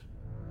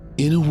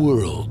In a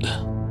world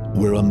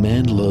where a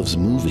man loves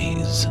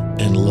movies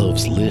and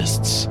loves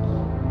lists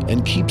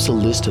and keeps a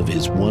list of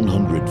his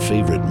 100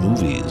 favorite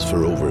movies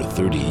for over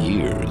 30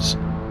 years,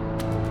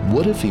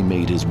 what if he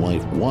made his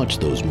wife watch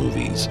those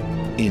movies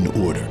in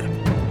order?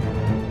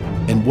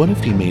 And what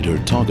if he made her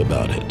talk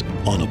about it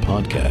on a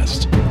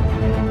podcast?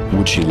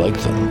 Would she like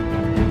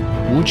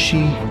them? Would she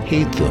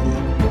hate them?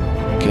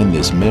 Can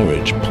this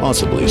marriage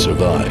possibly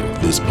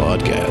survive this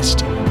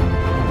podcast?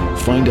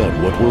 Find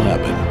out what will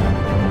happen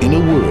in a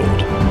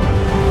world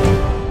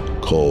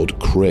called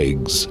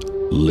Craig's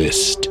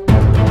List.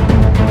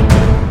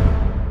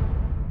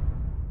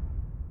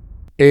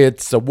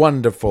 It's a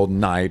wonderful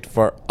night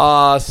for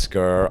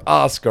Oscar.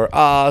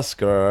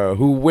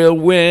 Who will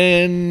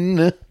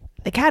win?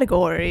 The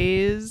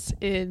categories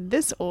in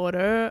this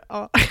order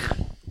are...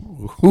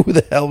 Who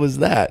the hell was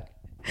that?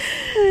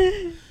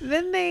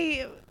 Then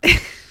they...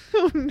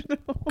 Oh, no.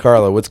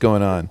 Carla, what's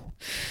going on?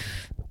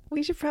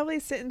 We should probably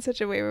sit in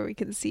such a way where we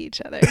can see each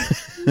other.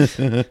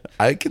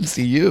 I can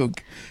see you.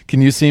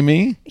 Can you see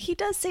me? He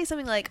does say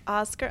something like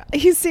Oscar.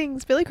 He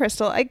sings Billy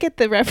Crystal. I get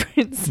the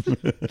reference.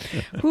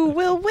 Who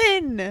will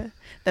win?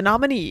 The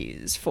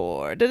nominees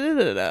for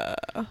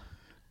da-da-da-da.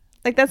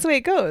 Like, that's the way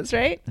it goes,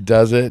 right?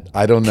 Does it?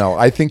 I don't know.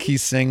 I think he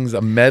sings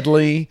a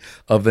medley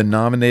of the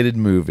nominated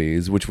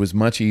movies, which was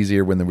much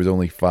easier when there was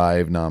only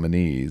 5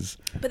 nominees.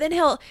 But then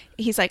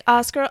he's like,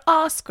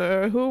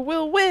 Oscar, who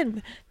will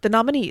win? The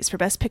nominees for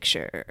Best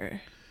Picture.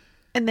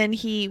 And then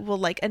he will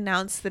like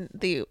announce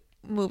the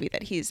movie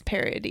that he's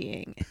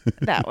parodying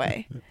that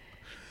way.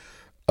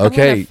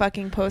 Okay. I'm gonna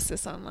fucking post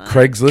this online.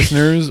 Craig's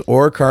listeners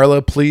or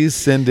Carla, please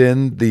send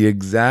in the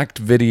exact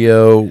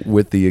video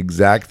with the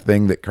exact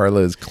thing that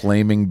Carla is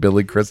claiming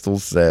Billy Crystal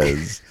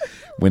says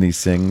when he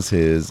sings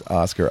his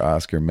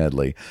Oscar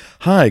medley.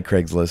 Hi,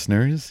 Craig's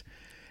listeners.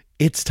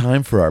 It's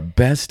time for our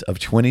Best of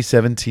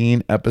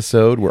 2017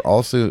 episode. We're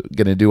also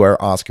going to do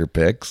our Oscar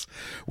picks.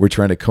 We're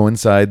trying to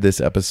coincide this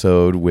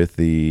episode with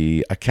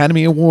the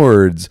Academy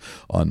Awards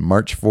on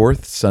March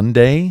 4th,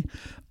 Sunday.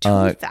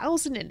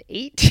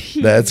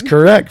 2018. That's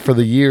correct, for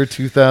the year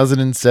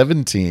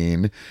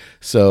 2017.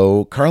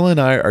 So Carla and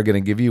I are going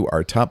to give you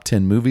our top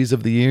 10 movies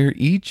of the year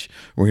each.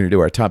 We're going to do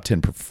our top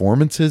 10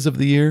 performances of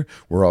the year.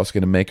 We're also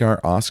going to make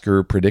our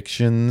Oscar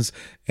predictions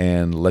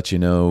and let you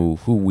know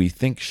who we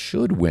think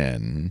should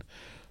win.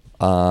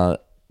 Carla,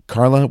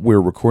 we're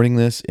recording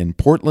this in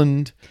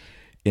Portland.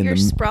 You're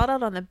sprawled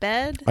out on the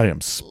bed. I am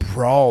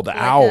sprawled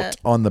out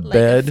on the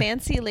bed. Like a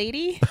fancy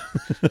lady.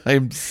 I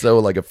am so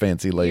like a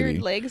fancy lady.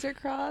 Your legs are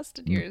crossed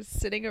and you're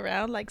sitting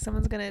around like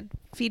someone's going to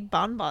feed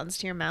bonbons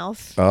to your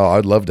mouth. Oh,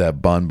 I'd love to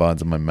have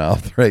bonbons in my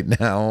mouth right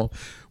now.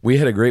 We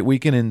had a great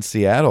weekend in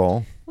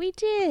Seattle. We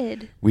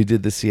did. We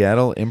did the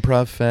Seattle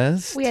Improv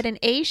Fest. We had an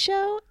A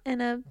show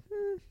and a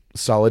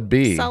solid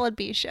B. Solid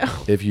B show.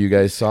 If you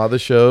guys saw the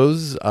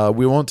shows,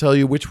 we won't tell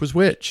you which was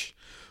which.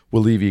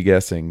 We'll leave you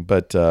guessing,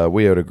 but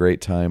we had a great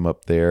time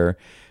up there,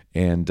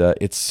 and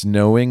it's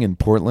snowing in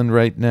Portland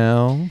right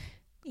now.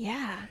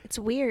 Yeah, it's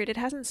weird. It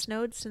hasn't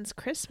snowed since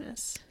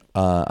Christmas.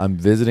 I'm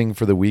visiting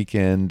for the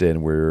weekend,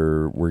 and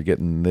we're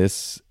getting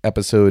this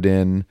episode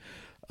in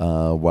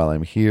while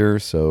I'm here,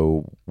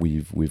 so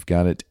we've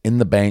got it in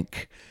the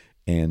bank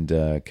and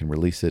can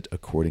release it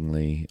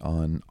accordingly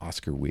on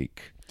Oscar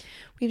week.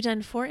 We've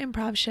done 4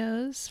 improv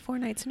shows, 4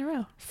 nights in a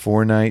row.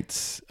 4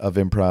 nights of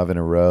improv in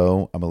a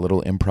row. I'm a little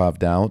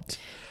improv'd out.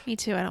 Me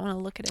too. I don't want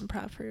to look at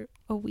improv for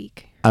a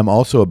week. I'm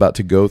also about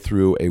to go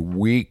through a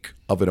week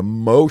of an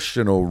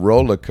emotional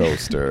roller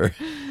coaster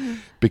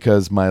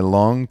because my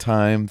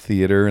longtime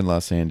theater in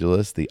Los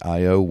Angeles, the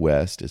IO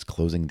West, is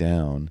closing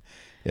down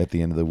at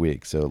the end of the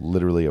week. So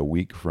literally a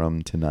week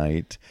from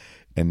tonight.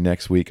 And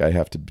next week I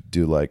have to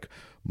do like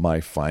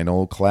my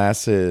final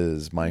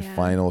classes, my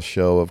final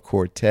show of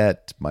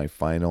quartet, my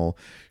final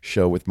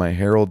show with my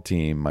Herald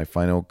team, my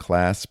final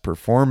class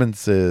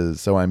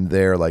performances. So I'm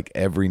there like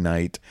every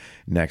night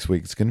next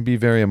week. It's going to be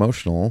very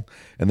emotional.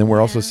 And then we're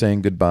also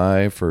saying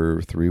goodbye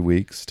for 3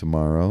 weeks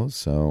tomorrow.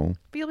 So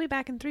but you'll be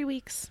back in 3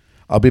 weeks.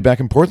 I'll be back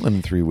in Portland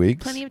in 3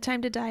 weeks. Plenty of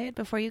time to diet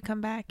before you come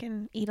back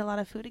and eat a lot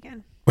of food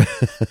again.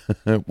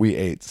 We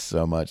ate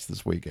so much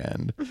this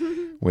weekend.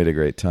 We had a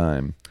great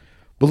time.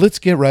 Well, let's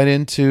get right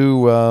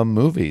into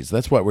movies.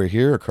 That's what we're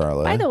here,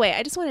 Carla. By the way,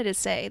 I just wanted to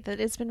say that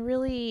it's been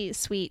really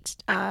sweet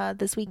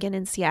this weekend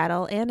in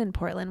Seattle and in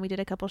Portland. We did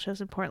a couple shows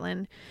in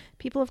Portland.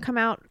 People have come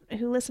out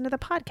who listen to the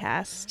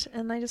podcast,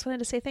 and I just wanted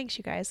to say thanks,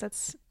 you guys.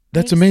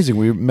 That's amazing.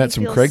 We met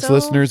some Craig's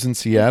listeners in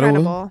Seattle.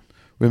 Incredible.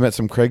 We met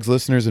some Craig's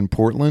listeners in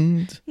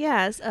Portland.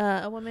 Yes,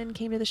 a woman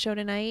came to the show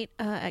tonight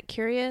at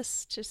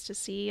Curious just to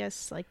see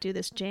us like do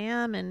this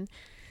jam, and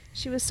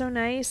she was so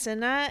nice.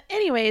 And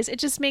anyways, it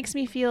just makes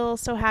me feel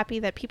so happy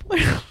that people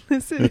are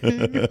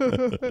listening.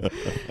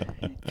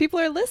 People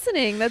are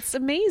listening. That's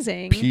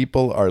amazing.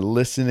 People are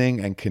listening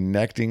and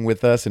connecting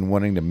with us and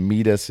wanting to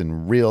meet us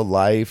in real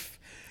life.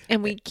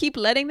 And we keep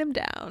letting them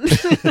down.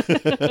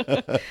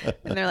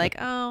 And they're like,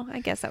 oh, I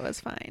guess that was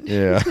fine.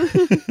 Yeah.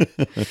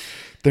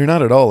 They're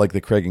not at all like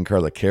the Craig and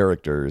Carla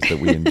characters that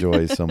we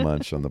enjoy so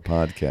much on the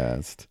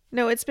podcast.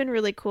 No, it's been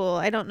really cool.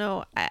 I don't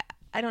know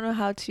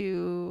how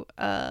to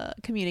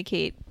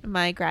communicate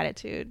my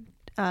gratitude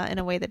in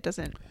a way that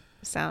doesn't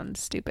sound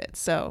stupid.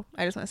 So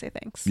I just want to say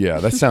thanks. Yeah,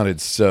 that sounded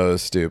so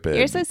stupid.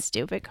 You're so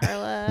stupid,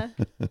 Carla.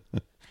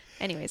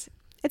 Anyways,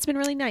 it's been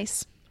really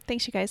nice.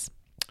 Thanks, you guys.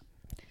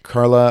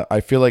 Carla, I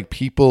feel like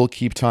people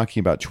keep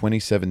talking about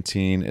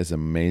 2017 as an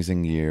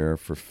amazing year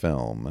for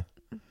film.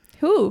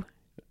 Who?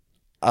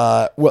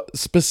 Well,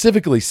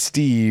 specifically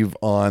Steve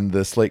on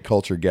the Slate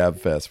Culture Gab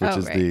Fest, which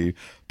is the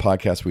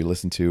podcast we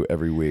listen to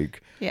every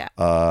week. Yeah.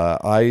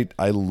 I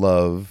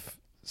love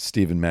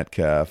Stephen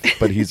Metcalf,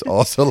 but he's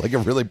also like a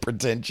really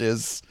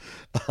pretentious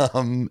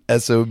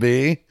SOB.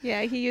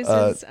 Yeah, he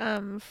uses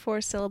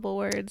 4-syllable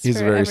words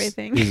for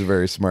everything. He's a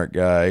very smart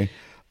guy.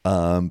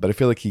 But I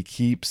feel like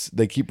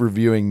they keep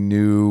reviewing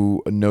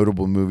new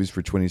notable movies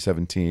for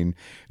 2017. And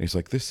he's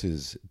like, this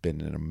has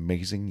been an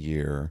amazing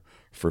year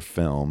for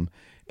film.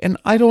 And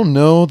I don't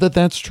know that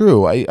that's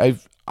true.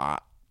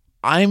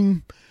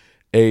 I'm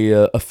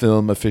a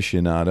film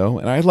aficionado,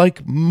 and I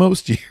like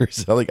most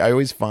years. I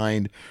always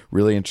find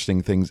really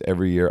interesting things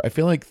every year. I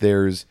feel like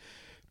there's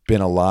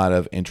been a lot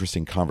of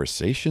interesting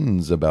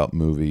conversations about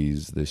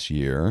movies this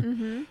year.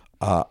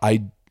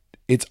 Mm-hmm.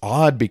 It's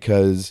odd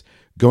because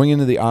going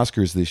into the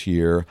Oscars this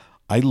year,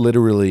 I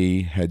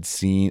literally had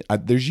seen.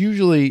 I'm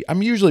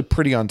usually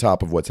pretty on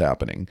top of what's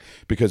happening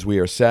because we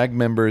are SAG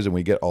members and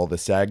we get all the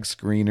SAG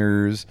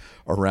screeners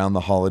around the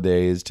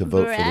holidays to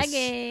vote for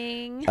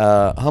this.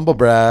 Humble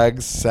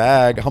brags,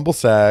 SAG, humble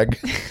SAG,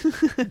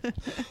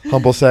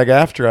 humble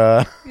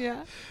SAG-AFTRA.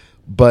 Yeah.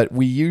 But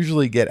we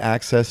usually get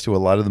access to a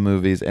lot of the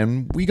movies,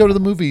 and we go to the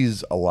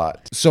movies a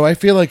lot. So I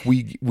feel like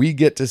we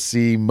get to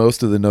see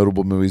most of the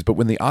notable movies. But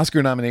when the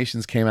Oscar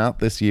nominations came out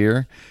this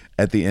year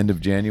at the end of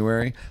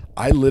January,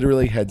 I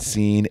literally had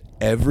seen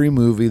every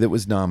movie that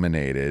was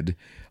nominated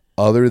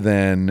other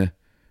than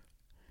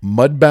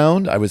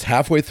Mudbound. I was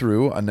halfway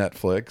through on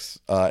Netflix,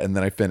 and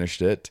then I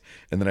finished it.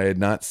 And then I had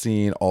not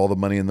seen All the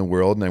Money in the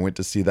World, and I went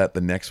to see that the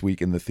next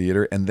week in the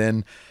theater. And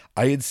then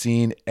I had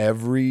seen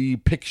every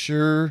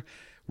picture,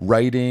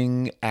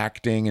 writing,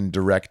 acting, and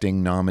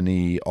directing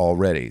nominee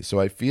already. So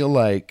I feel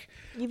like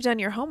you've done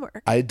your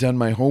homework. I had done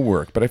my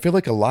homework, but I feel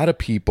like a lot of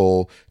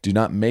people do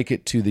not make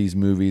it to these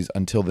movies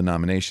until the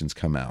nominations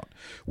come out,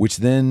 which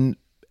then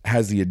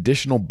has the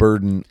additional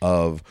burden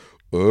of,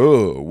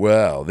 oh,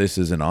 well, this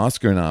is an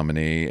Oscar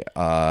nominee.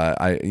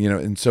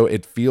 And so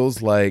it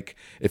feels like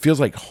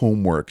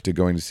homework to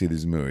going to see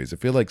these movies. I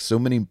feel like so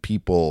many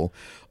people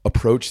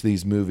approach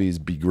these movies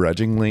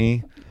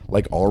begrudgingly,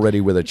 like already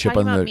with a chip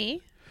on their.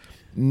 Me?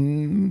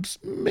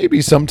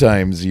 Maybe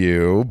sometimes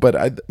you, but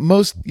I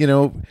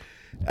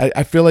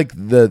feel like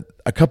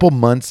a couple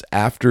months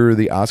after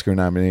the Oscar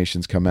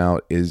nominations come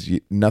out is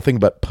nothing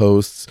but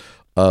posts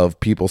of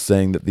people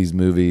saying that these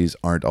movies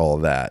aren't all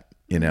that.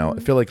 I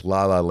feel like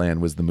La La Land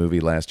was the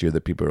movie last year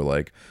that people are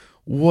like,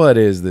 what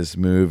is this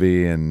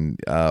movie and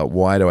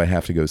why do I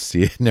have to go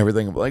see it and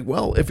everything? I'm like,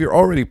 well, if you're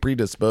already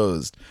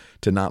predisposed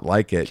to not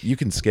like it, you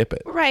can skip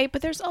it. Right,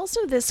 but there's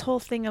also this whole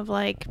thing of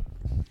like,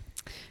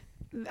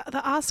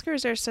 the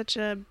Oscars are such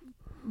a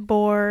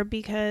bore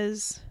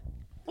because,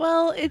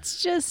 well,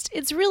 it's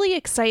really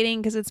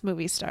exciting because it's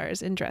movie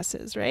stars in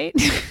dresses, right?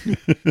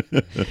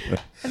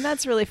 And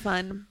that's really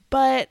fun.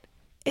 But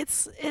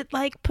it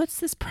like puts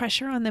this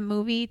pressure on the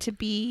movie to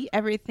be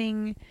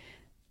everything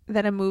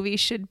that a movie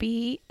should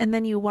be. And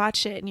then you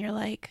watch it and you're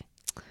like,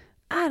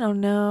 I don't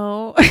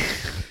know.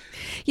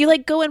 You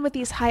like go in with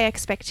these high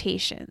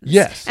expectations.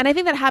 Yes. And I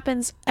think that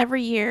happens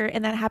every year,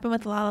 and that happened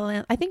with La La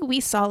Land. I think we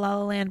saw La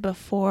La Land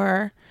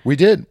before. We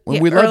did.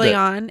 We loved early it.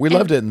 On. We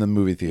loved it in the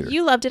movie theater.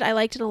 You loved it. I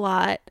liked it a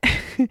lot.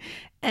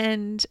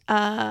 And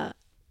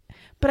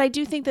but I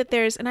do think that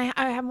there's, and I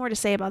have more to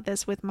say about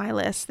this with my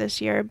list this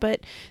year,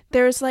 but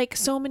there's like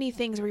so many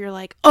things where you're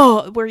like,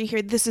 oh, where you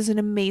hear this is an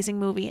amazing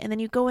movie, and then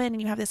you go in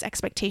and you have this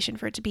expectation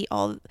for it to be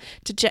all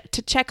to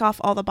check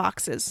off all the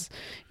boxes,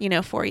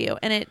 for you,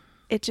 and it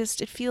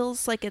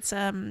feels like it's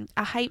a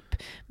hype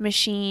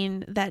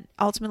machine that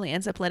ultimately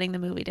ends up letting the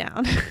movie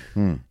down.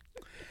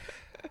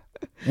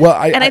 Well,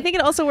 I think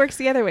it also works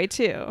the other way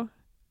too,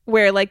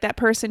 where like that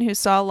person who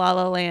saw La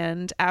La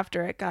Land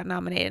after it got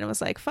nominated and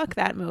was like, fuck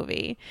that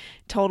movie,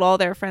 told all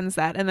their friends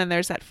that, and then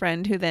there's that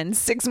friend who then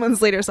 6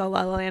 months later saw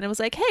La La Land and was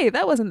like, hey,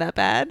 that wasn't that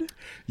bad.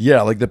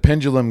 Yeah, like the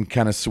pendulum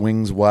kind of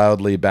swings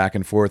wildly back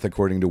and forth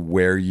according to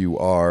where you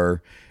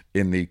are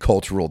in the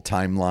cultural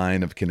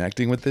timeline of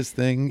connecting with this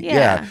thing.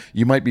 Yeah,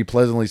 you might be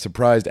pleasantly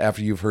surprised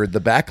after you've heard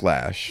the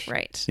backlash.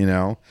 Right.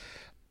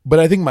 But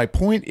I think my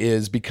point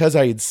is, because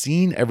I had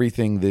seen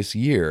everything this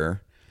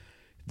year,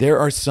 there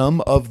are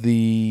some of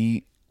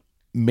the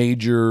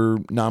major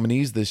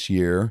nominees this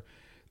year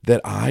that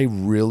I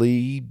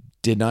really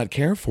did not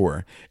care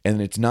for.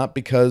 And it's not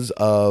because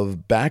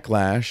of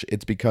backlash.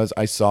 It's because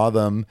I saw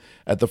them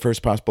at the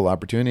first possible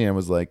opportunity and I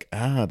was like,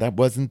 that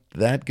wasn't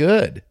that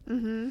good.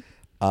 Mm-hmm.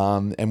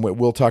 And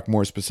we'll talk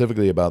more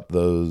specifically about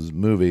those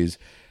movies.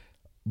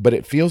 But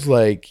it feels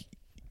like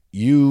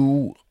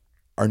you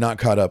are not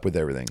caught up with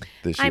everything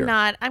this year. I'm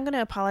not. I'm going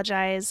to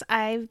apologize.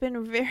 I've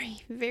been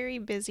very, very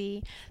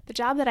busy. The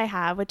job that I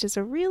have, which is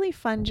a really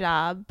fun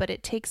job, but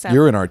it takes up...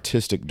 You're an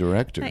artistic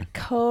director. My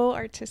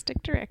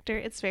co-artistic director.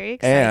 It's very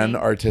exciting. And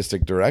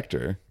artistic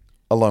director,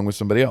 along with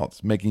somebody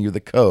else, making you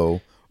the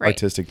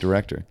co-artistic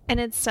director. And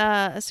it's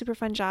a super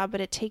fun job, but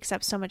it takes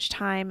up so much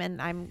time,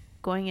 and I'm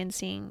going and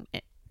seeing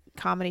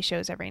comedy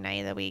shows every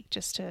night of the week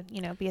just to,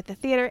 be at the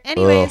theater.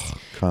 Anyways,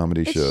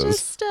 comedy shows.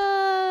 It's just,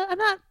 I'm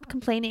not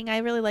complaining. I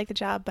really like the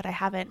job, but I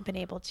haven't been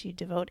able to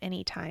devote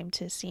any time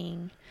to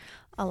seeing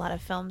a lot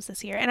of films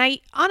this year. And I've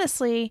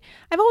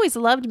always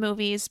loved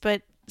movies,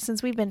 but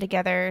since we've been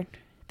together,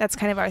 that's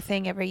kind of our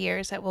thing every year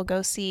is that we'll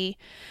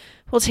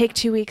take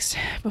 2 weeks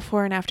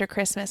before and after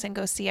Christmas and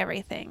go see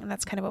everything. And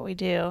that's kind of what we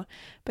do.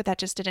 But that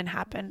just didn't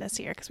happen this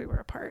year because we were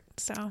apart.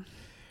 So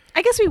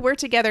I guess we were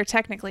together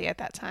technically at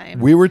that time.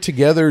 We were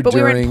together but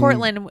we were in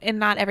Portland and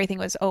not everything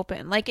was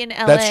open. Like in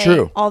LA, that's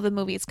true. All the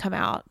movies come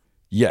out.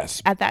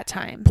 Yes. At that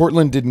time.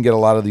 Portland didn't get a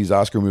lot of these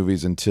Oscar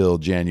movies until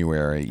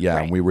January. Yeah,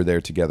 right. And we were there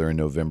together in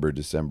November,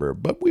 December.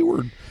 But we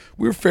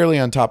were fairly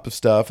on top of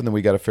stuff, and then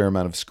we got a fair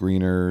amount of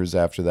screeners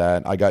after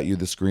that. I got you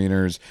the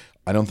screeners.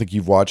 I don't think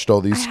you've watched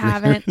all these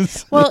screeners.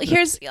 Haven't. Well,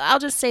 I'll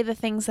just say the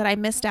things that I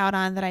missed out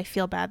on that I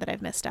feel bad that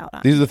I've missed out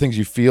on. These are the things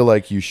you feel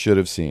like you should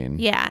have seen.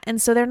 Yeah,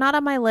 and so they're not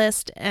on my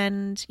list.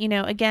 And,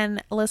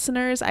 again,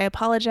 listeners, I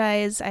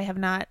apologize. I have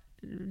not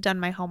done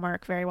my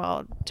homework very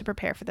well to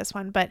prepare for this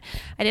one, but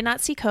I did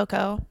not see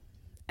Coco,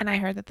 and I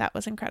heard that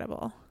was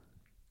incredible.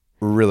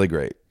 Really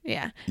great.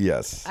 Yeah.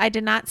 Yes. I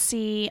did not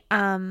see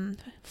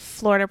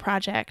Florida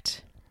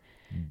Project.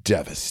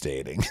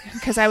 Devastating.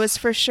 Because I was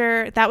for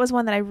sure, that was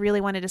one that I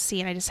really wanted to see,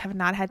 and I just have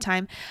not had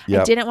time.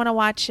 Yep. I didn't want to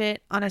watch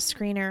it on a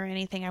screener or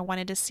anything. I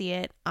wanted to see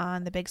it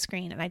on the big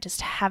screen, and I just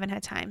haven't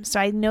had time.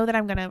 So I know that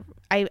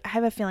I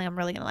have a feeling I'm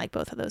really going to like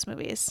both of those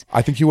movies.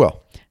 I think you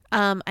will.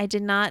 I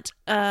did not,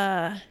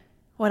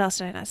 what else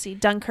did I not see?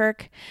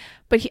 Dunkirk.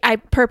 But I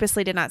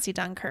purposely did not see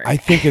Dunkirk. I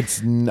think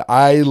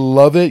I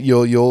love it.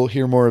 You'll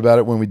hear more about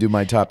it when we do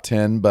my top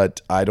 10,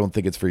 but I don't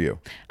think it's for you.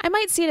 I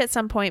might see it at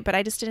some point, but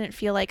I just didn't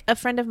feel like a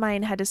friend of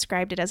mine had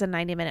described it as a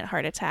 90-minute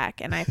heart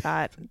attack. And I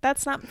thought,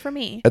 that's not for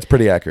me. That's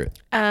pretty accurate.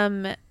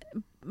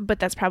 But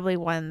that's probably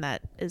one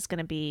that is going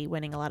to be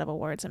winning a lot of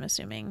awards, I'm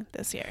assuming,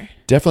 this year.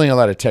 Definitely a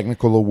lot of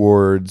technical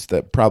awards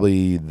that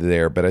probably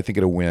there, but I think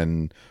it'll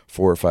win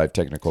 4 or 5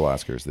 technical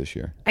Oscars this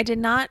year. I did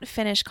not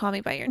finish Call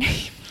Me By Your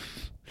Name.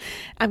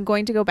 I'm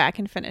going to go back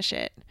and finish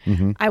it.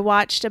 Mm-hmm. I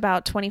watched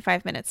about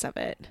 25 minutes of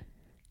it,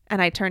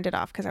 and I turned it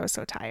off because I was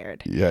so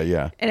tired.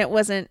 Yeah.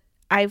 And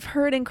I've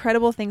heard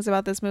incredible things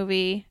about this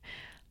movie.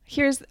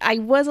 I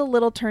was a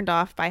little turned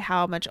off by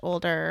how much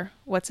older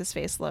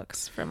What's-His-Face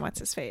looks from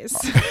What's-His-Face.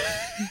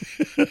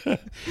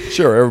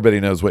 Sure,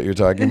 everybody knows what you're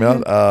talking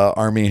about.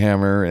 Armie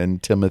Hammer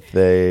and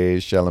Timothée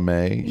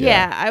Chalamet.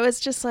 Yeah, I was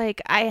just like,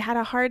 I had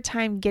a hard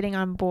time getting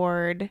on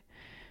board.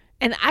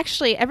 And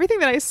actually, everything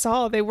that I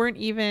saw, they weren't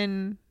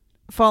even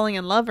falling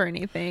in love or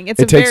anything. It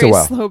takes a very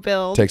slow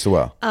build. Takes a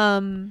while.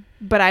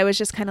 But I was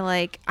just kind of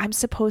like, I'm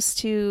supposed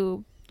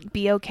to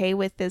be okay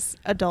with this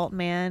adult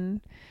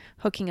man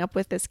hooking up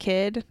with this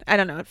kid. I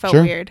don't know. It felt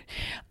weird.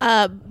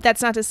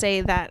 That's not to say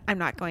that I'm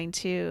not going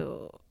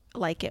to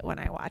like it when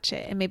I watch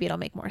it, and maybe it'll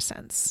make more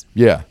sense.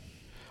 Yeah.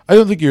 I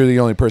don't think you're the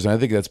only person. I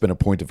think that's been a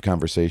point of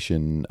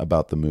conversation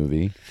about the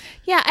movie.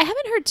 Yeah, I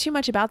haven't heard too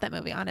much about that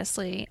movie,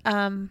 honestly,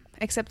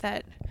 except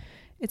that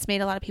it's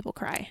made a lot of people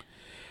cry.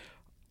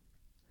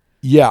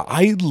 Yeah,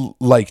 I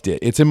liked it.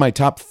 It's in my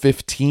top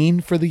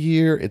 15 for the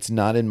year. It's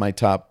not in my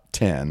top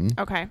 10.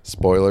 Okay.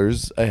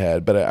 Spoilers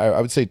ahead, but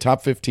I would say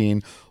top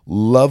 15.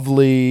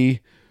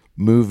 Lovely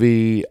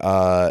movie.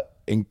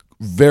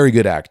 Very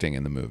good acting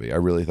in the movie. I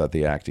really thought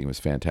the acting was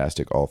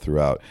fantastic all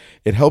throughout.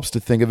 It helps to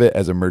think of it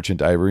as a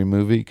Merchant Ivory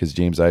movie because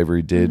James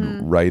Ivory did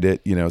write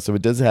it, so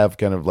it does have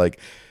kind of like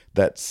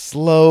that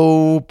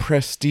slow,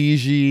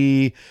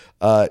 prestige-y,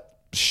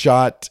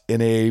 shot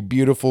in a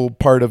beautiful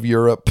part of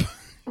Europe,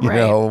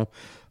 a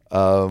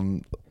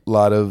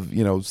lot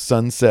of,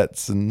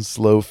 sunsets and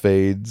slow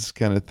fades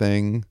kind of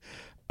thing.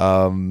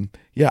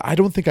 I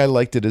don't think I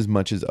liked it as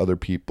much as other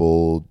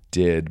people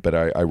did, but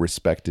I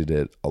respected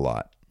it a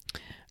lot.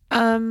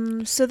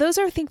 So those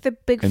are, I think, the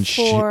big and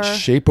four.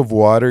 Shape of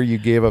Water, you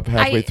gave up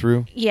halfway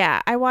through?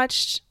 Yeah, I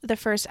watched the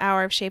first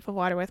hour of Shape of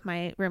Water with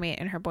my roommate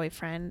and her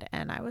boyfriend,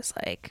 and I was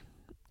like,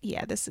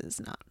 yeah, this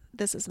is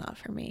not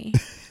for me.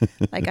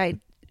 Like, I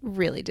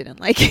really didn't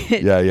like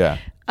it. Yeah.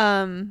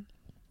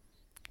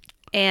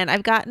 And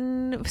I've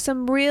gotten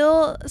some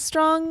real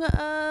strong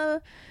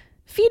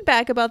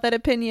feedback about that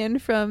opinion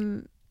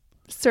from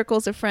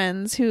circles of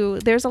friends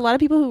there's a lot of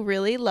people who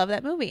really love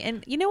that movie.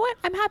 And you know what?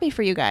 I'm happy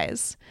for you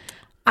guys.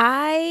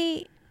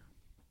 I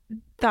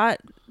thought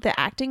the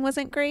acting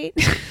wasn't great.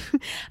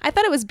 I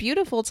thought it was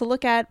beautiful to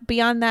look at.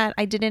 Beyond that,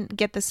 I didn't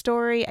get the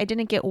story. I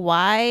didn't get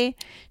why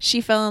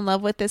she fell in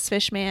love with this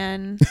fish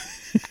man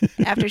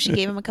after she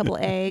gave him a couple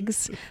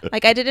eggs.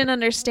 Like, I didn't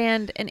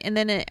understand. And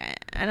then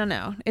I don't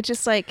know. It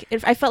just like,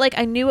 I felt like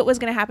I knew what was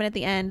going to happen at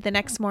the end. The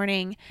next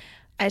morning,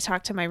 I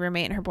talked to my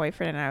roommate and her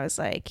boyfriend, and I was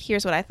like,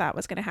 here's what I thought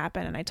was going to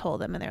happen. And I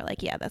told them, and they're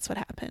like, yeah, that's what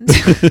happened.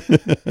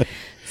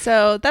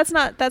 So that's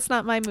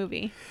not my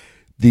movie.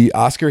 The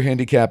Oscar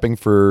handicapping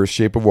for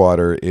Shape of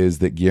Water is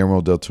that Guillermo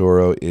del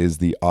Toro is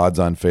the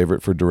odds-on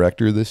favorite for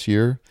director this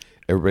year.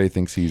 Everybody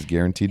thinks he's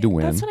guaranteed to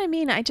win. That's what I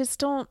mean. I just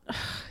don't.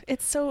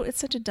 It's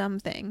such a dumb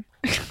thing.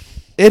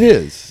 It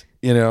is,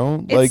 you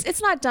know, like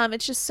it's not dumb.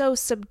 It's just so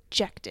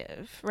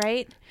subjective,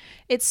 right?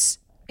 It's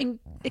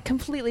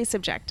completely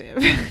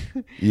subjective.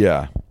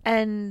 Yeah.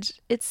 And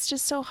it's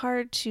just so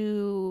hard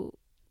to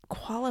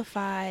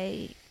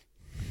qualify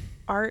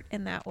art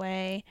in that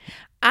way.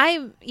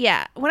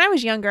 When I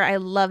was younger, I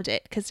loved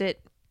it because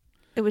it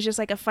was just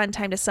like a fun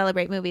time to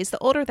celebrate movies. The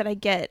older that I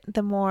get,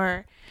 the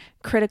more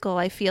critical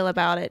I feel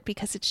about it,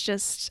 because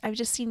I've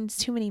just seen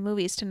too many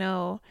movies to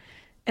know,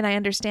 and I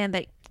understand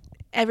that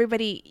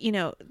everybody, you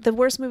know, the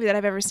worst movie that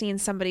I've ever seen,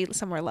 somebody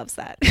somewhere loves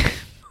that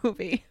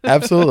movie.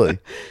 Absolutely.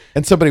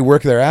 And somebody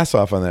worked their ass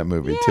off on that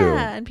movie too.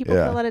 Yeah, and people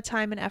put a lot of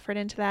time and effort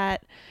into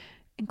that,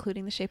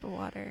 including The Shape of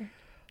Water.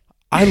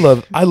 I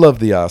love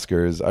the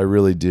Oscars. I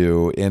really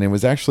do. And it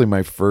was actually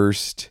my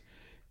first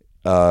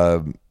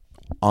entree.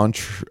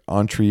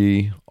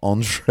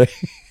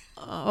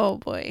 Oh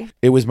boy.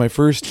 It was my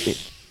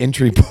first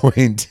entry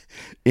point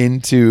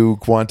into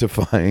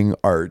quantifying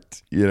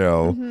art, you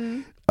know.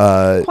 Mm-hmm.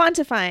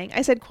 Quantifying.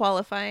 I said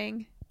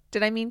qualifying.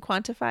 Did I mean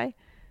quantify?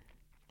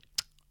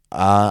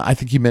 I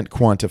think you meant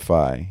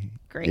quantify.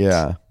 Great.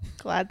 Yeah.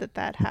 Glad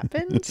that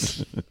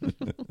happened.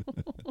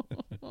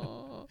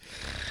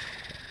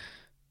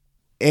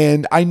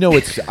 And I know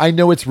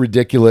it's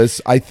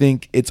ridiculous. I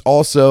think it's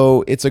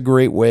a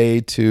great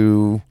way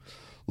to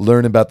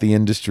learn about the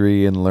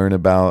industry and learn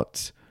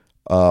about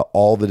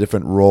all the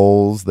different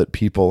roles that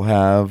people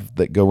have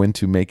that go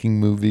into making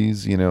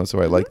movies, you know. So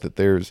I like that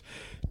there's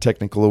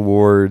technical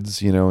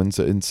awards, you know, and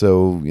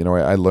so you know,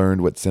 I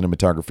learned what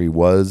cinematography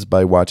was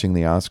by watching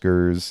the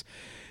Oscars.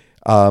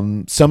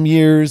 Some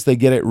years they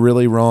get it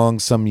really wrong,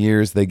 some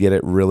years they get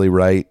it really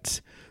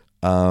right.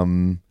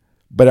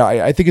 But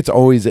I think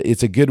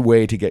it's a good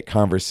way to get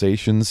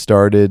conversations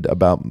started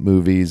about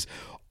movies.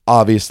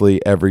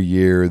 Obviously, every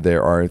year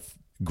there are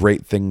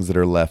great things that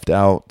are left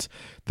out.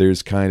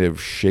 There's kind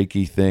of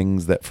shaky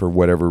things that for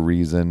whatever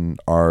reason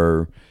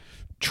are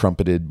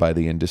trumpeted by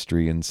the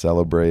industry and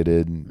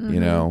celebrated, you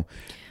know.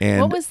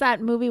 And what was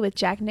that movie with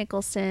Jack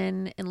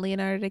Nicholson and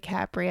Leonardo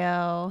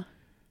DiCaprio?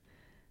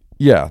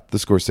 Yeah, the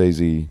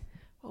Scorsese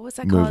What was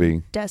that movie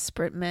called?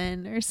 Desperate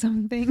Men or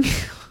something.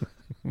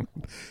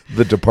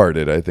 The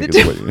Departed, I think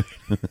is what you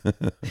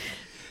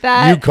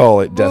That you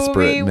call it.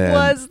 Desperate movie Men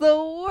was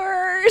the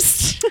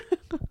worst.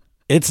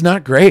 It's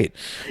not great.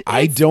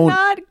 It's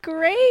not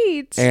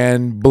great.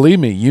 And believe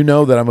me, you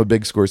know that I'm a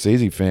big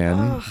Scorsese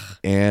fan,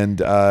 and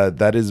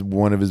that is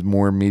one of his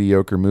more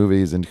mediocre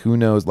movies. And who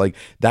knows, like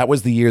that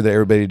was the year that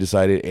everybody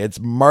decided it's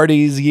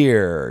Marty's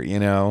year. You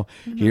know,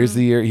 here's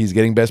the year he's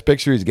getting Best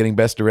Picture, he's getting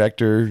Best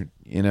Director.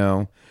 You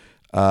know,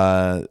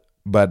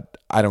 but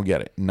I don't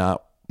get it.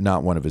 Not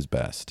one of his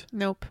best.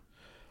 Nope.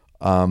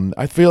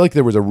 I feel like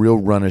there was a real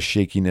run of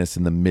shakiness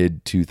in the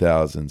mid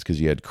 2000s because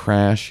you had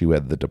Crash, you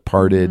had The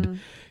Departed.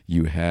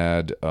 You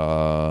had,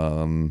 I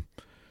want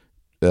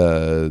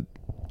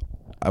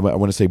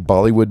to say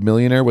Bollywood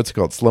Millionaire. What's it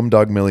called?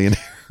 Slumdog Millionaire.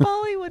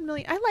 Bollywood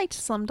Millionaire. I liked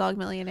Slumdog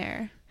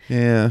Millionaire.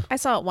 Yeah. I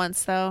saw it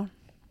once, though.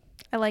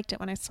 I liked it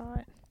when I saw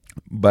it.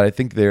 But I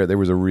think there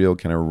was a real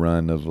kind of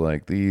run of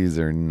like, these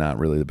are not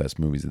really the best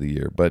movies of the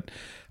year. But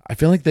I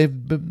feel like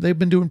they've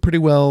been doing pretty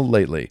well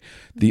lately.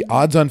 The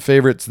odds-on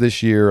favorites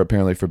this year,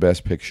 apparently for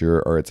Best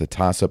Picture, it's a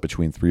toss-up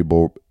between three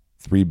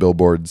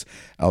Billboards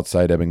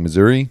Outside Ebbing,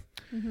 Missouri,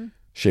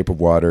 Shape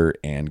of Water,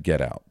 and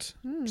Get Out.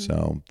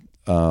 So,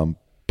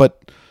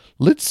 but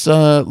let's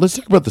talk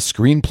about the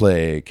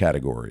screenplay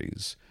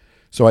categories.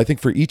 So I think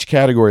for each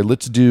category,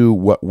 let's do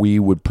what we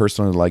would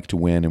personally like to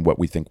win and what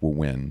we think will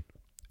win.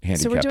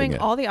 So we're doing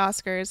all the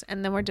Oscars,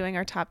 and then we're doing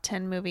our top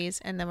 10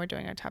 movies, and then we're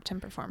doing our top 10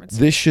 performances.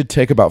 This should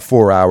take about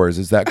 4 hours.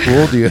 Is that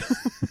cool?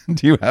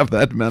 Do you have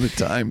that amount of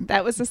time?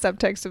 That was the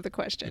subtext of the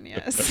question,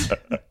 yes.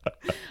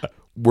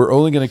 We're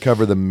only going to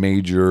cover the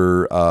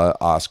major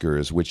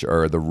Oscars, which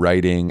are the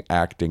writing,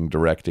 acting,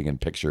 directing, and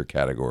picture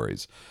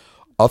categories.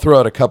 I'll throw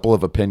out a couple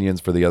of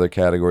opinions for the other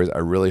categories. I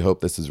really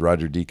hope this is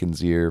Roger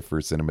Deakins' year for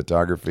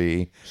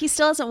cinematography. He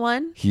still hasn't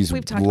won? He's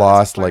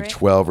lost like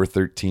 12 or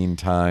 13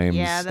 times.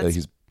 Yeah,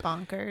 that's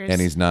bonkers.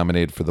 And he's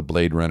nominated for the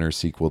Blade Runner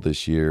sequel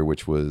this year,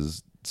 which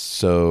was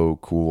so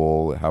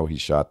cool how he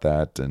shot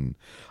that. And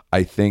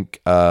I think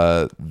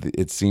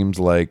it seems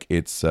like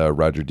it's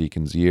Roger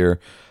Deakins' year.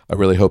 I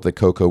really hope that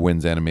Coco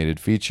wins animated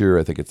feature.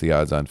 I think it's the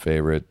odds-on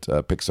favorite.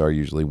 Pixar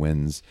usually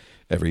wins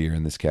every year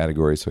in this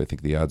category, so I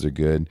think the odds are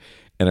good.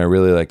 And I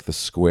really like The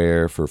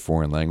Square for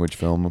foreign language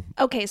film.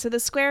 Okay, so The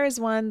Square is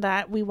one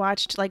that we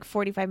watched like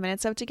 45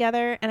 minutes of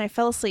together, and I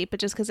fell asleep, but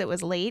just because it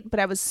was late, but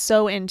I was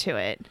so into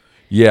it.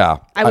 Yeah.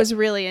 I was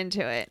really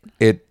into it.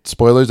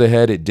 Spoilers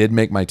ahead, it did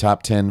make my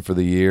top 10 for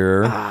the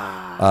year.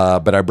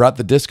 But I brought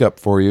the disc up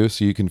for you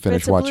so you can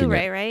finish watching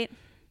Blu-ray, it. Right?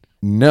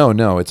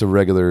 No, it's a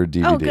regular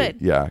DVD. Oh, good.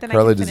 Yeah, Then I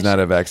Carly can does finish not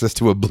it. have access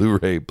to a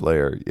Blu-ray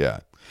player. Yeah.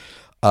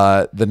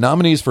 The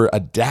nominees for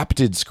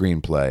adapted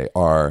screenplay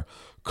are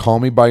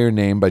Call Me by Your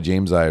Name by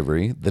James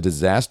Ivory, The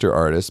Disaster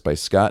Artist by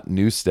Scott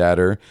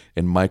Neustadter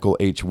and Michael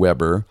H.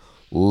 Weber,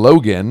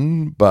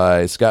 Logan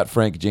by Scott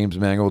Frank, James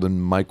Mangold,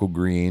 and Michael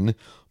Green,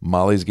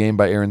 Molly's Game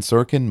by Aaron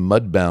Sorkin,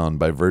 Mudbound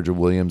by Virgil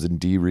Williams and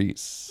Dee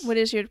Reese. What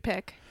is your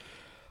pick?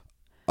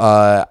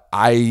 I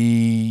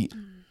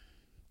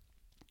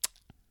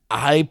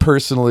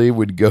personally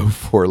would go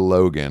for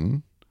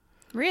Logan.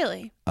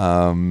 Really?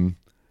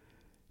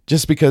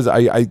 Just because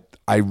I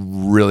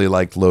really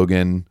liked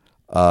Logan.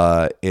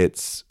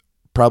 It's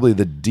probably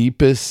the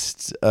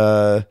deepest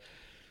superhero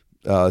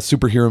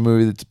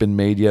movie that's been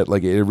made yet.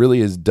 Like, it really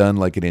is done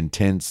like an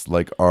intense,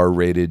 like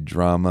R-rated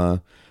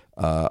drama.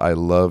 I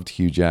loved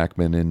Hugh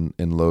Jackman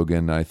in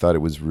Logan. I thought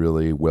it was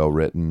really well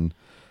written.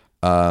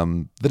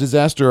 The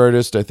Disaster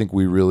Artist, I think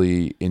we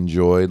really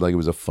enjoyed. Like, it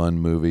was a fun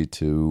movie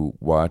to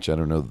watch. I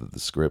don't know that the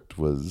script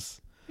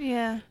was,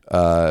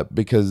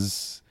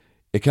 because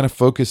it kind of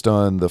focused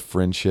on the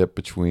friendship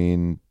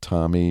between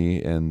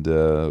Tommy and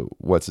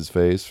what's his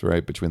face,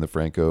 right? Between the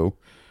Franco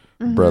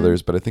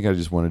brothers. But I think I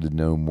just wanted to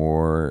know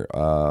more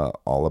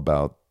all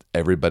about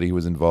everybody who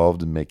was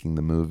involved in making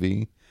the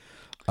movie.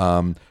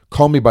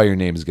 Call Me by Your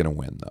Name is going to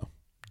win, though.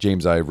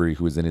 James Ivory,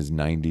 who was in his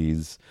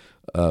 90s,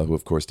 who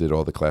of course did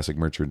all the classic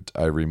Merchant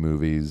Ivory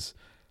movies,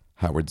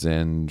 Howard's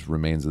End,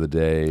 Remains of the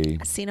Day,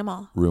 I've seen them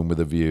all. Room with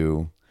a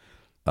View.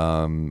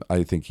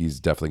 I think he's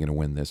definitely going to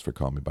win this for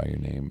Call Me by Your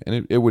Name.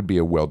 And it would be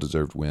a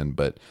well-deserved win,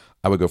 but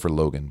I would go for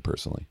Logan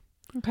personally.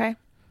 Okay.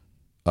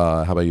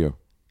 How about you?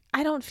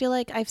 I don't feel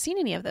like I've seen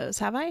any of those,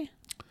 have I?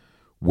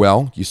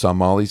 Well, you saw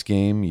Molly's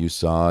Game, you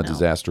saw No.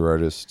 Disaster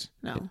Artist,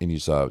 No. and you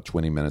saw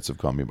 20 minutes of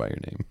Call Me by Your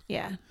Name.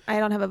 Yeah. I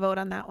don't have a vote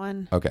on that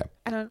one. Okay.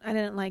 I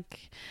didn't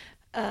like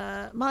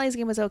Molly's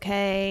Game was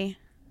okay.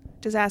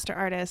 Disaster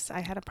Artist, I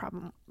had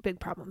big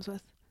problems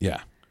with.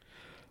 Yeah.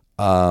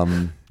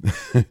 You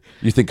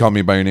think Call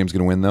Me by Your Name is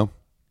going to win, though?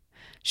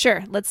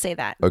 Sure, let's say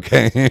that.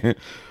 Okay.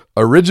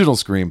 Original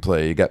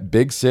screenplay. You got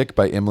Big Sick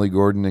by Emily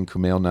Gordon and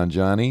Kumail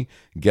Nanjiani,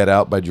 Get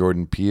Out by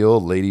Jordan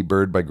Peele, Lady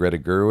Bird by Greta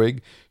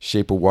Gerwig,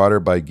 Shape of Water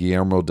by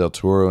Guillermo del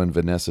Toro and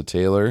Vanessa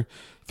Taylor,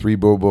 Three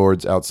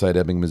Billboards Outside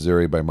Ebbing,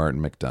 Missouri by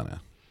Martin McDonagh.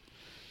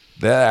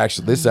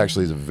 This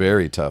actually is a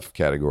very tough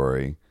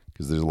category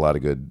because there's a lot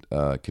of good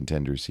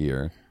contenders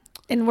here.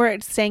 And we're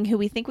saying who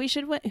we think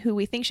should win, or who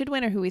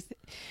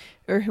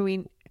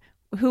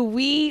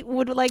we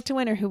would like to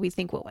win, or who we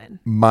think will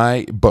win.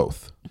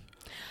 Both.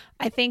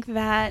 I think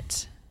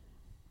that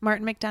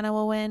Martin McDonagh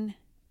will win.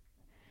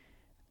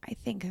 I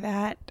think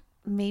that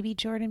maybe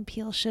Jordan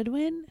Peele should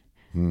win.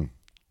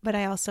 But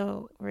I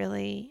also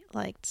really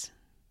liked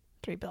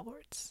Three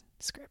Billboards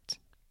script.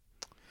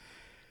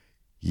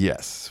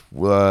 Yes.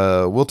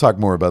 We'll talk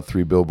more about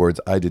Three Billboards.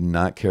 I did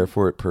not care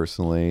for it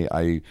personally.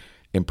 I,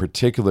 in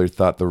particular,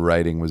 thought the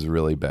writing was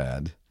really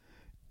bad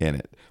in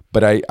it.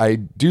 But I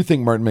do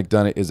think Martin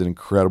McDonagh is an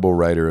incredible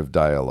writer of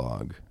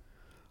dialogue.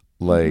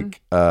 Like,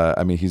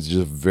 I mean, he's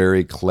just a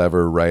very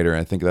clever writer. And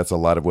I think that's a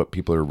lot of what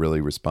people are really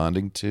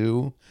responding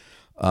to.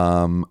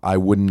 I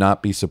would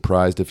not be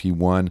surprised if he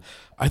won.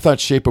 I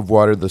thought Shape of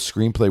Water, the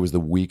screenplay, was the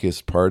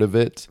weakest part of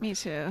it. Me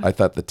too. I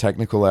thought the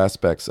technical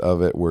aspects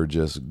of it were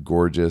just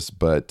gorgeous,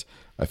 but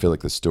I feel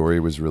like the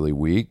story was really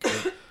weak.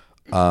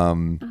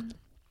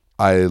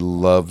 I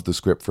love the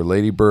script for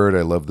Lady Bird.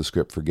 I love the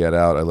script for Get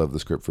Out. I love the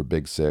script for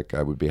Big Sick.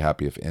 I would be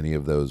happy if any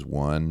of those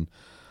won.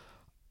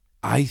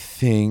 I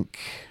think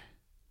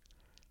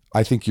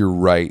you're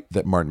right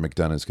that Martin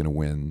McDonagh is going to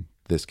win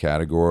this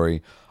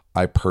category.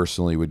 I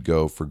personally would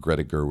go for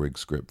Greta Gerwig's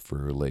script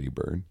for Lady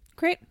Bird.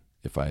 Great.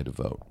 If I had to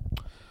vote.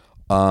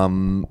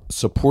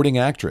 Supporting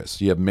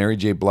actress. You have Mary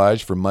J.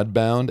 Blige for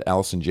Mudbound,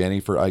 Allison Janney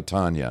for I,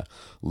 Tonya,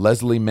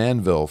 Leslie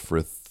Manville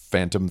for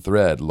Phantom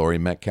Thread, Laurie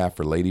Metcalf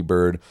for Lady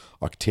Bird,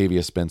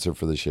 Octavia Spencer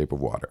for The Shape of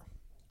Water.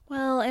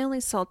 Well, I only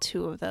saw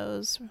 2 of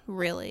those,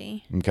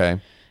 really. Okay.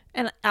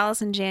 And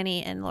Allison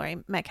Janney and Laurie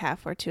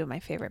Metcalf were 2 of my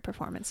favorite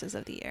performances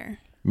of the year.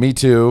 Me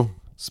too.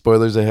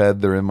 Spoilers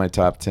ahead. They're in my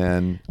top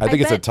 10. I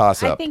think it's a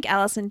toss-up. I think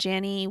Allison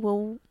Janney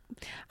will...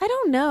 I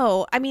don't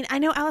know. I mean, I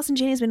know Allison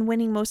Janney has been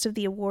winning most of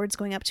the awards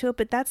going up to it,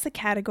 but that's the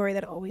category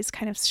that always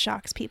kind of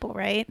shocks people,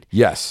 right?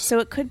 Yes. So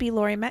it could be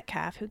Laurie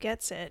Metcalf who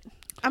gets it.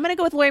 I'm going to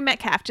go with Laurie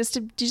Metcalf just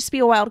to be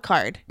a wild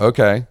card.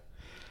 Okay.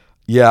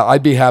 Yeah,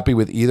 I'd be happy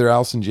with either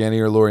Allison Janney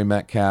or Laurie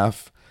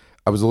Metcalf.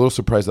 I was a little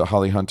surprised that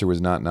Holly Hunter was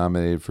not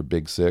nominated for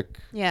Big Sick.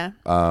 Yeah.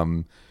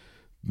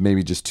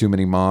 Maybe just too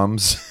many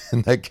moms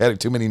in that category,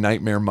 too many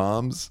nightmare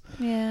moms.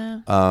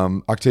 Yeah.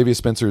 Octavia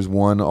Spencer's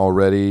won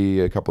already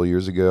a couple of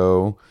years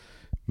ago.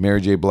 Mary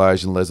J.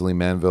 Blige and Leslie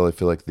Manville, I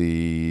feel like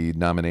the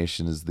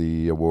nomination is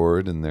the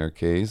award in their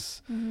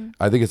case.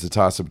 I think it's a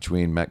toss-up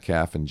between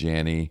Metcalf and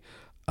Janney.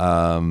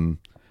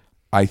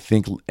 I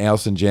think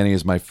Allison Janney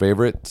is my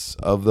favorite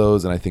of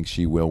those, and I think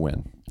she will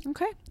win.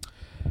 Okay.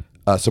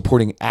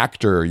 Supporting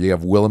actor, you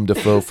have Willem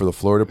Dafoe for The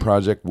Florida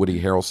Project,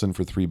 Woody Harrelson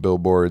for 3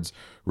 Billboards,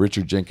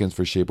 Richard Jenkins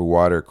for Shape of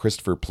Water,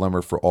 Christopher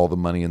Plummer for All the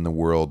Money in the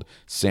World,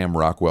 Sam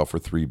Rockwell for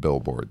 3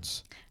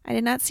 Billboards. I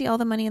did not see All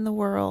the Money in the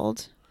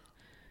World.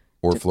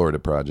 Or Florida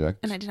Project.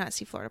 And I did not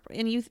see Florida.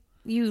 And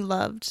you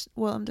loved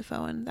Willem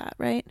Dafoe in that,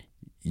 right?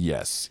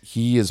 Yes.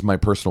 He is my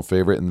personal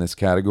favorite in this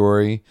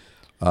category.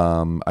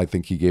 I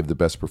think he gave the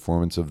best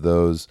performance of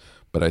those,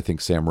 but I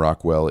think Sam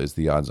Rockwell is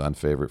the odds-on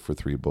favorite for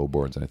 3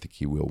 Billboards, and I think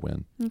he will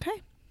win.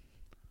 Okay.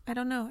 I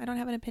don't know. I don't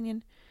have an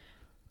opinion.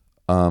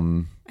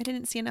 I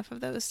didn't see enough of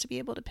those to be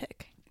able to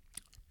pick.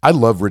 I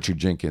love Richard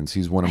Jenkins.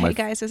 He's one of my... Hey,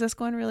 guys, is this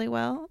going really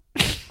well?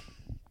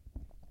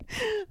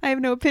 I have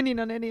no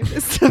opinion on any of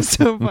this stuff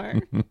so far.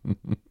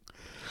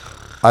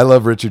 I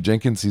love Richard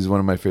Jenkins. He's one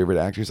of my favorite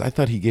actors. I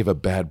thought he gave a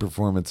bad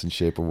performance in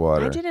Shape of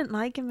Water. I didn't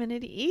like him in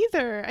it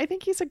either. I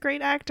think he's a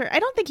great actor. I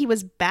don't think he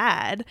was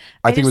bad.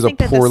 I think it was a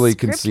poorly that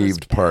the script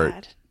conceived was part.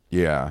 bad.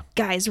 Yeah.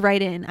 Guys,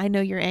 write in. I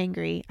know you're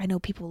angry. I know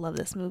people love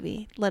this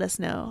movie. Let us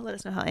know. Let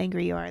us know how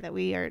angry you are that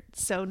we are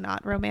so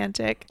not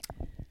romantic.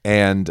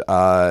 And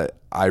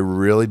I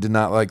really did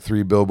not like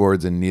 3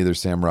 Billboards, and neither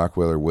Sam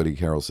Rockwell or Woody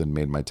Harrelson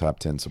made my top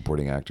 10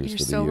 supporting actors You're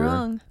for the so year.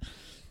 wrong.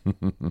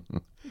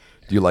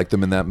 Do you like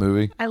them in that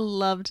movie? I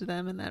loved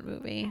them in that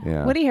movie.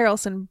 Yeah. Woody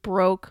Harrelson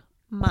broke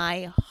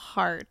my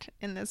heart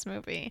in this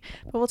movie.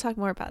 But we'll talk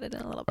more about it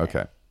in a little bit.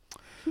 Okay.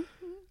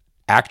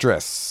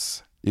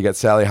 Actress. You got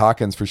Sally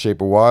Hawkins for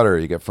Shape of Water.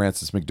 You got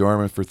Frances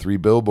McDormand for 3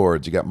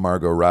 Billboards. You got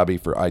Margot Robbie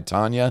for I,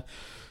 Tonya.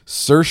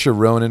 Saoirse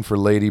Ronan for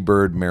Lady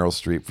Bird. Meryl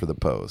Streep for The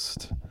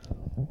Post.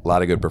 A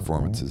lot of good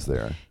performances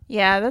there.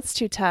 Yeah, that's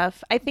too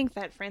tough. I think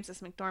that Frances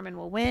McDormand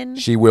will win.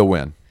 She will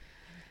win.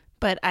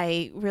 But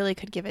I really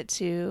could give it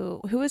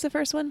to... Who was the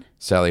first one?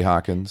 Sally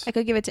Hawkins. I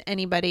could give it to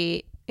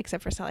anybody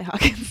except for Sally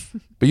Hawkins.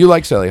 But you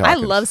like Sally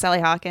Hawkins. I love Sally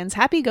Hawkins.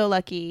 Happy Go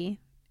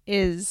Lucky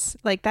is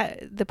like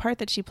that. The part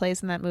that she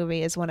plays in that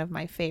movie is one of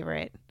my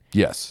favorite.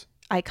 Yes.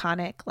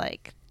 Iconic,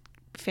 like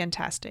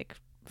fantastic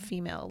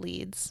female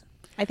leads.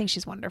 I think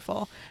she's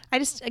wonderful. I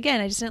just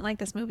didn't like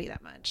this movie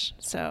that much.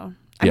 So,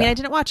 I mean, I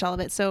didn't watch all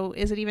of it. So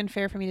is it even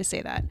fair for me to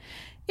say that?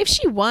 If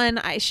she won,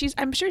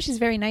 I'm sure she's a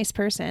very nice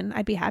person.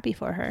 I'd be happy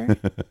for her.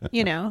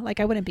 Like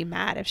I wouldn't be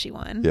mad if she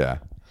won. Yeah.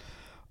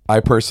 I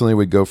personally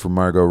would go for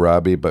Margot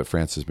Robbie, but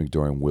Frances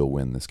McDormand will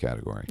win this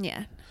category.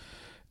 Yeah.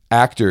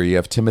 Actor, you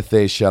have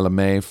Timothée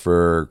Chalamet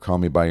for Call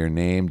Me By Your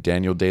Name,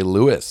 Daniel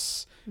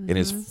Day-Lewis in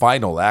his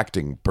final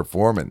acting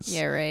performance.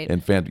 Yeah, right.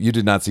 And you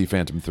did not see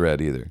Phantom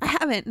Thread either. I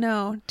haven't.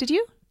 No. Did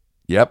you?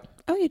 Yep.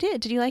 Oh, you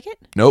did. Did you like it?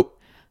 Nope.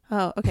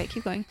 Oh, okay.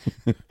 Keep going.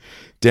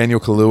 Daniel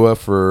Kaluuya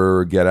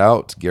for Get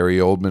Out, Gary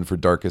Oldman for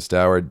Darkest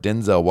Hour,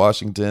 Denzel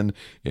Washington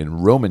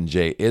in Roman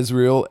J.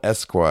 Israel,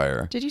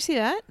 Esquire. Did you see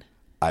that?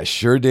 I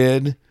sure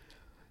did.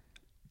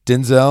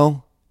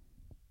 Denzel,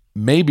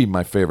 maybe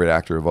my favorite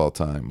actor of all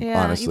time,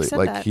 Yeah, honestly. you've said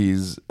Like that.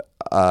 he's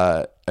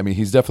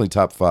he's definitely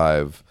top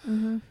 5.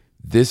 Mm-hmm.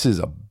 This is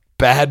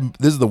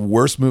the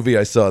worst movie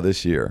I saw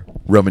this year,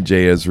 Roman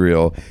J.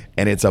 Israel,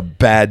 and it's a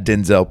bad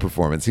Denzel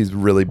performance. He's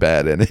really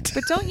bad in it.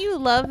 But don't you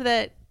love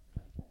that?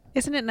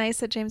 Isn't it nice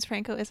that James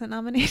Franco isn't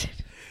nominated?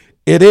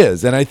 It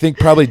is, and I think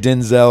probably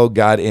Denzel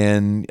got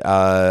in,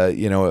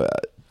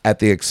 at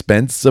the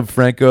expense of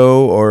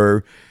Franco,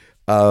 or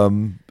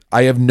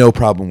I have no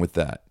problem with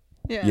that.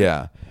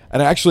 Yeah.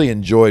 And I actually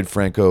enjoyed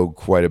Franco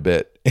quite a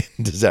bit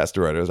in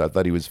Disaster Artist. I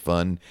thought he was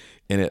fun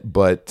in it,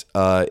 but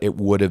it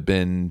would have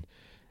been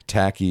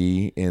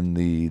tacky in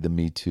the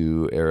Me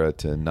Too era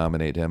to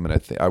nominate him,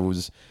 and I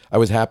was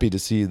happy to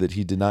see that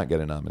he did not get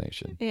a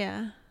nomination.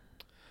 Yeah.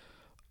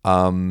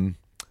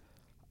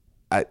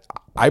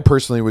 I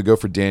personally would go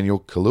for Daniel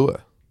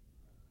Kaluuya.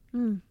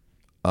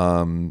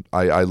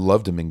 I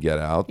loved him in Get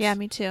Out. Yeah,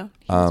 me too.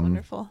 He was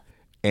wonderful.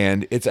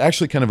 And it's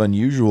actually kind of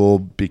unusual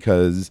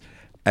because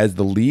as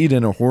the lead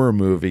in a horror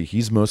movie,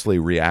 he's mostly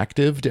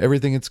reactive to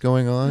everything that's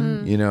going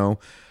on.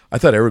 I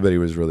thought everybody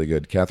was really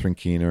good. Catherine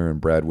Keener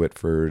and Brad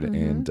Whitford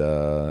and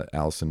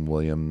Allison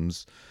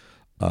Williams.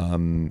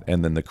 And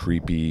then the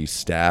creepy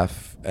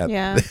staff at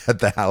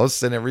the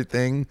house and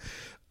everything.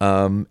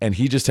 And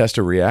he just has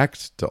to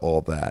react to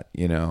all that,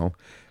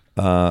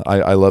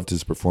 I loved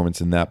his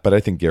performance in that, but I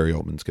think Gary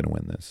Oldman's going to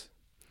win this.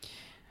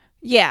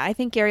 Yeah, I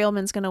think Gary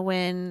Oldman's going to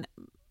win.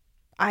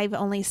 I've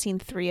only seen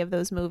 3 of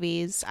those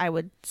movies. I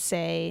would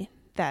say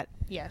that,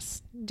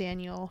 yes,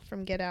 Daniel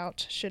from Get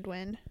Out should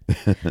win.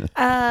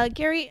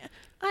 Gary,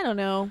 I don't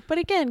know. But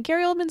again,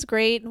 Gary Oldman's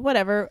great.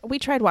 Whatever. We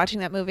tried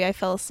watching that movie. I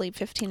fell asleep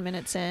 15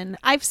 minutes in.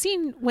 I've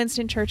seen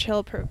Winston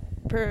Churchill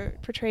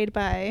portrayed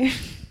by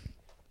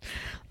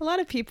a lot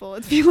of people,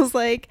 it feels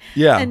like.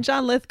 Yeah. And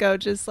John Lithgow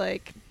just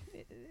like,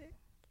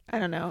 I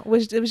don't know. It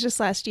was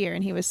just last year,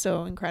 and he was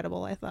so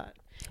incredible, I thought.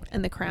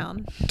 and The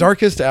Crown.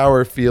 Darkest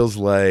Hour feels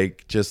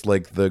like just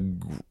like the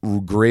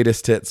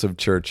greatest hits of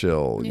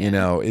Churchill. Yeah. You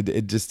know,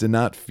 it just did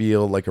not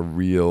feel like a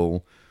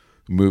real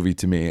movie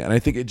to me, and I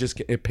think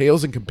it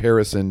pales in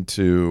comparison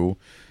to.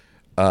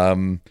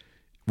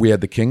 We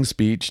had the King's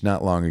Speech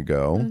not long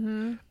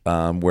ago,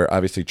 where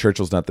obviously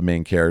Churchill's not the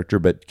main character,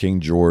 but King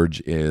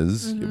George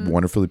is,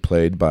 wonderfully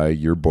played by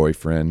your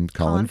boyfriend,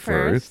 Colin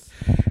Firth.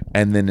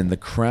 And then in The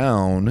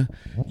Crown,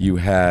 you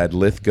had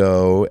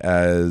Lithgow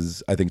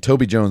as, I think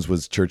Toby Jones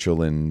was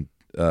Churchill in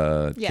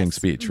King's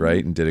Speech,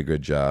 right? And did a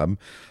good job.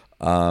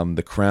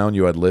 The Crown,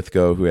 you had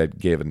Lithgow, who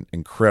gave an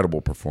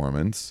incredible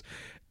performance.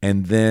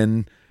 And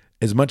then,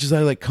 as much as I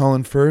like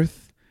Colin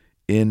Firth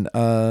in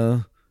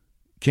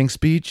King's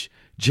Speech,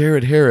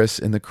 Jared Harris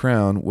in The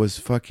Crown was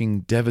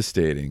fucking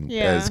devastating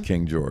as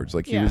King George.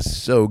 Like, he was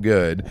so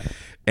good.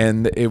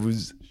 And it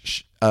was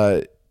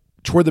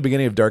toward the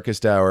beginning of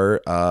Darkest Hour,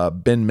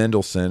 Ben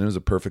Mendelsohn, who's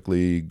a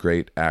perfectly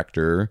great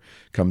actor,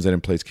 comes in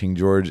and plays King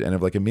George. And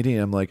immediately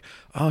I'm like,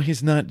 oh,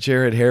 he's not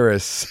Jared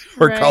Harris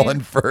or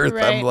Colin Firth.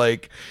 Right. I'm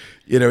like,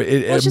 you know,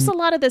 it's just a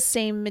lot of the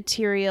same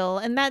material,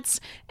 and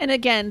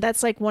again,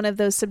 that's like one of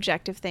those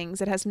subjective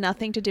things. It has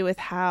nothing to do with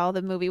how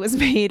the movie was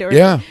made,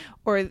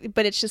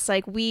 but it's just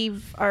like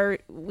we've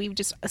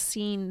just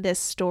seen this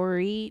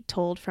story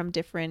told from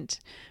different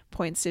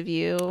points of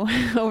view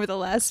over the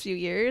last few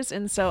years,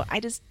 and so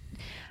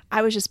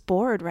I was just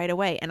bored right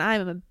away. And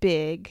I'm a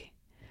big,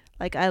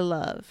 like, I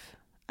love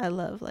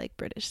like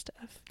British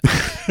stuff.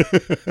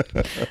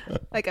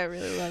 Like, I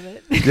really love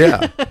it.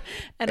 Yeah.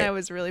 And I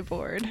was really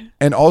bored.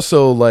 And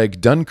also, like,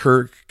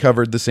 Dunkirk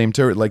covered the same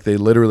territory. Like, they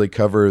literally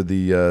cover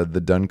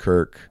the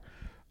Dunkirk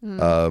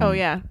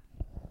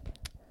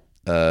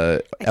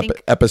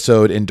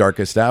episode in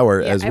Darkest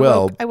Hour as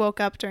well. I woke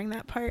up during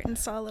that part and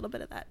saw a little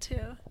bit of that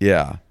too.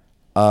 Yeah.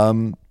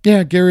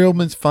 Gary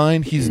Oldman's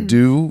fine. He's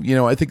due. You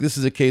know, I think this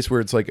is a case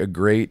where it's like a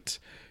great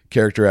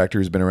character actor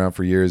who's been around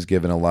for years,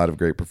 given a lot of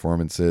great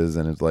performances,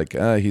 and it's like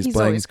he's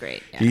playing. Always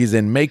great. Yeah. He's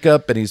in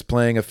makeup and he's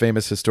playing a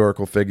famous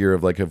historical figure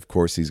of, like, of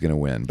course he's going to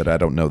win, but I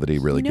don't know that he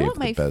really gave what the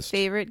my best.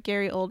 favorite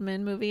Gary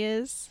Oldman movie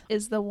is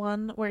the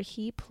one where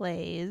he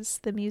plays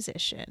the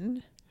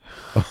musician.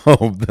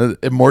 Oh, the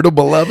Immortal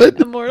Beloved?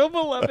 Immortal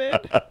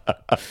Beloved.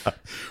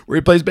 Where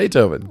he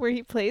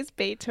plays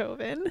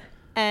Beethoven.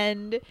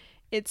 And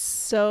it's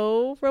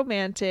so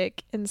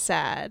romantic and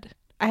sad.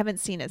 I haven't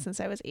seen it since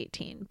I was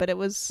 18, but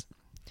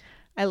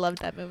I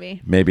loved that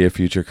movie. Maybe a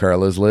future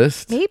Carla's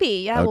list?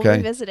 Maybe, yeah. Okay. We'll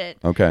revisit it.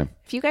 Okay.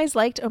 If you guys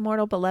liked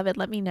Immortal Beloved,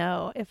 let me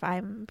know if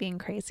I'm being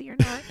crazy or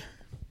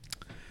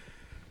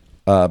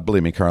not.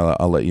 Believe me, Carla,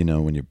 I'll let you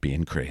know when you're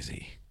being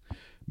crazy.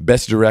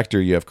 Best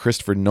Director, you have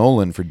Christopher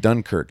Nolan for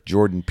Dunkirk,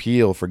 Jordan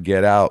Peele for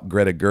Get Out,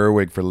 Greta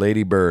Gerwig for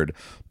Lady Bird,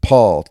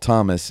 Paul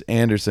Thomas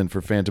Anderson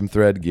for Phantom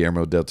Thread,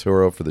 Guillermo del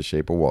Toro for The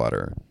Shape of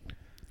Water.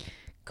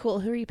 Cool.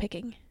 Who are you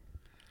picking?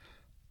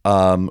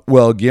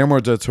 Well,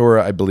 Guillermo del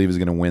Toro, I believe, is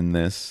going to win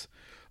this.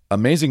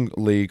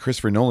 Amazingly,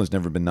 Christopher Nolan's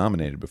never been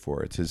nominated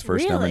before. It's his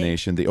first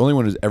nomination. The only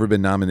one who's ever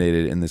been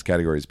nominated in this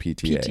category is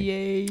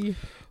PTA.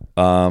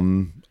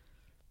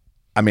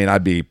 I mean,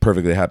 I'd be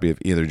perfectly happy if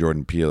either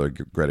Jordan Peele or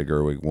Greta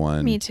Gerwig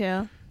won. Me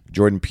too.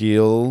 Jordan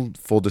Peele,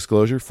 full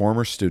disclosure,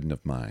 former student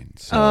of mine.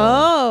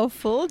 So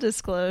full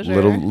disclosure.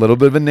 Little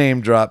bit of a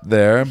name drop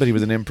there, but he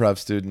was an improv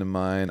student of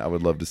mine. I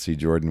would love to see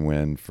Jordan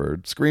win for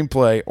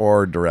screenplay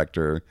or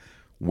director.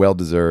 Well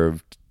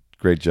deserved.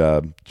 Great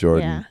job,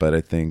 Jordan. Yeah. But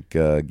I think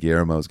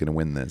Guillermo is going to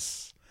win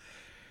this.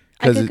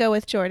 I could go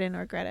with Jordan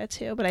or Greta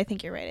too, but I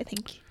think you're right. I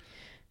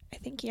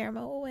think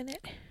Guillermo will win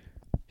it.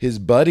 His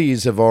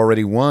buddies have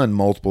already won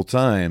multiple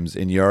times.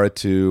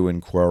 Iñárritu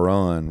and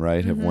Cuarón,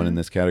 right, have won in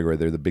this category.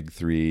 They're the big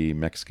three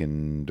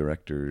Mexican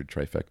director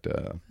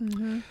trifecta.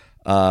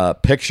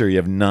 Picture, you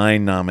have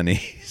 9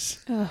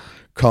 nominees.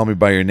 Call Me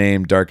By Your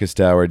Name, Darkest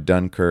Hour,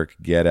 Dunkirk,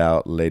 Get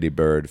Out, Lady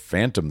Bird,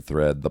 Phantom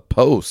Thread, The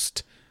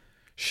Post,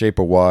 Shape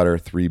of Water,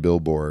 3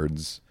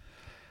 Billboards.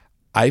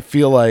 I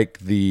feel like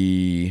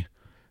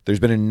there's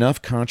been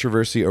enough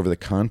controversy over the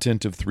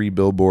content of 3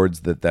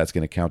 Billboards that's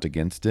going to count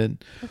against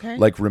it. Okay.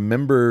 Like,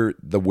 remember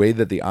the way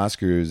that the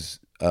Oscars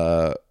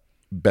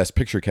Best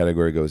Picture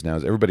category goes now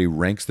is everybody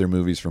ranks their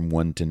movies from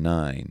 1 to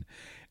 9.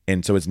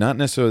 And so it's not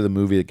necessarily the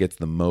movie that gets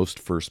the most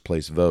first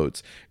place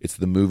votes. It's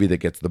the movie that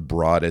gets the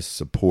broadest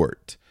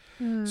support.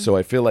 So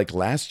I feel like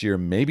last year,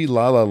 maybe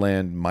La La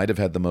Land might have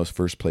had the most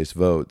first place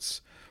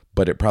votes,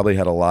 but it probably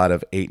had a lot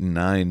of 8 and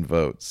 9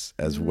 votes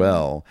as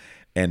well.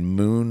 And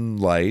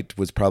Moonlight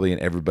was probably in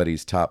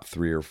everybody's top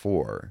 3 or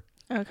 4.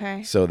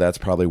 Okay. So that's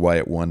probably why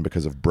it won,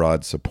 because of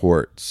broad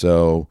support.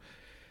 So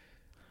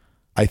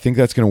I think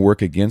that's going to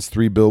work against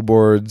 3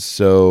 Billboards.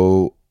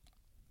 So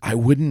I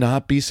would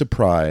not be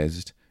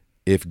surprised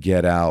if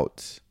Get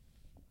Out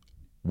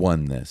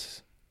won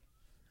this.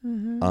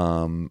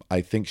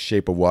 I think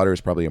Shape of Water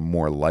is probably a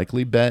more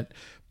likely bet,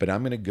 but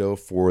I'm going to go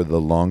for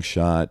the long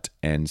shot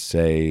and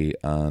say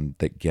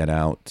that Get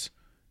Out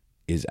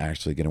is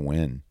actually going to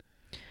win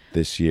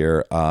this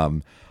year.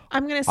 I'm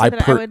going to say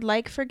that I would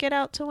like for Get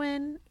Out to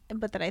win,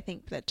 but that I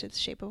think that The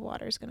Shape of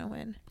Water is going to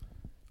win.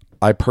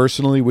 I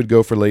personally would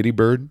go for Lady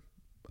Bird.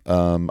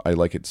 I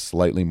like it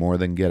slightly more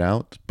than Get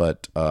Out,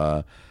 but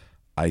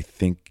I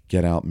think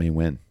Get Out may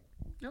win.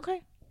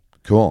 Okay.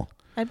 Cool.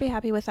 I'd be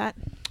happy with that.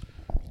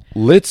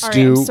 Let's All right,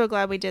 do. I'm so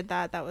glad we did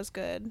that. That was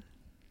good.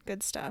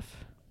 Good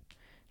stuff.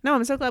 No,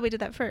 I'm so glad we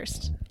did that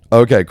first.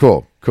 Okay,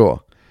 cool.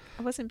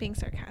 I wasn't being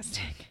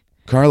sarcastic.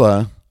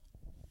 Carla,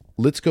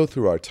 let's go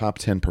through our top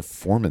 10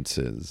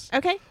 performances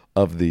Okay.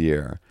 of the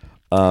year.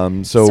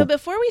 So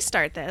before we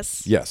start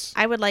this, yes.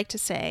 I would like to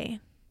say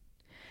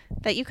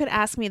that you could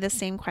ask me the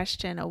same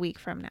question a week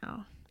from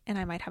now, and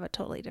I might have a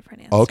totally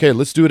different answer. Okay,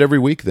 let's do it every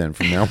week then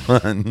from now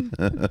on.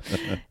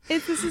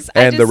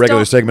 And the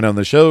regular segment on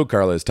the show,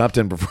 Carla's top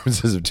 10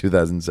 performances of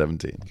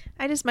 2017.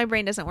 My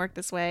brain doesn't work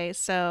this way.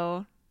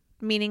 So,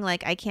 meaning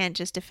like I can't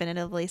just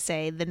definitively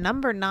say the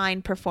number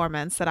 9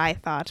 performance that I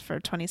thought for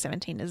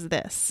 2017 is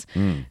this.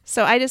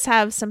 So I just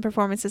have some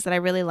performances that I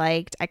really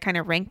liked. I kind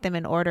of ranked them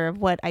in order of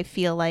what I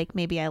feel like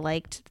maybe I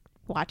liked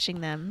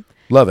watching them.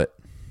 Love it.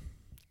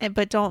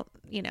 But don't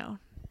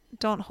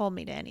hold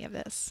me to any of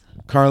this.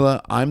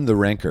 Carla, I'm the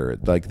ranker.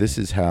 Like, this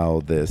is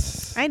how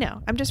this... I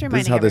know. I'm just This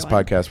reminding is how this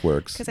everyone. podcast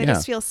works. Because I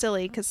just feel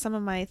silly because some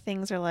of my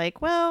things are like,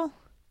 well,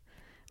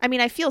 I mean,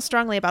 I feel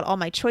strongly about all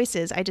my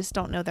choices. I just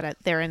don't know that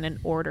they're in an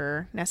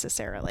order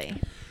necessarily.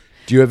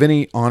 Do you have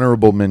any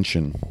honorable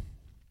mention?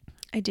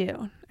 I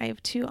do. I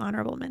have 2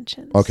 honorable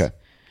mentions. Okay.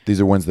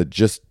 These are ones that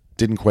just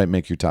didn't quite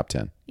make your top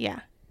 10. Yeah.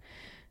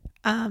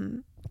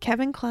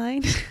 Kevin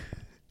Kline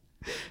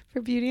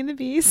for Beauty and the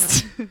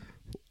Beast.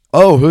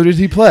 Oh, who did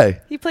he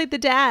play? He played the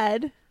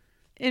dad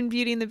in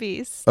Beauty and the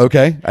Beast.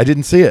 Okay. I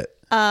didn't see it.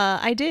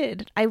 I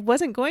did. I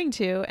wasn't going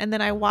to. And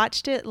then I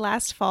watched it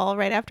last fall,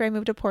 right after I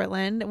moved to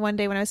Portland. One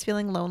day when I was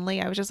feeling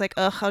lonely, I was just like,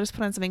 ugh, I'll just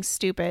put on something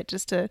stupid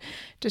just to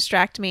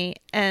distract me.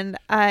 And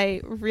I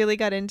really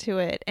got into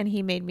it, and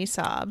he made me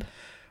sob.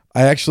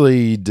 I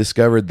actually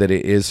discovered that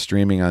it is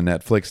streaming on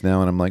Netflix now,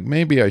 and I'm like,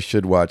 maybe I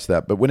should watch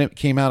that. But when it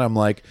came out, I'm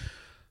like,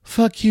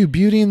 fuck you.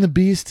 Beauty and the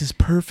Beast is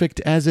perfect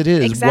as it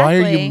is. Exactly. Why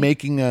are you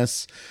making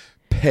us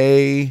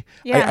pay?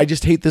 Yeah. I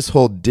just hate this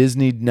whole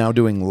Disney now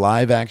doing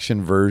live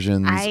action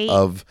versions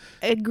of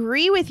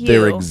agree with you.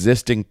 their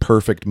existing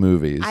perfect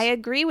movies. I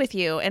agree with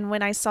you. And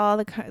when I saw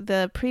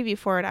the preview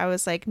for it, I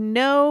was like,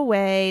 no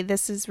way,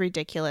 this is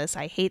ridiculous.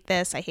 I hate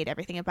this. I hate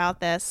everything about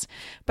this.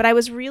 But I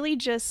was really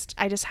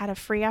I just had a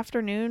free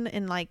afternoon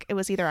in it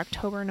was either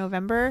October or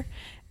November.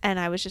 And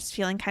I was just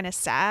feeling kind of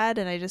sad.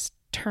 And I just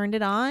turned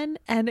it on,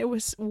 and it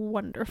was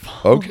wonderful.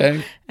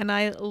 Okay. And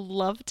I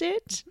loved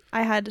it.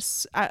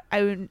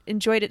 I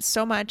enjoyed it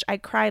so much. I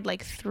cried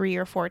 3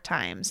 or 4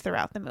 times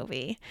throughout the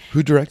movie.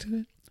 Who directed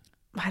it?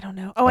 I don't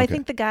know. Oh, Okay. I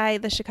think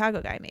the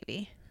Chicago guy,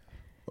 maybe.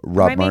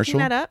 Rob Am I Marshall?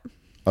 making that up?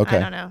 Okay. I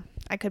don't know.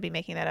 I could be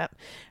making that up.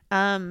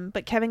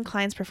 But Kevin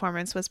Kline's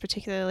performance was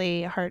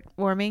particularly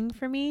heartwarming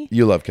for me.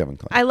 You love Kevin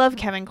Kline. I love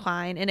Kevin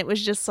Kline, and it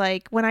was just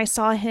when I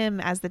saw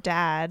him as the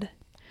dad,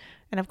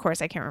 and of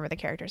course I can't remember the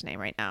character's name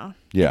right now.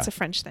 Yeah. It's a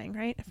French thing,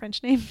 right? A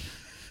French name.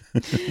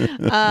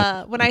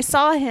 When I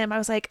saw him, I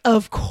was like,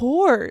 of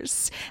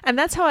course. And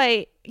that's how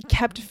I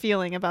kept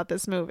feeling about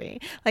this movie.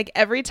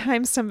 Every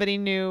time somebody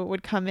new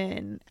would come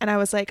in, and I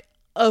was like,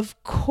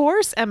 of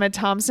course Emma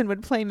Thompson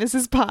would play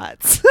Mrs.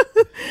 Potts.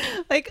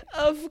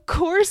 Of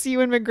course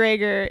Ewan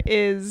McGregor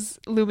is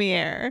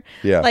Lumiere.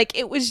 Yeah.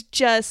 It was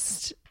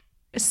just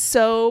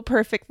so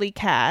perfectly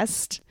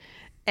cast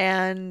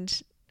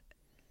and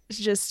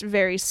just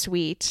very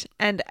sweet.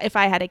 And if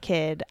I had a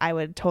kid, I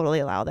would totally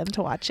allow them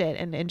to watch it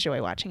and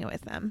enjoy watching it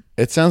with them.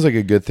 It sounds like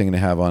a good thing to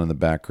have on in the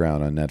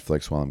background on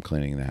Netflix while I'm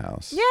cleaning the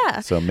house. Yeah.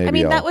 So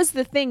maybe that was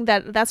the thing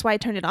that's why I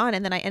turned it on.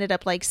 And then I ended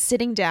up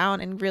sitting down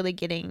and really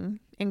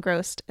getting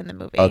engrossed in the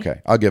movie.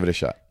 Okay. I'll give it a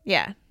shot.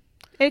 Yeah.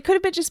 It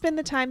could have just been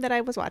the time that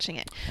I was watching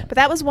it. But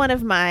that was one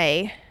of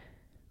my,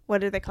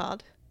 what are they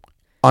called?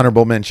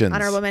 Honorable mentions.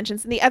 Honorable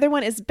mentions. And the other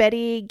one is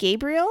Betty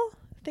Gabriel,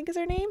 I think is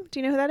her name. Do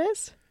you know who that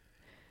is?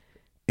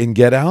 In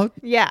Get Out?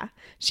 Yeah.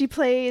 She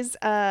plays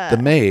The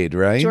maid,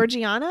 right?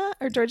 Georgiana.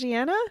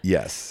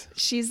 Yes.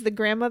 She's the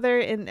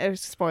grandmother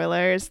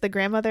spoilers, the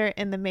grandmother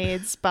in the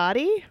maid's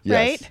body,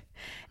 Yes. right?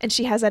 And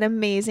she has that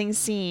amazing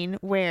scene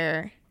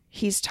where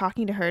he's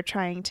talking to her,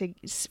 trying to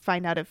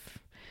find out if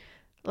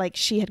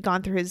she had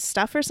gone through his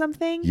stuff or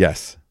something.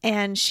 Yes.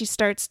 And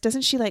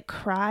doesn't she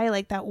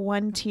cry that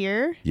one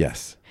tear?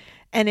 Yes.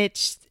 And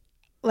it's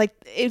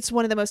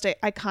one of the most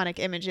iconic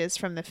images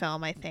from the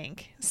film, I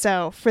think.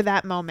 So for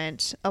that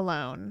moment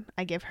alone,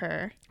 I give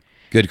her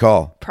Good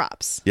call.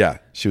 props. Yeah.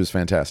 She was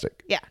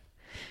fantastic. Yeah.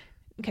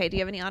 Okay. Do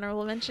you have any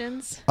honorable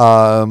mentions?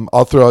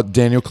 I'll throw out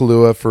Daniel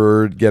Kaluuya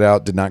for Get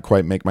Out. Did not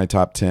quite make my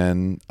top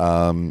 10.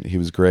 He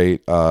was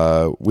great.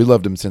 We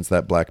loved him since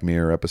that Black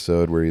Mirror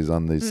episode where he's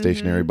on the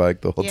stationary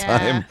bike the whole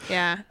time.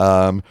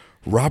 Yeah.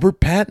 Robert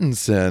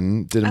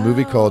Pattinson did a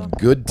movie called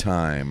Good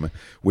Time,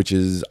 which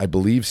is, I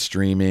believe,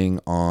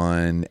 streaming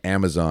on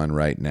Amazon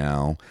right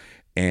now.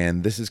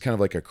 And this is kind of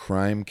like a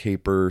crime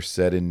caper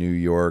set in New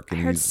York. I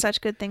And heard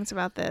such good things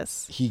about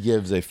this. he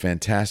gives a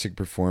fantastic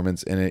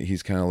performance in it.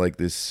 He's kind of like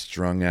this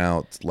strung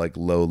out, like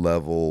low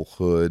level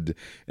hood.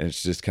 And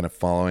it's just kind of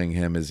following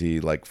him as he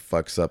like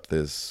fucks up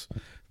this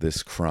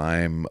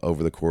crime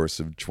over the course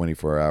of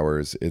 24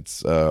 hours.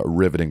 It's a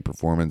riveting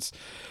performance.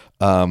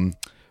 A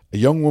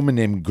young woman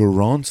named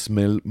Garance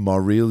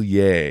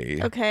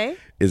Marillier Okay.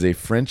 is a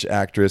French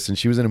actress, and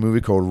she was in a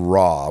movie called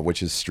Raw,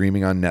 which is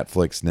streaming on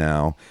Netflix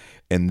now.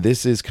 And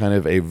this is kind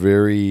of a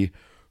very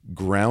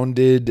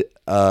grounded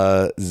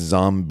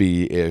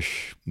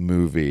zombie-ish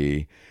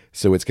movie.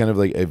 So it's kind of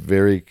like a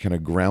very kind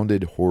of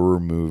grounded horror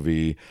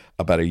movie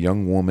about a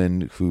young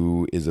woman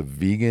who is a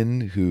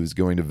vegan who's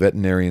going to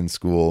veterinarian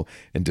school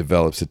and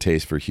develops a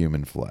taste for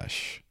human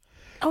flesh.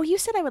 Oh, you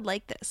said I would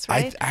like this,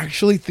 right? I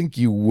actually think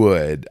you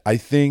would. I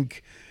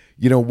think,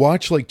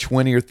 watch like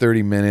 20 or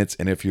 30 minutes.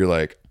 And if you're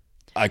like,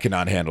 I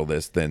cannot handle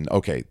this, then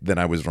okay, then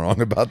I was wrong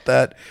about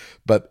that.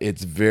 But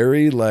it's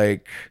very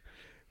like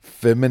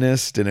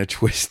feminist in a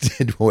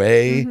twisted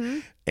way. Mm-hmm.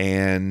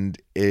 And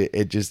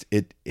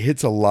it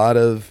hits a lot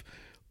of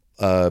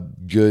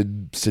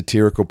good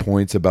satirical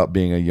points about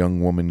being a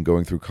young woman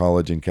going through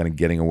college and kind of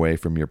getting away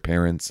from your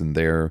parents and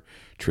their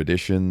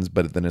traditions.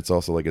 But then it's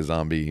also like a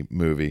zombie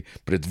movie,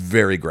 but it's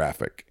very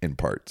graphic in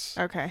parts.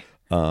 Okay.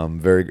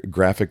 Very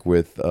graphic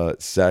with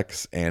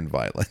sex and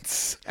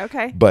violence.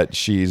 Okay. But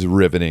she's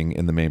riveting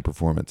in the main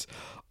performance.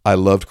 I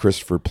loved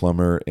Christopher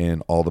Plummer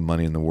in All the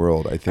Money in the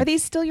World. I think Are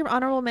these still your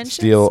honorable mentions?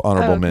 still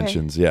honorable Oh, okay.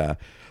 mentions. Yeah.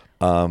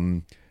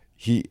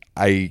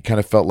 I kind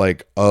of felt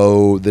like,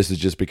 oh, this is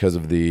just because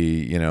of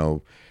the,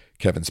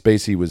 Kevin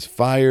Spacey was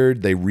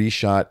fired. They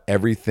reshot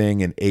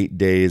everything in 8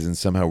 days, and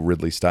somehow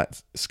Ridley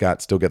Scott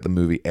still got the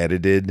movie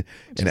edited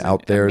and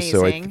out there.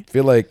 So I amazing.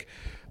 feel like,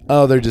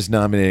 oh, they're just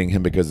nominating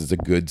him because it's a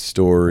good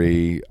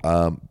story.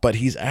 But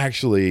he's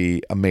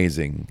actually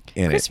amazing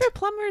in Christopher it.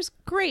 Plummer's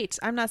great.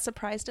 I'm not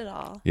surprised at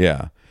all.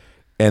 Yeah.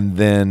 And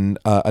then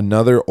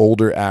another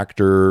older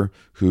actor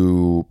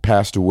who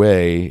passed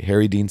away,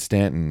 Harry Dean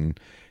Stanton,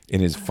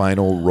 in his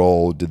final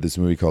role, did this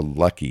movie called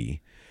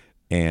Lucky.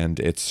 And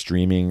it's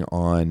streaming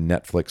on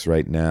Netflix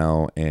right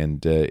now.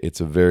 And it's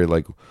a very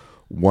like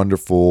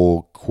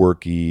wonderful,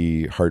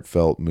 quirky,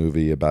 heartfelt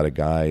movie about a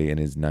guy in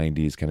his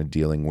 90s kind of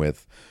dealing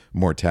with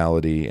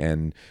mortality,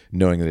 and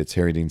knowing that it's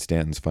Harry Dean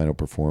Stanton's final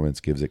performance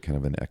gives it kind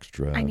of an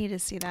extra I need to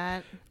see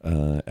that.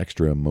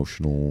 extra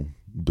emotional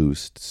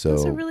boost. So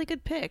Those are really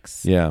good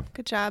picks. yeah.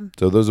 Good job.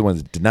 So those are the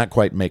ones that did not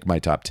quite make my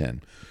top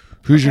 10.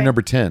 Who's your Okay.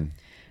 number 10?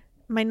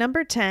 My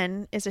number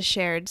 10 is a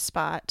shared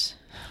spot.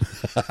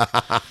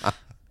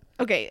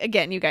 Okay,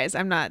 again, you guys,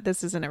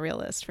 this isn't a real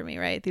list for me,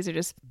 right? These are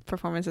just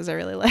performances I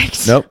really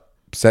liked. Nope.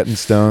 Set in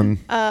stone.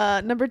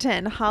 Number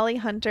 10, Holly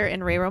Hunter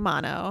and Ray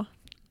Romano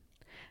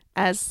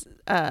as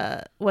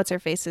what's her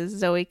face's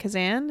Zoe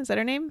Kazan, is that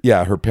her name?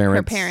 Yeah, her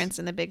parents. Her parents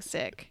in The Big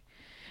Sick.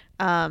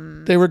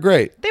 They were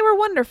great. They were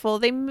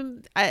wonderful.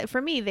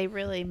 For me, they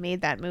really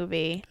made that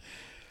movie.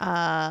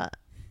 And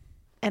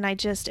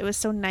it was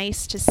so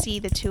nice to see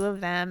the two of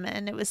them.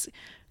 And it was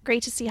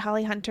great to see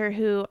Holly Hunter,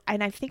 who,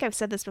 and I think I've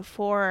said this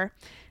before,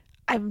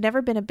 I've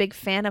never been a big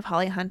fan of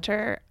Holly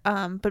Hunter,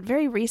 but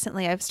very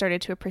recently I've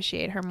started to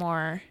appreciate her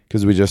more.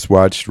 Because we just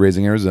watched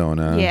Raising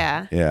Arizona.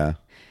 Yeah. Yeah.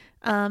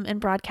 And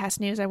Broadcast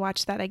News, I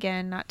watched that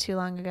again not too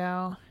long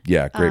ago.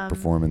 Yeah, great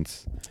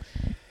performance.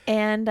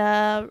 And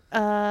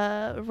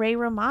Ray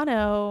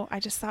Romano, I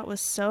just thought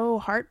was so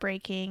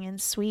heartbreaking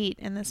and sweet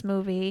in this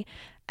movie.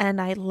 And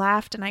I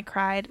laughed and I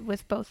cried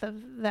with both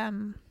of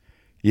them.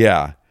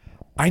 Yeah.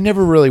 I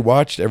never really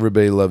watched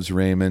Everybody Loves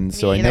Raymond,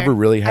 so Me I either. never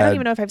really I don't had.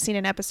 even know if I've seen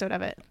an episode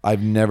of it.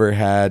 I've never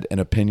had an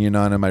opinion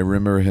on him. I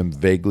remember him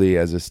vaguely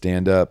as a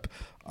stand-up.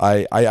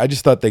 I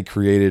just thought they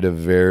created a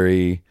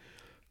very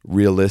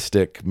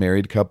realistic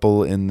married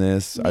couple in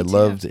this. I too.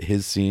 loved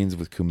his scenes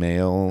with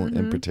Kumail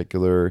in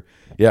particular.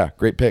 Yeah,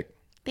 great pick.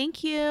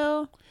 Thank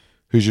you.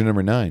 Who's your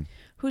number 9?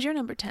 Who's your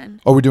number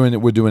 10? Oh, we're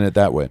doing it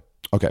that way.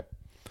 Okay.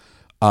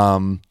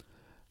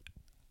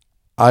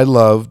 I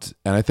loved,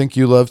 and I think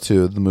you loved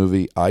too, the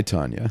movie I,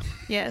 Tonya.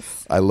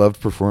 Yes. I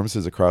loved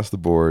performances across the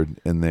board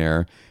in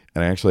there.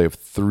 And I actually have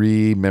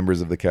 3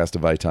 members of the cast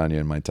of I, Tonya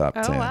in my top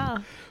 10. Oh, wow.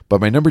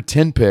 But my number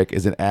 10 pick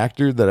is an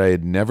actor that I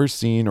had never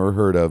seen or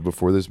heard of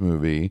before this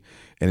movie.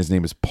 And his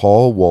name is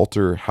Paul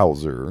Walter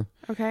Hauser.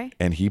 Okay.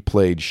 And he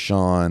played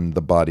Sean,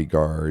 the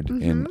bodyguard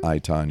in I,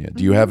 Tonya.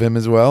 Do you have him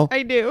as well?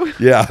 I do.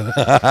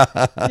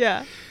 Yeah.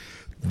 Yeah.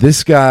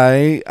 This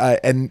guy,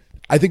 and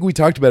I think we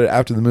talked about it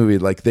after the movie.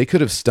 Like, they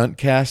could have stunt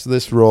cast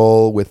this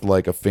role with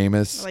like a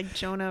famous Like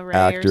Jonah Ray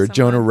actor, or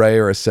Jonah someone. Ray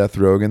or a Seth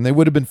Rogen. They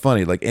would have been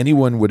funny. Like,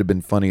 anyone would have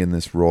been funny in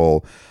this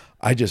role.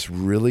 I just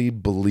really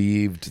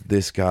believed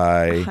this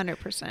guy,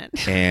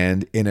 100%.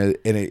 and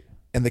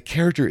and the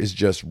character is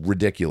just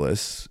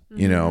ridiculous,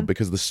 you know,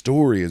 because the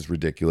story is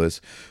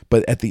ridiculous.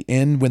 But at the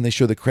end, when they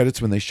show the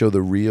credits, when they show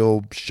the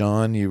real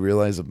Sean, you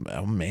realize,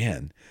 oh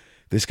man,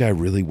 this guy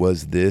really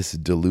was this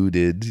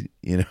deluded,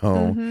 you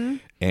know.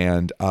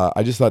 And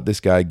I just thought this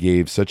guy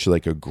gave such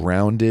like a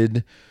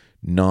grounded,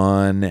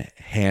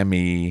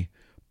 non-hammy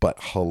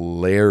but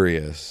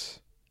hilarious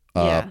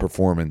Yeah.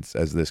 performance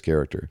as this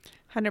character.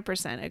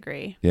 100%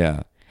 agree.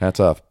 Yeah. Hats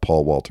off,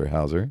 Paul Walter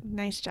Hauser.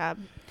 Nice job.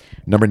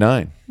 Number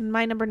 9,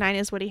 My number 9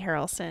 is Woody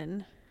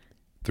Harrelson.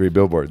 3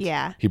 Billboards.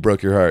 Yeah. He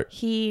broke your heart.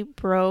 He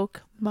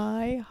broke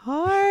my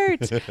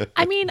heart.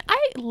 I mean,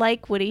 I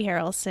like Woody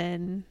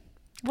Harrelson.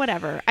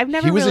 Whatever. I've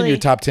never He was really... in your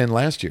top 10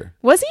 last year.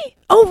 Was he?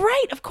 Oh,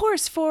 right. Of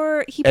course. He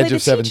played Edge the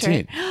of 17.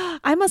 teacher.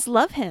 I must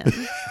love him.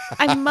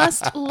 I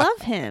must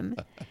love him.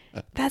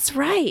 That's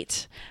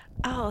right.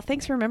 Oh,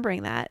 thanks for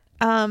remembering that.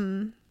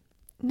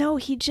 No,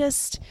 he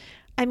just...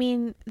 I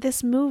mean,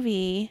 this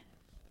movie...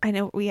 I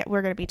know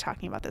we're going to be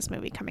talking about this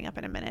movie coming up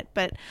in a minute,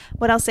 but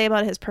what I'll say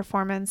about his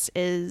performance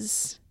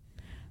is...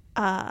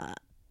 I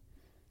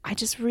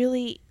just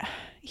really...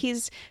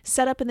 He's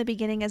set up in the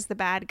beginning as the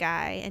bad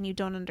guy, and you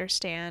don't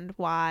understand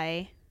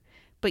why,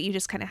 but you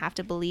just kind of have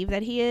to believe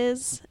that he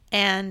is.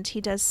 And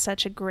he does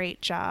such a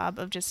great job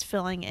of just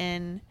filling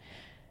in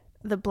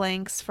the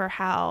blanks for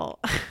how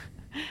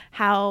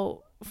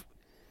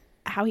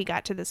he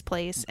got to this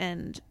place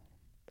and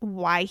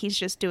why he's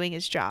just doing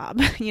his job,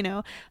 you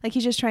know, like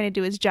he's just trying to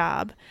do his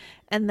job.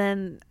 And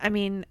then, I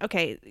mean,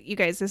 okay, you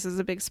guys, this is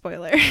a big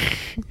spoiler.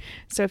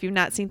 So if you've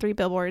not seen 3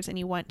 Billboards and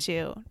you want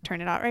to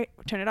turn it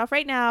off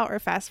right now or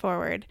fast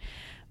forward.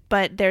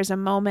 But there's a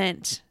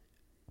moment,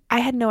 I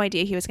had no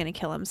idea he was going to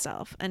kill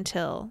himself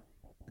until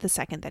the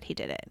second that he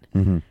did it.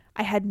 Mm-hmm.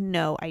 I had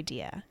no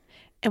idea.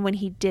 And when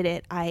he did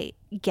it, I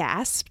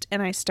gasped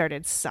and I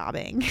started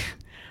sobbing.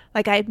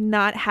 Like I've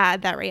not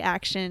had that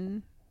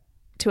reaction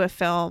to a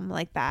film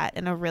like that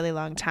in a really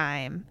long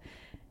time.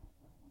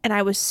 And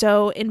I was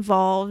so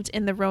involved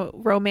in the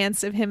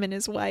romance of him and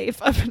his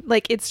wife.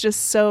 Like, it's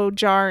just so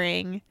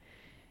jarring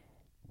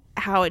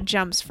how it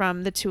jumps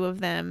from the two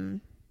of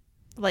them,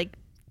 like,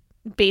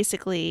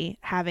 basically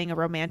having a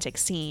romantic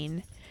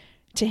scene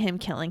to him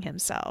killing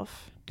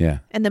himself. Yeah.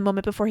 And the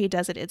moment before he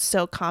does it, it's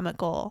so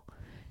comical.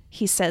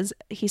 He says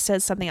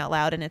something out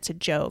loud and it's a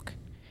joke.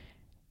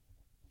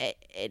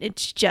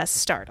 It's just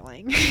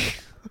startling.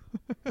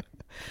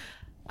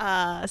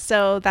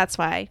 So that's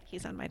why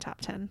he's on my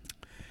top 10.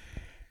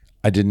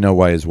 I didn't know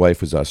why his wife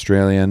was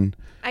Australian.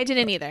 I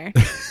didn't either.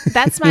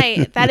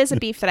 That is a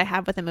beef that I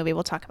have with the movie.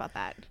 We'll talk about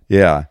that.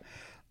 Yeah.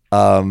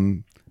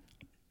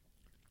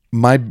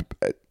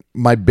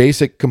 My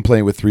basic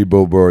complaint with 3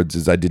 Billboards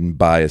is I didn't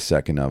buy a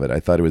second of it. I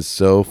thought it was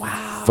so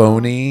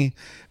phony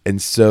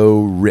and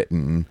so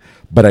written,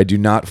 but I do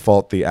not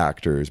fault the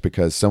actors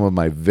because some of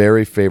my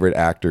very favorite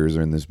actors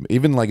are in this,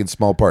 even like in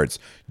small parts.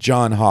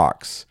 John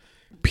Hawkes,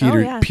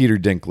 Peter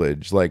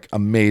Dinklage, like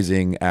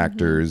amazing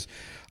actors. Mm-hmm.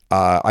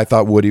 I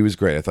thought Woody was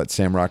great. I thought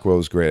Sam Rockwell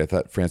was great. I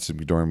thought Frances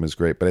McDormand was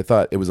great. But I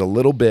thought it was a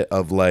little bit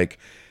of like,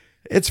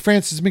 it's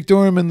Frances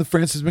McDormand, the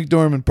Frances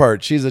McDormand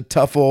part. She's a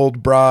tough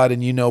old broad,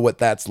 and you know what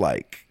that's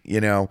like.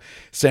 You know,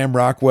 Sam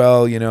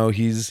Rockwell, you know,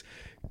 he's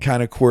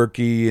kind of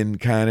quirky and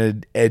kind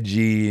of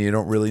edgy. You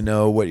don't really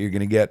know what you're going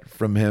to get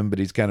from him, but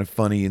he's kind of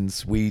funny and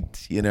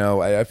sweet. You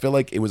know, I feel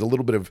like it was a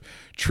little bit of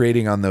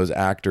trading on those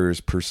actors'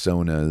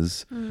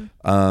 personas.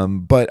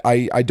 But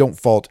I don't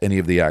fault any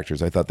of the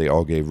actors. I thought they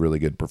all gave really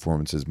good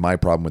performances. My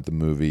problem with the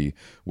movie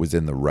was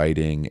in the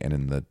writing and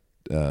in the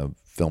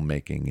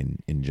filmmaking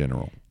in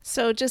general.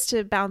 So just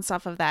to bounce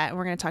off of that, and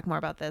we're going to talk more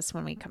about this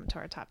when we come to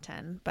our top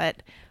 10,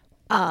 but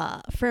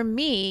for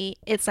me,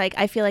 it's like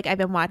I feel like I've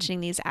been watching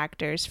these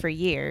actors for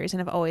years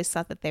and I've always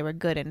thought that they were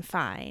good and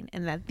fine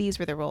and that these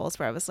were the roles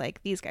where I was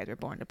like, these guys were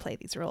born to play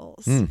these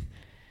roles.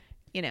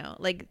 You know,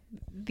 like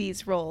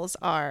these roles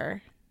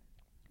are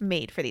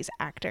made for these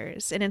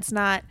actors. And it's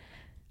not,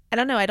 I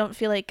don't know, I don't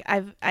feel like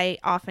I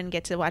often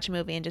get to watch a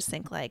movie and just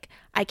think like,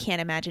 I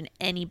can't imagine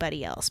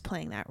anybody else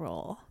playing that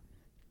role.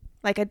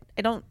 Like I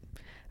don't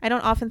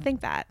often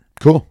think that.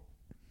 Cool.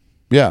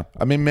 Yeah.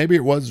 I mean, maybe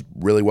it was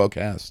really well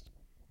cast.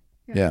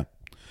 Yeah.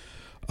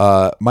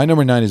 My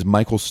number 9 is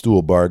Michael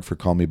Stuhlbarg for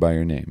Call Me By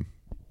Your Name.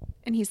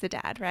 And he's the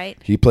dad, right?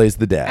 He plays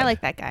the dad. I like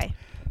that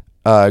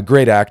guy.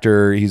 Great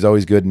actor. He's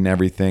always good in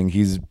everything.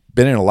 He's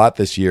been in a lot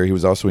this year. He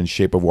was also in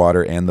Shape of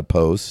Water and The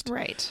Post.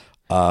 Right.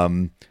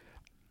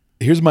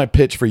 Here's my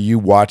pitch for you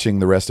watching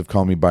the rest of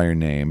Call Me By Your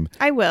Name.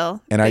 I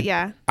will. And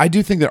I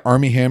do think that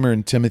Armie Hammer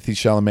and Timothée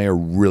Chalamet are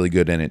really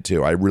good in it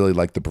too. I really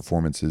like the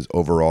performances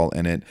overall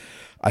in it.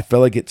 I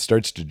feel like it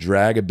starts to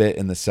drag a bit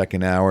in the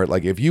second hour.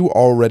 Like if you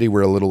already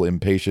were a little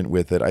impatient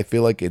with it, I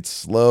feel like it's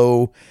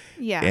slow.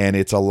 Yeah. And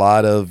it's a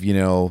lot of, you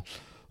know,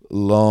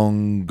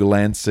 long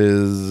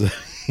glances,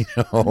 you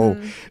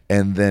know,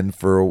 and then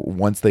for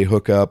once they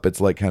hook up,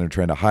 it's like kind of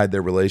trying to hide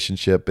their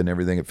relationship and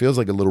everything. It feels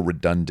like a little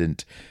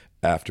redundant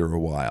after a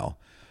while.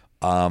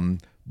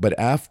 But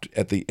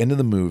at the end of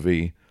the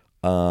movie,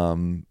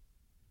 and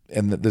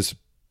this is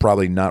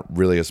probably not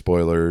really a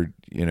spoiler,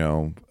 you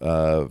know,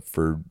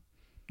 for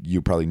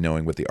you probably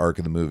knowing what the arc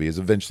of the movie is.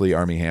 Eventually,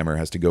 Armie Hammer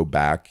has to go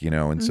back,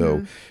 and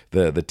so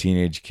the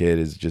teenage kid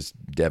is just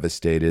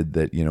devastated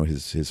that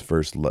his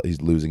first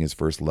he's losing his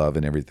first love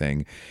and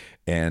everything.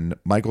 And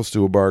Michael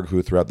Stuhlbarg,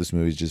 who throughout this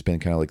movie has just been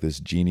kind of like this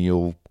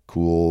genial,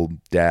 cool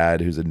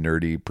dad who's a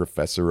nerdy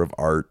professor of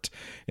art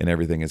and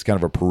everything. It's kind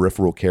of a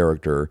peripheral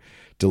character.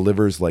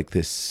 Delivers like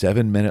this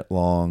 7-minute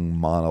long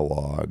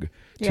monologue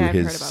to I've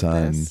his heard about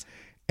son, this.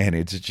 and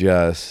it's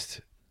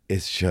just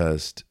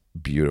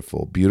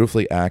beautiful,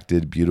 beautifully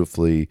acted,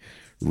 beautifully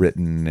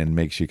written, and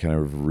makes you kind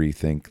of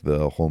rethink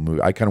the whole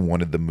movie. I kind of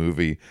wanted the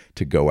movie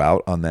to go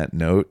out on that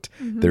note.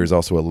 There's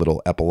also a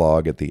little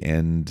epilogue at the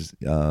end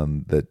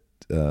that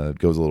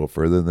goes a little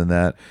further than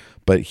that,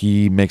 but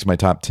he makes my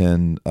top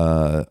 10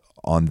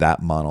 on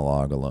that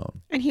monologue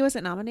alone. And he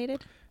wasn't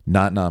nominated?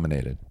 Not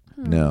nominated.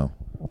 No.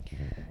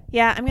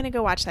 Yeah, I'm going to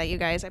go watch that, you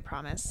guys. I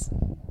promise.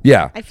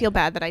 Yeah. I feel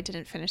bad that I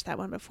didn't finish that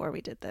one before we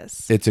did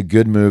this. It's a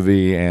good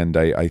movie, and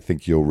I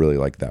think you'll really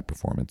like that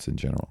performance in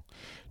general.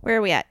 Where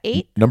are we at?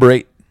 8? Number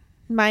 8.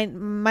 My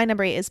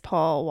number 8 is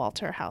Paul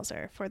Walter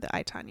Hauser for the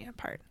I, Tonya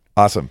part.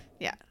 Awesome.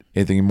 Yeah.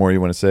 Anything more you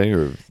want to say?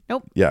 Or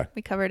Nope. Yeah.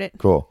 We covered it.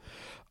 Cool.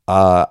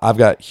 I've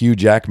got Hugh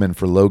Jackman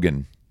for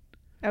Logan.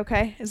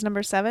 Okay. Is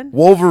number 7?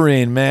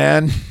 Wolverine,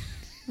 man.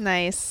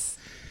 Nice.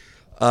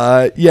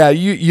 Yeah,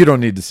 you don't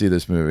need to see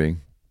this movie.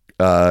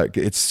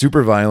 It's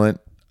super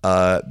violent.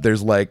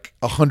 There's like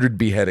 100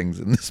 beheadings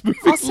in this movie.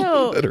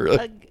 Also,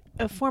 literally.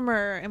 a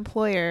former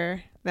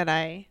employer that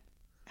I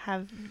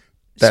have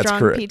That's strong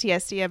correct.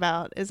 PTSD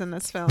about is in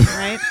this film,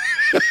 right?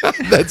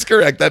 That's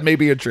correct. That may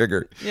be a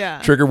trigger.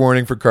 Yeah. Trigger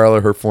warning for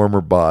Carla. Her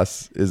former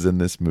boss is in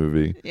this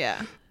movie.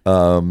 Yeah.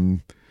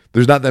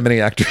 There's not that many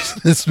actors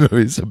in this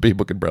movie, so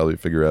people can probably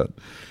figure out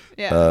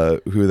Yeah.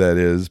 who that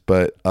is.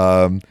 But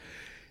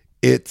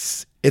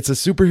it's a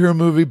superhero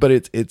movie, but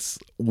it's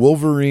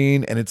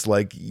Wolverine, and it's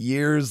like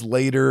years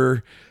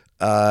later,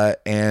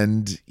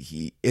 and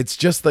it's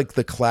just like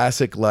the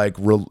classic, like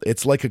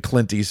it's like a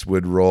Clint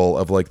Eastwood role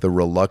of like the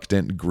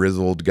reluctant,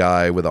 grizzled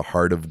guy with a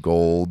heart of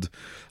gold,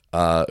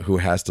 who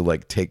has to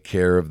like take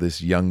care of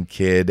this young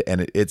kid,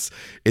 and it's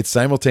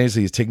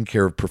simultaneously he's taking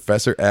care of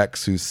Professor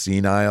X, who's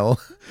senile,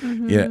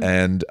 yeah,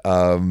 and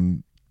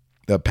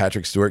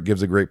Patrick Stewart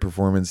gives a great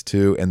performance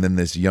too, and then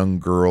this young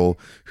girl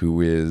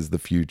who is the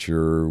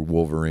future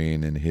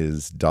Wolverine and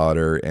his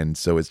daughter, and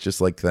so it's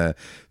just like the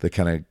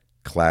kind of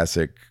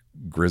classic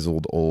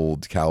grizzled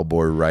old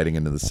cowboy riding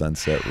into the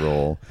sunset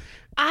role.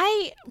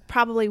 I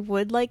probably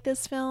would like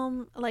this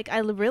film. Like, I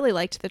really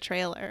liked the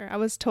trailer. I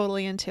was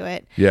totally into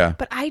it. Yeah.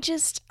 But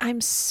I'm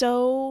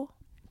so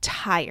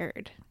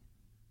tired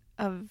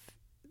of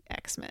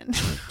X-Men.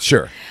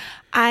 Sure.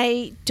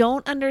 I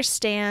don't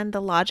understand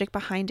the logic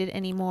behind it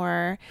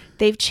anymore.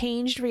 They've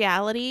changed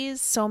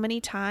realities so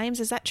many times.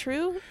 Is that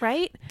true?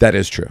 Right? That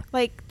is true.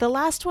 Like the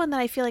last one that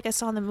I feel like I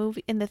saw in the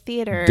movie in the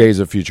theater. Days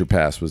of Future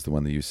Past was the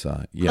one that you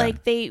saw. Yeah.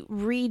 Like they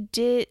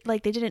redid,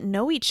 like they didn't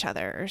know each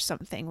other or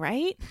something,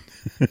 right?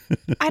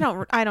 I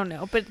don't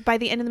know. But by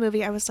the end of the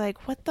movie, I was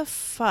like, what the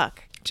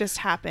fuck just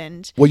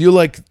happened? Well, you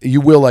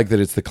will like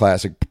that it's the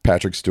classic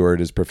Patrick Stewart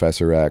as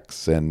Professor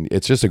X, and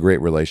it's just a great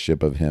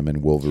relationship of him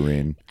and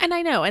Wolverine. And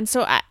I know. And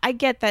so I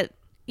get that.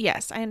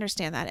 Yes, I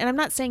understand that. And I'm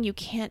not saying you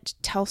can't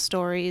tell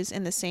stories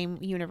in the same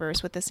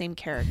universe with the same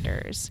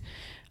characters,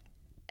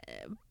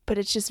 but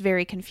it's just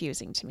very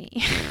confusing to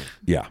me.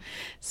 Yeah.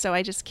 So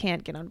I just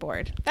can't get on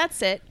board.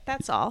 That's it.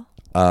 That's all.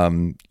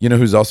 You know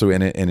who's also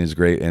in it and is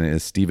great, and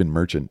is Stephen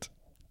Merchant.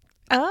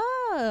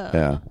 Oh.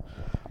 Yeah.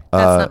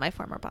 That's not my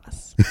former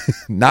boss.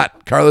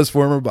 Not Carla's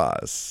former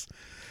boss.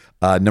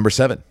 Number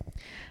 7.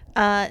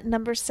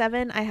 Number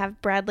 7, I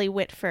have Bradley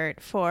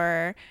Whitford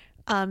for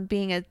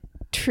being a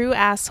true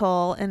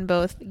asshole in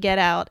both Get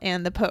Out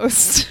and The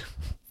Post.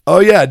 Oh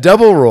yeah,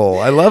 double roll.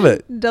 I love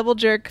it. Double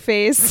jerk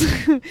face.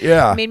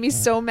 Yeah. Made me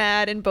so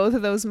mad in both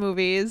of those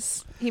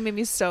movies. He made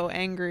me so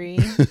angry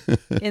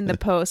in The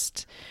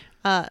Post.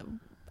 I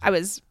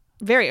was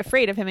very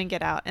afraid of him in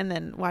Get Out, and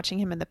then watching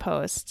him in The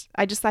Post,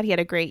 I just thought he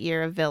had a great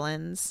year of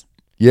villains.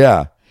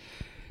 Yeah.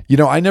 You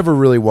know, I never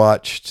really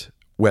watched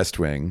West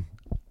Wing.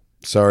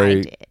 Sorry.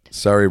 I did.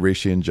 Sorry,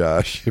 Rishi and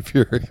Josh, if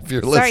you're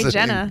Sorry, listening.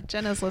 Jenna.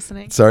 Jenna's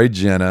listening. Sorry,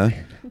 Jenna.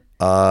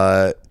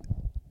 I've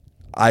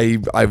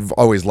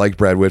always liked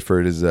Brad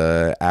Whitford as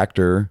a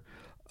actor.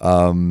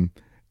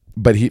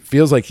 But he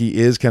feels like he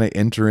is kind of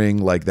entering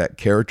like that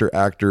character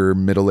actor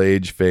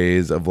middle-age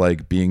phase of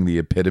like being the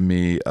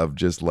epitome of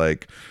just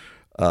like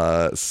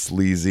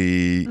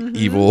sleazy,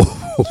 evil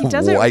He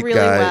does it white really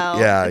guy. well.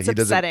 Yeah, It's he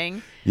does it.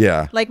 upsetting.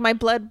 Yeah. Like my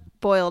blood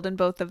boiled in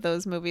both of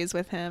those movies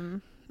with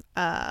him.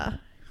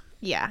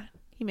 Yeah,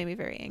 he made me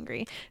very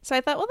angry. So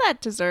I thought, well, that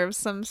deserves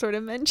some sort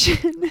of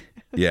mention.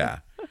 Yeah.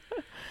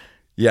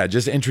 Yeah,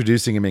 just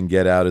introducing him in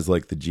Get Out as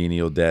like the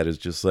genial dad is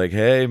just like,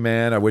 hey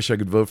man, I wish I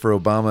could vote for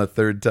Obama a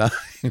third time.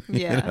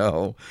 Yeah. You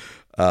know?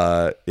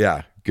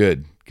 Yeah,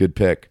 good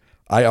pick.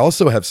 I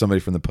also have somebody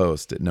from The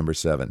Post at number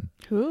 7.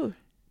 Ooh.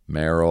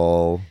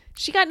 Meryl.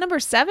 She got number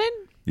 7?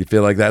 You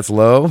feel like that's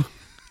low?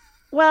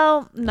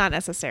 Well, not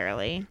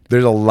necessarily.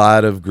 There's a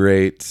lot of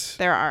great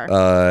There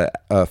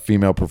are.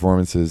 female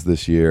performances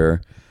this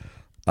year.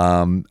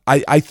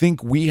 I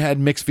think we had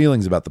mixed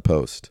feelings about The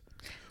Post.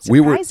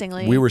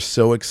 Surprisingly. We were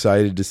so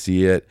excited to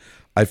see it.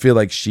 I feel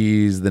like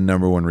she's the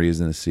number one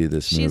reason to see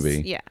this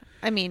movie. Yeah.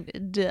 I mean,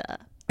 duh.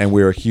 And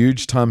we were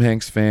huge Tom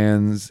Hanks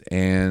fans,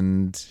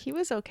 and He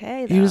was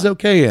okay, though. he was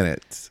okay in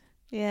it.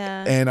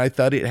 Yeah. And I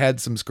thought it had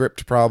some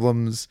script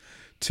problems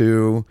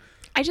too.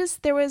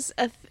 There was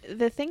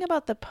the thing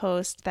about The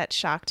Post that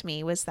shocked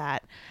me was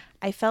that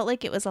I felt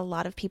like it was a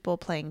lot of people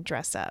playing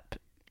dress up.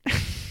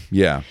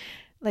 Yeah.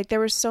 Like there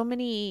were so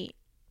many,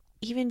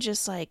 even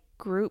just like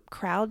group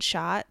crowd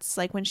shots,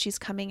 like when she's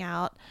coming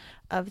out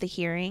of the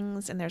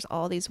hearings and there's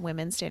all these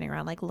women standing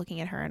around like looking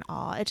at her in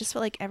awe. It just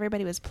felt like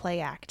everybody was play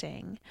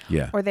acting.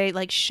 Yeah. Or they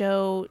like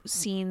show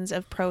scenes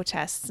of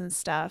protests and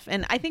stuff.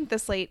 And I think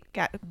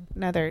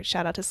another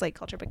shout out to Slate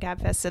Culture, but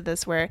Gabfest said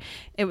this where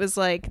it was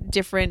like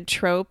different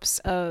tropes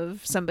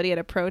of somebody at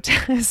a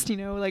protest,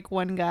 like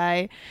one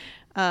guy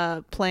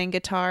playing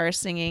guitar,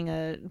 singing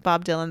a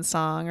Bob Dylan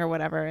song or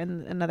whatever,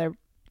 and another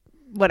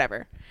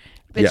whatever.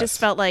 It just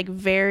felt like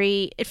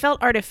it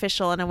felt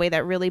artificial in a way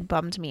that really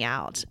bummed me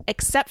out,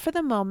 except for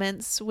the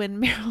moments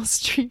when Meryl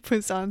Streep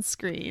was on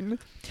screen.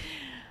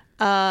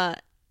 And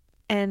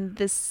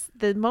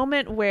the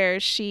moment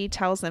where she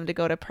tells them to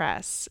go to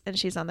press and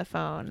she's on the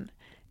phone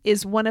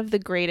is one of the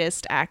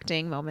greatest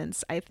acting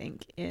moments, I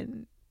think,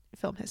 in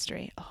film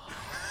history. Oh.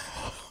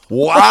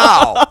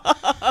 Wow.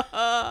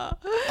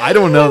 I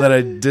don't know that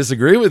I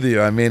disagree with you.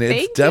 I mean, it's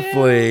Thank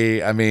definitely,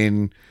 you. I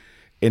mean,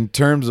 in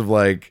terms of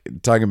like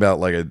talking about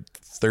like a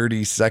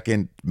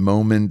 30-second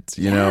moment,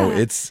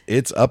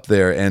 it's up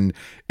there, and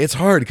it's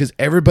hard because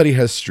everybody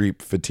has Streep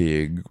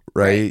fatigue,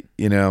 right?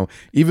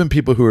 Even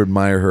people who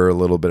admire her a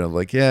little bit of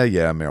like, yeah,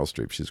 Meryl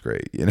Streep, she's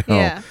great,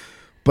 Yeah.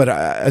 But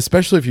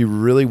especially if you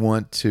really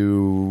want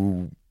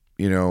to,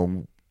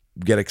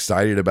 get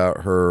excited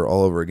about her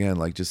all over again,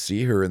 like just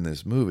see her in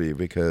this movie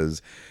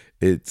because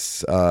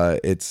it's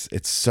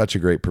such a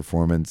great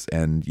performance.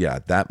 And yeah,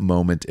 that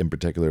moment in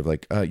particular of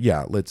like,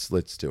 let's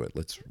do it.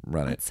 Let's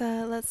run it.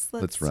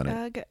 Let's run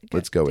it.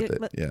 Let's go with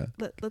it. Yeah.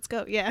 Let's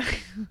go. Yeah.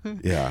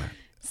 Yeah.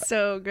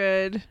 So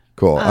good.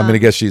 Cool. I'm going to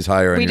guess she's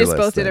higher on We your just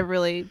list. both did then. a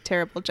really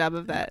terrible job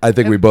of that. I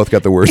think we both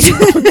got the worst.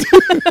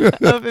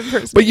 of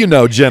impersonating.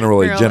 But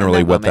generally Meryl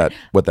in what that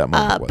that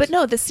moment was. But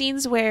no, the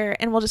scenes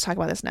where, and we'll just talk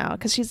about this now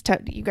because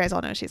you guys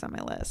all know she's on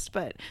my list,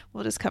 but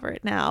we'll just cover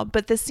it now.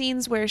 But the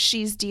scenes where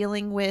she's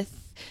dealing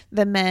with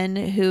the men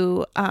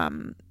who,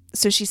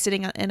 so she's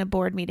sitting in a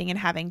board meeting and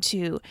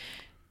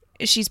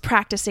she's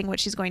practicing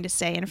what she's going to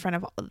say in front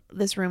of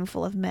this room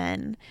full of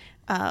men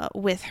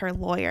with her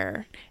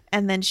lawyer.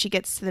 And then she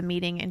gets to the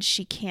meeting and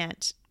she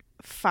can't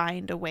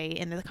find a way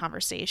into the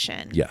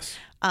conversation. Yes.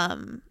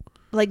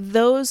 Like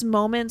those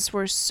moments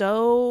were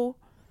so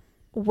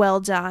well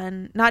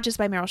done, not just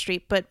by Meryl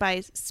Streep, but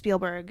by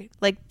Spielberg,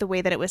 like the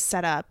way that it was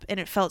set up. And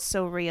it felt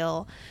so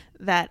real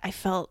that I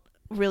felt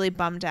really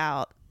bummed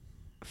out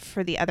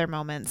for the other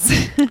moments.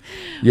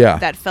 Yeah.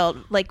 That felt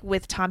like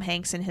with Tom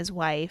Hanks and his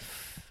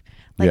wife,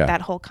 like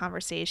that whole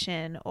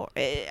conversation, or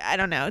I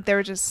don't know. They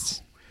were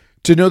just...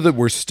 To know that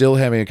we're still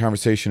having a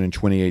conversation in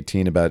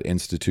 2018 about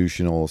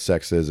institutional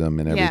sexism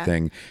and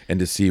everything, and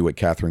to see what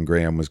Katharine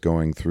Graham was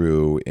going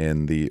through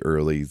in the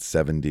early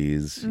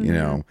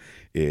 70s,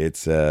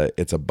 it's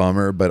a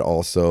bummer, but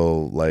also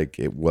like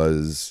it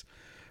was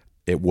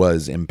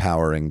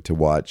empowering to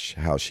watch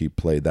how she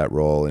played that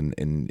role,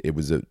 and it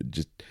was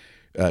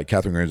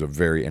Katharine Graham is a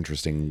very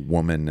interesting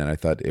woman, and I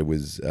thought it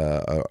was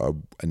a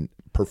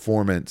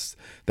performance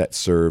that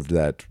served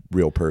that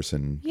real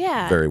person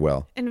very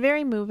well, and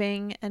very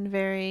moving and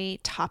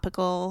very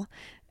topical.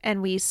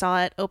 And we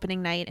saw it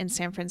opening night in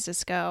San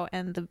Francisco,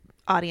 and the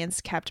audience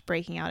kept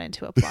breaking out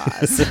into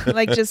applause.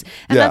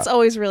 That's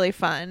always really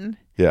fun.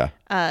 Yeah.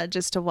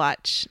 Just to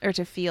watch or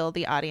to feel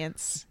the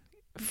audience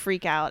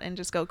freak out and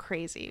just go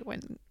crazy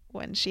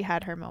when she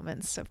had her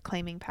moments of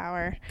claiming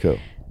power. Cool.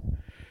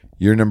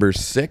 Your number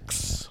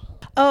 6.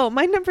 Oh,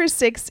 my number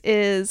 6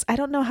 is, I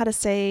don't know how to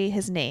say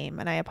his name,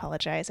 and I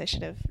apologize. I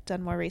should have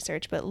done more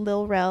research, but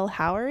Lil Rel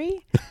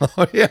Howery.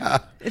 Oh, yeah.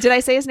 Did I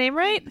say his name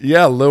right?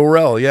 Yeah, Lil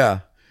Rel, yeah.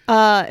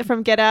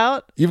 From Get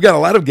Out. You've got a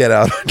lot of Get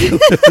Out on your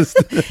list.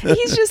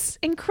 He's just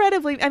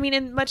incredibly, I mean,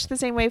 in much the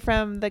same way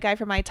from the guy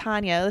from I,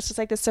 Tonya. It's just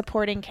like the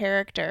supporting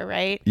character,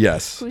 right?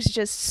 Yes. Who's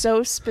just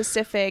so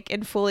specific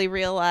and fully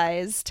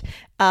realized.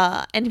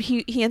 And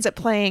he ends up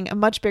playing a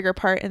much bigger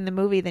part in the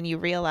movie than you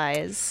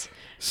realize.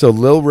 So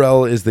Lil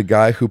Rel is the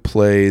guy who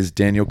plays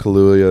Daniel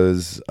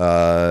Kaluuya's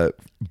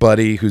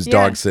buddy who's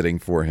dog sitting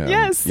for him.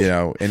 Yes.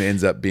 And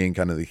ends up being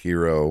kind of the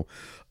hero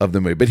of the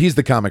movie. But he's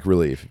the comic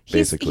relief,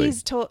 basically.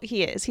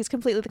 He is. He's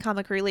completely the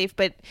comic relief,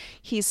 but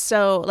he's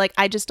so, like,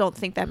 I just don't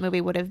think that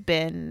movie would have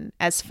been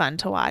as fun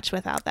to watch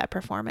without that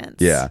performance.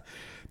 Yeah.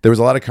 There was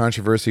a lot of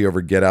controversy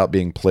over Get Out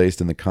being placed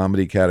in the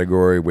comedy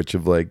category, which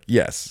of like,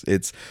 yes,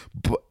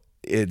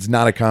 it's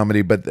not a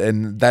comedy,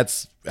 and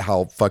that's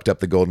how fucked up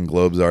the Golden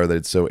Globes are, that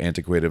it's so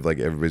antiquated. Like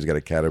everybody's got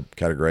to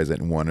categorize it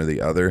in one or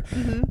the other.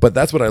 But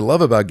that's what I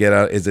love about Get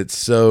Out, is it's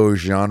so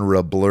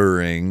genre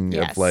blurring.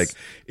 Yes. Of like,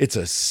 it's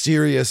a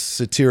serious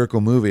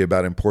satirical movie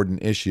about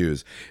important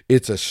issues.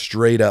 It's a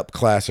straight up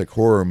classic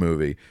horror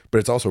movie, but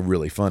it's also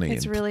really funny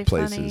It's in really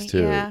places funny,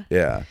 too.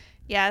 yeah.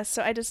 Yeah,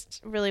 so I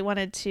just really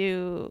wanted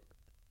to,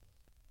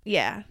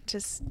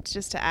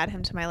 just to add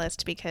him to my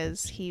list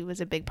because he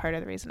was a big part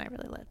of the reason I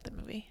really liked the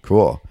movie.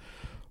 Cool.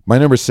 My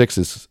number six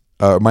is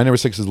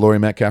Laurie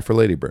Metcalf for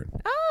Lady Bird.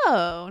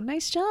 Oh,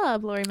 nice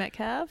job, Laurie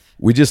Metcalf.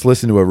 We just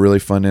listened to a really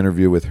fun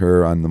interview with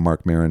her on the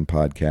Mark Maron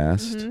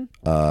podcast,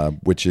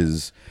 which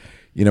is,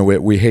 you know,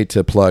 we hate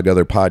to plug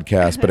other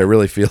podcasts, but I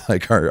really feel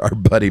like our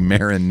buddy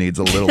Maron needs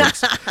a little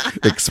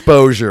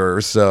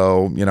exposure.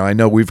 So, you know, I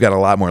know we've got a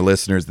lot more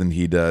listeners than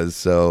he does.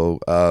 So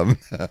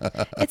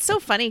It's so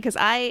funny because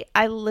I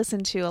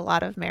listen to a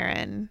lot of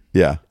Maron.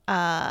 yeah.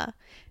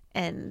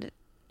 And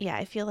yeah,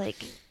 I feel like,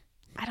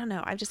 I don't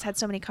know, I've just had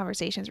so many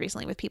conversations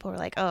recently with people who are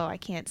like, oh, I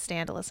can't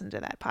stand to listen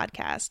to that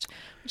podcast,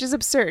 which is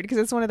absurd because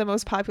it's one of the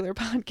most popular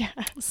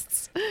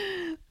podcasts.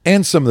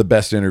 And some of the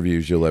best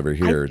interviews you'll ever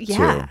hear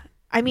too.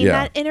 I mean,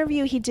 Yeah. that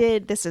interview he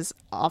did, this is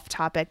off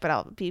topic, but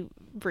I'll be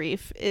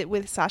brief,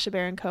 with Sacha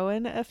Baron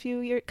Cohen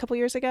couple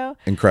years ago.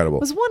 Incredible.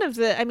 Was one of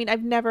the, I mean,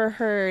 I've never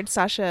heard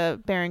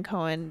Sacha Baron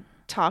Cohen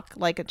talk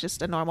like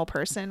just a normal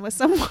person with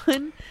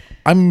someone.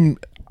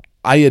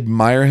 I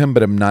admire him,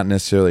 but I'm not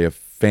necessarily a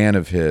fan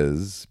of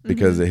his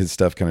because his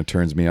stuff kind of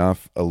turns me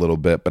off a little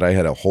bit. But I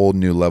had a whole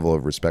new level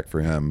of respect for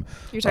him.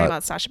 You're talking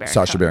about Sacha Baron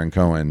Sacha Cohen. Baron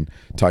Cohen,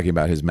 talking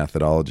about his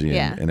methodology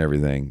and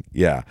everything.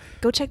 Yeah.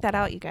 Go check that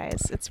out, you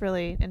guys. It's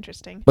really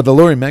interesting. But the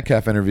Laurie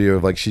Metcalf interview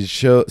of like, she's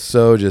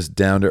so just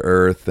down to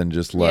earth and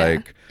just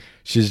like,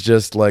 she's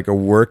just like a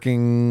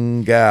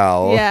working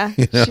gal. Yeah.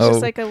 You know? She's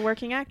just like a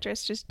working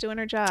actress, just doing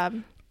her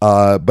job.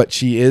 But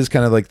she is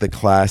kind of like the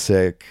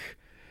classic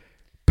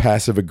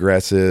passive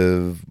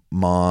aggressive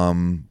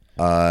mom.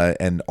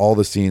 And all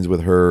the scenes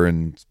with her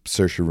and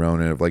Saoirse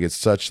Ronan, of like, it's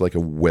such like a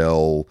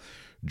well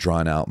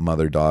drawn out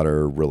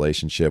mother-daughter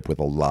relationship with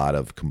a lot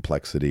of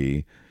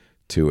complexity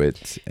to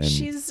it. And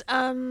She's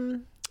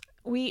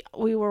we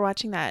were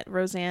watching that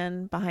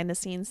Roseanne behind the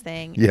scenes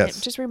thing. Yes. And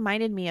it just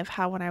reminded me of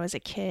how when I was a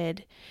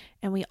kid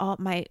and we all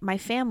my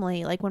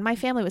family, like when my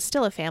family was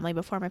still a family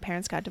before my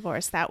parents got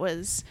divorced, that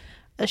was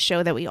a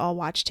show that we all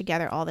watched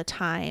together all the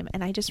time.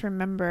 And I just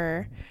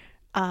remember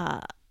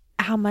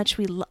how much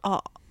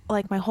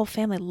like my whole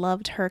family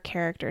loved her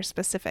character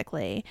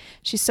specifically.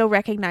 She's so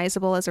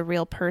recognizable as a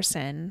real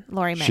person,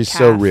 Laurie Metcalf. she's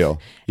so real.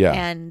 Yeah.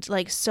 And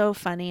like so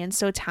funny and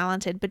so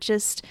talented, but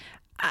just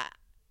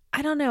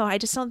I don't know. I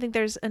just don't think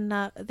there's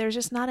enough.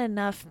 There's not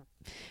enough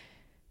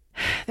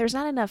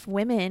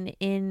women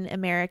in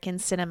American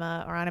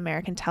cinema or on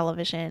American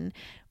television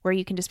where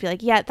you can just be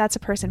like, yeah, that's a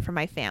person from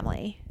my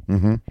family.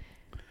 Mm-hmm.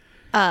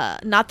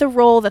 Not the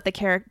role that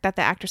the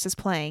actress is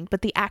playing,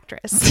 but the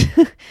actress.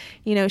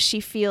 You know, she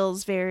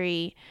feels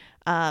very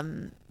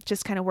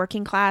just kind of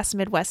working class,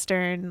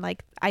 Midwestern.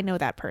 Like, I know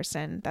that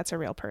person. That's a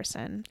real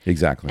person.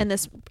 Exactly.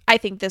 And I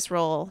think this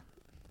role,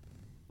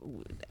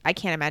 I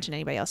can't imagine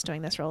anybody else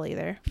doing this role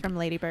either from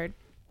Lady Bird.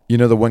 You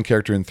know, the one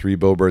character in Three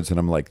Billboards, and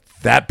I'm like,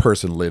 that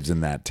person lives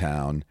in that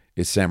town,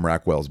 is Sam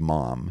Rockwell's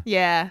mom.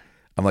 Yeah.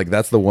 I'm like,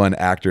 that's the one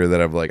actor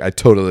that I've like, I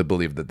totally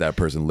believe that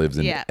person lives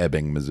in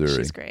Ebbing, Missouri.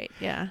 She's great.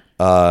 Yeah.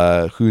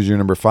 Who's your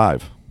number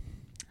 5?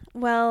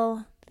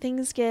 Well,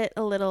 things get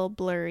a little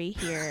blurry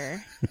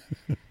here.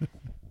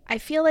 I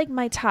feel like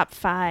my top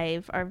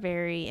 5 are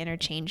very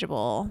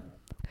interchangeable.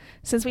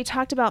 Since we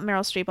talked about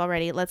Meryl Streep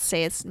already, let's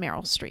say it's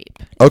Meryl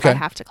Streep. Okay. If I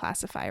have to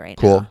classify right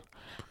Cool. now.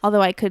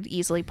 Although I could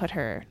easily put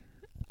her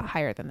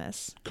higher than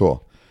this.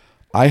 Cool.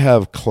 I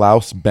have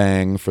Klaus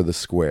Bang for The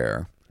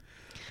Square.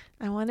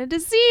 I wanted to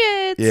see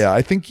it. Yeah,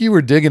 I think you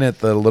were digging at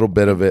the little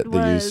bit of it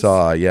that you Was.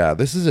 saw. Yeah,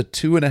 this is a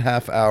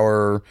 2.5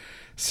 hour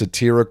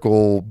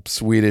satirical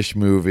Swedish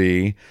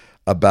movie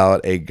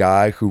about a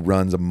guy who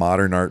runs a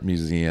modern art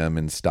museum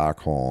in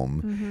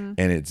Stockholm.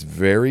 And it's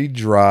very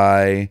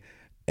dry.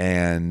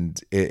 And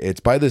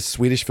it's by this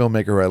Swedish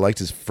filmmaker who I liked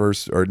his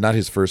first, or not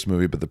his first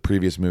movie, but the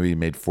previous movie. He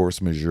made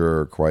Force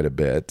Majeure quite a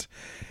bit.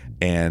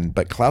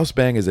 But Klaus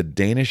Bang is a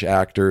Danish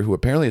actor who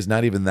apparently is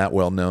not even that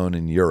well known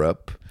in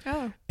Europe.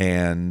 Oh.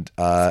 And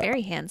He's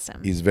very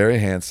handsome. he's very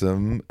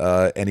handsome,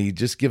 and he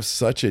just gives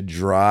such a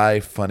dry,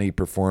 funny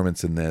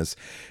performance in this.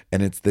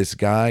 And it's this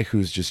guy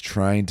who's just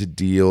trying to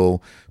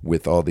deal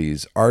with all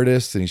these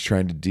artists, and he's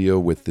trying to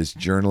deal with this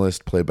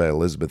journalist played by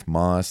Elizabeth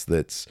Moss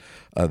that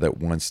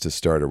wants to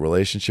start a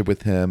relationship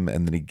with him.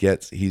 And then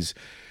he's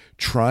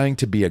trying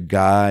to be a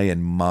guy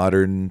in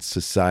modern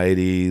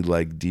society,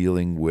 like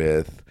dealing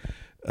with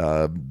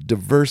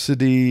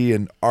diversity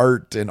and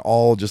art and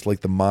all just like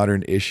the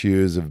modern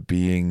issues of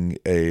being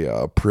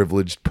a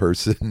privileged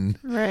person.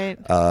 Right.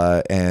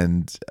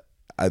 That's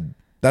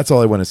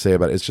all I want to say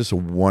about it. It's just a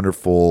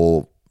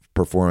wonderful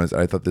performance.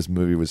 I thought this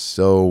movie was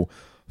so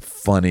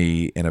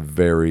funny in a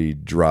very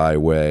dry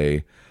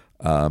way.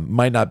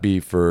 Might not be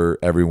for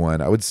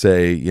everyone. I would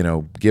say,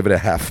 give it a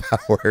half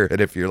hour. And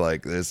if you're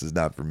like, this is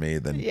not for me,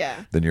 then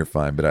you're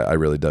fine. But I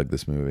really dug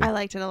this movie. I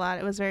liked it a lot.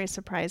 It was very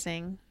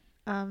surprising.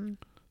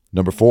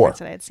 Number 4. Parts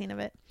that I had seen of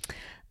it.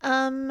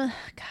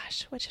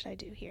 Gosh, what should I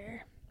do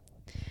here?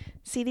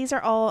 See, these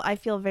are all, I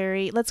feel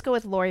let's go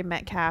with Laurie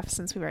Metcalf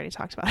since we've already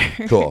talked about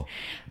her. Cool.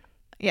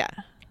 Yeah.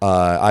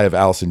 I have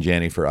Allison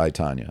Janney for I,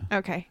 Tonya.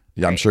 Okay.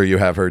 Yeah, I'm sure you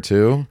have her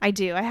too. I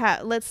do.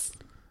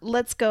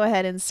 Let's go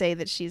ahead and say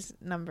that she's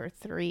number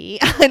 3.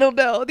 I don't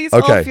know. These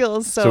all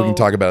feel so we can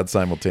talk about it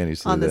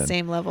simultaneously on the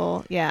same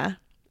level. Yeah.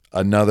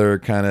 Another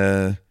kind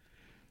of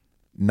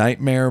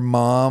nightmare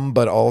mom,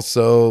 but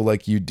also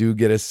like you do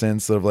get a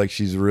sense of like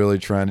she's really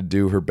trying to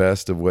do her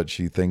best of what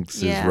she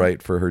thinks is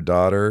right for her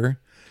daughter.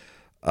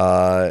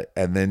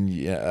 And then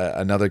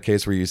another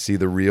case where you see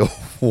the real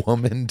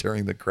woman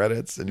during the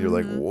credits and you're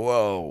like,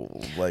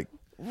 whoa, like.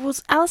 Well,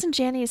 Allison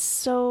Janney is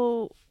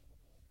so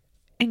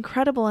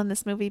incredible in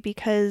this movie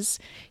because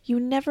you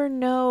never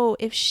know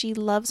if she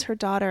loves her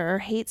daughter or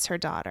hates her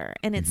daughter.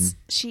 And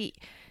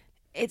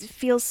it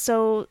feels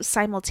so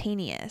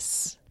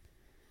simultaneous,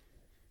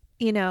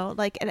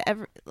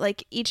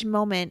 like each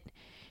moment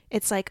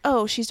it's like,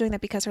 oh, she's doing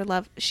that because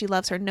she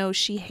loves her. No,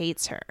 she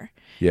hates her.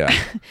 Yeah.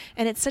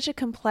 And it's such a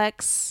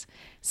complex,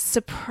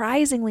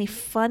 surprisingly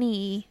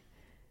funny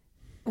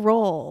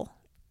role.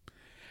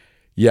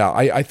 Yeah.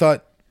 I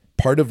thought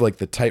part of like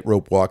the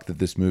tightrope walk that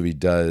this movie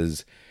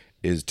does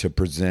is to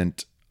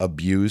present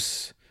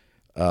abuse,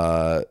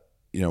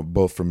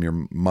 both from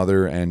your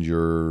mother and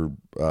your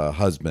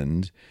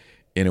husband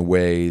in a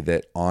way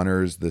that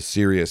honors the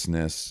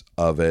seriousness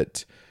of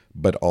it,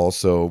 but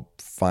also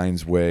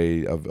finds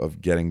way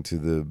of getting to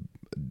the,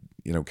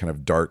 kind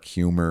of dark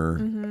humor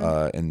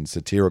and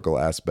satirical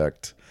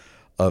aspect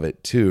of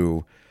it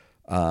too.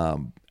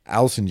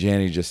 Allison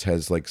Janney just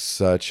has like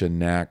such a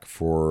knack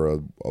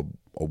for a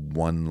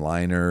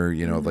one-liner,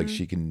 like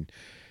she can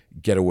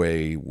get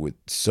away with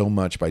so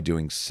much by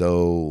doing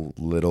so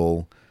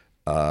little.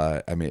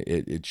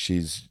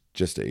 She's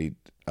just a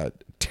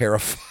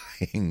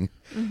terrifying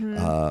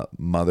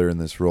mother in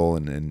this role,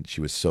 and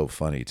she was so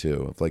funny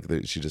too. Like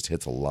she just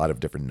hits a lot of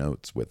different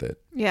notes with it.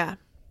 Yeah,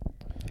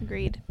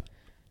 agreed.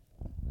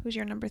 Who's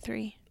your number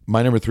 3?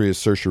 My number 3 is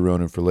Saoirse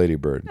Ronan for Lady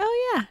Bird.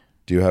 Oh yeah.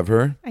 Do you have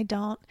her? I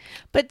don't.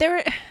 But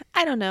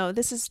I don't know.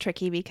 This is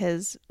tricky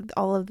because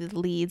all of the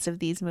leads of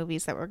these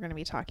movies that we're going to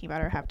be talking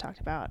about or have talked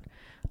about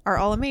are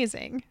all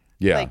amazing.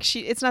 Yeah. Like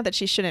it's not that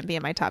she shouldn't be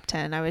in my top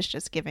 10. I was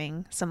just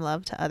giving some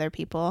love to other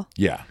people.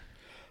 Yeah.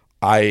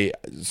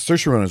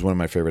 Saoirse Ronan is one of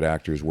my favorite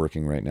actors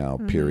working right now,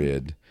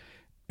 period.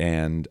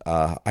 And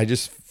I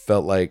just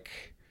felt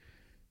like,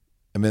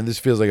 this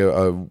feels like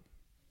a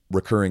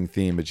recurring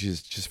theme, but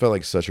she's just felt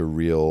like such a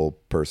real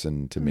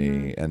person to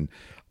me. And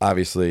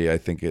obviously, I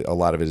think a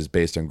lot of it is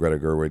based on Greta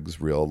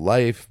Gerwig's real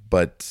life,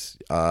 but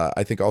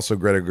I think also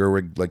Greta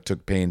Gerwig like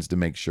took pains to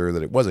make sure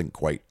that it wasn't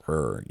quite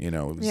her. It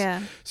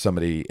was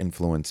somebody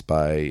influenced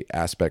by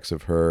aspects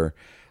of her.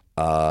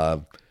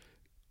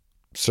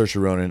 Saoirse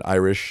Ronan,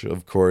 Irish,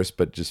 of course,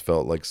 but just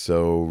felt like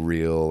so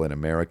real and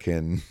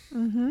American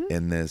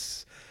in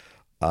this.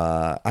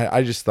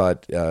 I just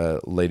thought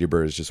Lady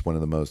Bird is just one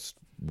of the most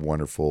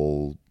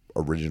wonderful,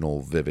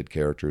 original, vivid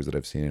characters that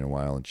I've seen in a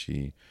while, and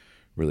she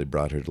really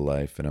brought her to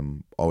life, and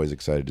I'm always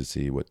excited to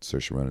see what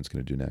Saoirse Ronan's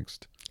going to do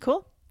next.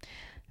 Cool.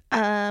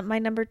 My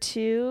number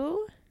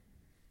 2,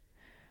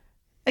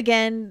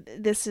 again,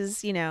 this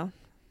is,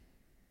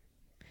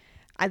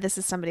 this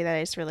is somebody that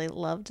I just really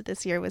loved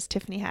this year, was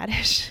Tiffany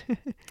Haddish.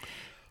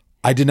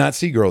 I did not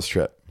see Girls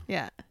Trip.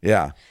 Yeah.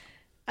 Yeah.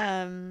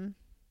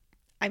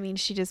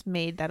 She just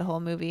made that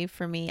whole movie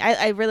for me.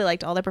 I really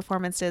liked all the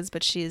performances,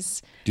 but Do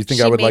you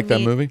think I would like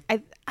that movie?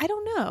 I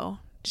don't know.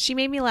 She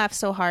made me laugh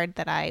so hard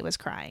that I was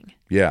crying.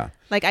 Yeah.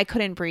 Like I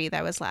couldn't breathe.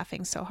 I was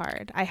laughing so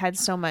hard. I had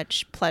so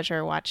much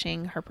pleasure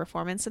watching her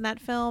performance in that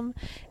film,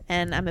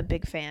 and I'm a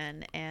big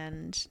fan,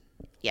 and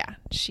yeah,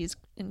 she's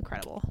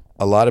incredible.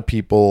 A lot of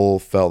people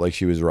felt like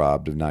she was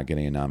robbed of not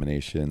getting a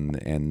nomination,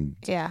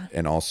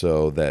 and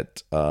also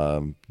that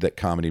that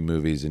comedy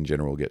movies in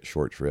general get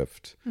short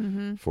shrift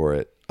for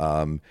it.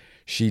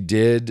 She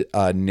did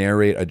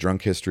narrate a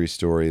Drunk History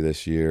Story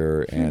this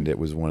year, and it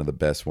was one of the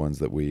best ones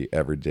that we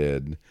ever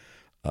did.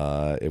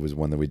 It was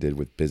one that we did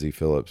with Busy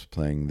Phillips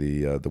playing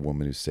the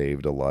woman who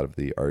saved a lot of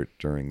the art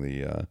during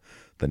the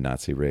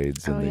Nazi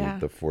raids in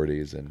the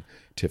 40s, and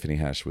Tiffany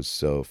Haddish was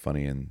so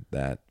funny in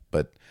that.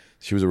 But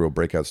she was a real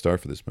breakout star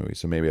for this movie,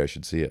 so maybe I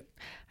should see it.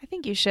 I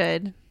think you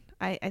should.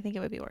 I think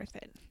it would be worth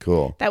it.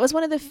 Cool. That was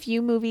one of the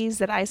few movies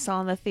that I saw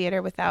in the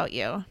theater without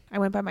you. I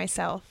went by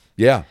myself.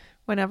 Yeah.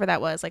 Whenever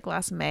that was, like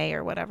last May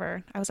or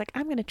whatever. I was like,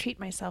 I'm going to treat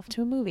myself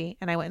to a movie.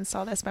 And I went and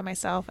saw this by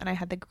myself, and I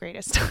had the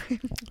greatest time.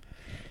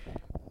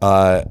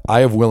 I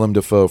have Willem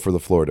Dafoe for The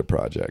Florida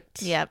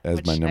Project. Yep,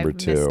 as my number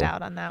 2. Missed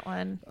out on that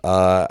one.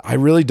 I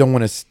really don't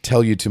want to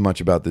tell you too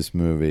much about this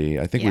movie.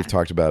 I think we've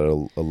talked about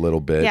it a little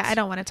bit. Yeah, I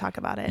don't want to talk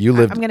about it.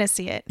 I'm going to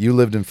see it. You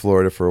lived in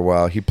Florida for a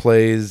while. He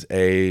plays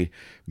a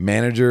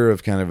manager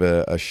of kind of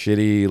a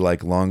shitty,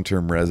 like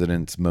long-term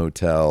residence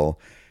motel,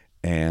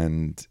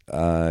 and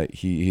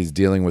he's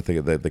dealing with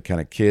the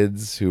kind of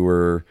kids who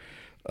were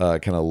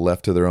kind of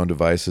left to their own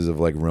devices of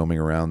like roaming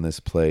around this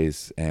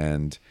place,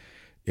 and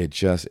it's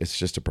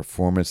just a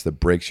performance that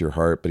breaks your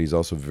heart. But he's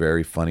also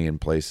very funny in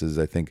places.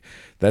 I think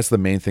that's the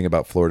main thing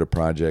about Florida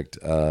Project.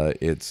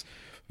 It's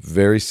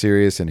very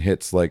serious and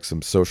hits like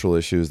some social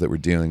issues that we're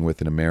dealing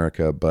with in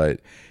America, but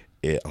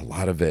a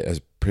lot of it, as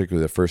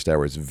particularly the first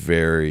hour, is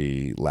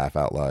very laugh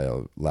out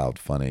loud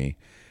funny.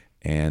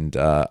 And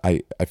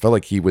I felt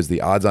like he was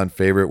the odds-on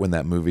favorite when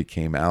that movie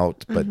came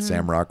out, but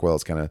Sam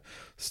Rockwell's kind of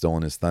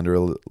stolen his thunder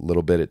a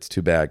little bit. It's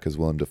too bad because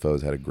Willem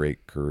Dafoe's had a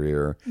great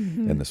career,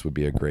 and this would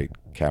be a great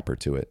capper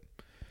to it.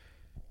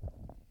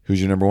 Who's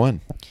your number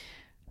one?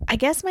 I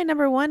guess my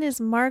number one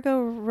is Margot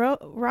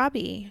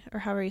Robbie, or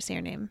however you say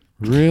her name.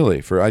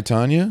 Really? For I,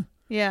 Tonya?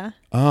 Yeah.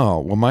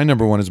 Oh, well, my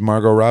number one is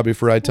Margot Robbie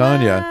for I,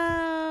 Tonya.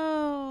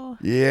 Wow.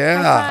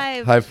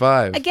 Yeah. High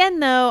five. Again,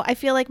 though, I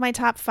feel like my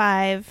top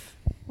 5,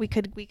 we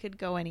could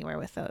go anywhere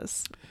with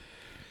those.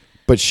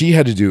 But she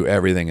had to do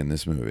everything in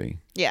this movie.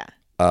 Yeah.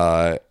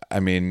 I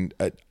mean,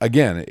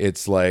 again,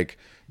 it's like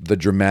the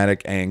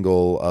dramatic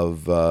angle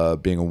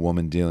of being a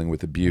woman dealing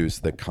with abuse,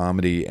 the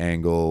comedy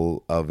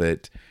angle of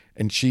it.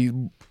 And she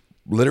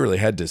literally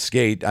had to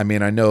skate. I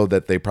mean, I know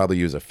that they probably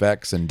use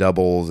effects and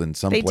doubles in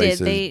some places.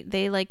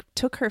 They like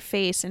took her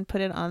face and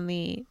put it on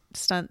the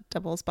stunt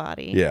double's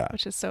body. Yeah.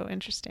 Which is so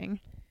interesting.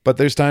 But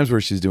there's times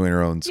where she's doing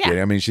her own skating.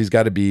 Yeah. I mean, she's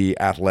got to be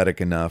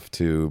athletic enough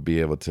to be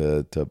able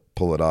to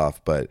pull it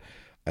off. But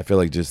I feel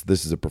like just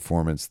this is a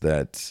performance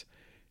that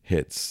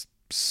hits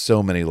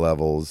so many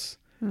levels.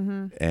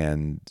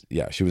 And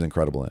yeah, she was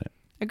incredible in it.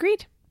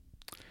 Agreed.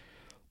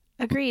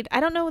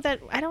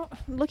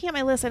 Looking at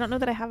my list, I don't know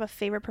that I have a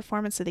favorite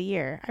performance of the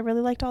year. I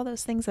really liked all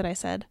those things that I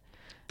said.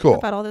 Cool.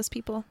 About all those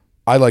people.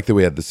 I like that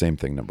we had the same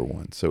thing, number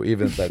one. So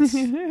even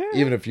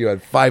if you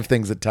had 5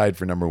 things that tied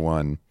for number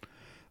one,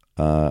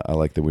 I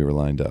like that we were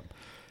lined up.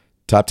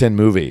 Top 10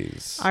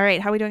 movies. All right,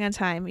 how are we doing on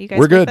time? You guys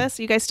We're good. with us?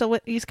 You guys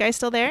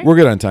still there? We're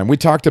good on time. We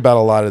talked about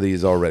a lot of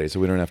these already, so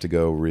we don't have to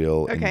go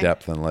real in Okay.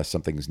 depth unless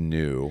something's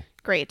new.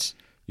 Great.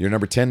 Your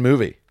number 10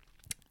 movie.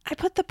 I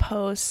put The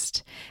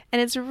Post,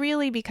 and it's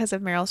really because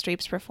of Meryl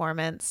Streep's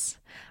performance.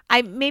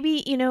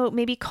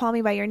 Maybe Call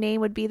Me by Your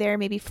Name would be there,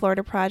 maybe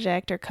Florida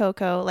Project or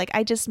Coco. Like,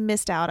 I just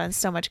missed out on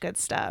so much good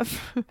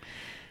stuff.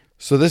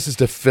 So this is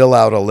to fill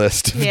out a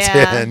list of Yeah.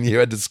 10. You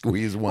had to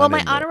squeeze one Well, my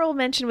in there. honorable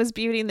mention was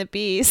Beauty and the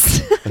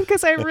Beast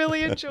because I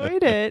really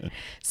enjoyed it,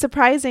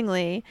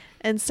 surprisingly.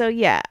 And so,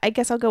 yeah, I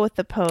guess I'll go with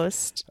The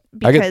Post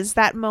because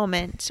that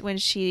moment when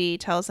she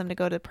tells him to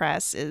go to the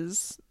press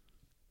is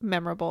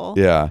memorable.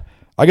 Yeah.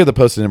 I got The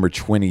Post at number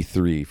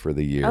 23 for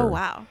the year. Oh,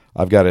 wow.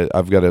 I've got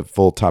a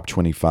full top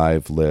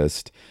 25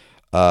 list.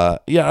 Yeah,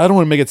 I don't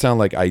want to make it sound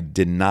like I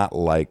did not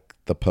like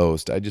The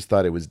Post. I just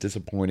thought it was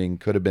disappointing,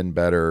 could have been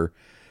better.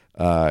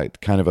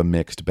 Kind of a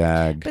mixed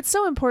bag. But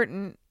so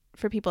important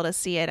for people to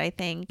see it, I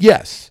think.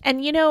 Yes. And,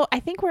 I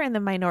think we're in the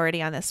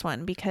minority on this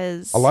one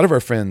because A lot of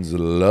our friends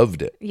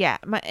loved it. yeah,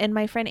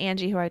 my friend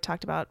Angie, who I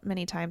talked about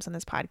many times on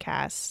this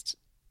podcast,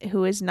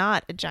 who is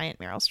not a giant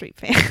Meryl Streep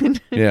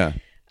fan, Yeah.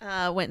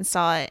 went and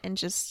saw it and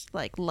just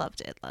like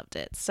loved it.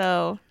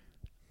 So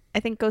I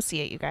think go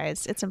see it, you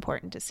guys. It's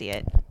important to see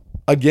it.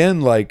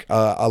 Again, like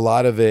a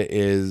lot of it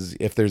is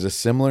if there's a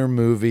similar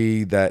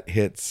movie that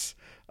hits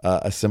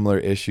a similar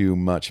issue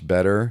much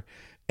better.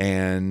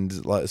 And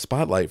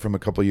Spotlight from a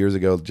couple years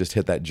ago just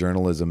hit that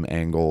journalism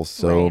angle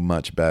so Right.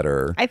 much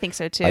better. I think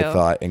so too. I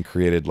thought, and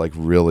created like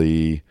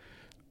really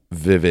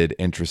vivid,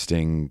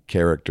 interesting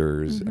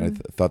characters. And I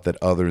thought that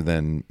other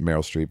than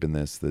Meryl Streep in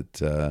this,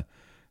 that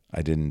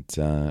I didn't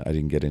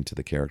get into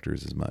the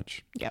characters as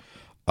much. Yep.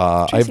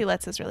 Tracy Tracy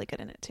Letts is really good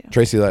in it too.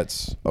 Tracy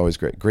Letts, always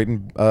great. Great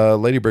in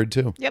Lady Bird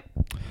too. Yep.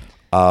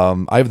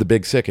 I have The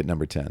Big Sick at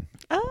number 10.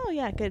 Oh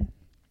yeah, good.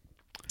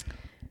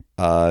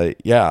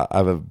 Yeah, I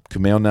have a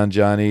Kumail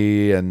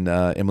Nanjiani and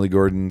Emily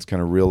Gordon's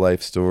kind of real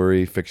life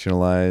story,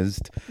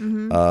 fictionalized.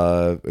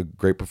 A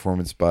great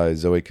performance by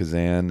Zoe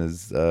Kazan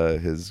as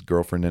his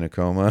girlfriend in a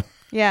coma.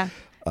 Yeah.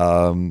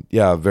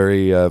 Yeah,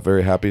 very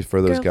very happy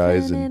for those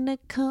guys. Girlfriend in a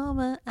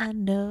coma, I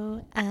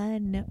know.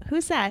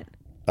 Who's that?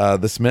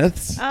 The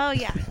Smiths. Oh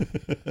yeah.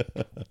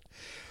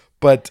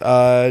 But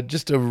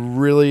just a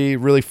really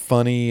really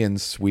funny and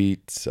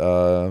sweet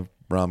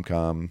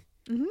rom-com.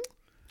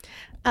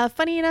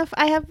 Funny enough,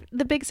 I have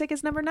The Big Sick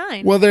as number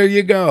 9. Well, there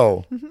you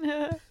go.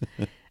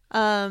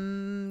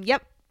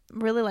 Yep.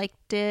 Really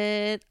liked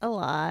it a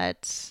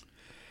lot.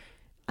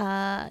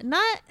 Not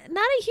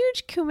a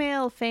huge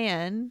Kumail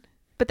fan,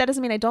 but that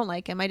doesn't mean I don't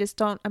like him.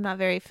 I'm not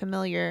very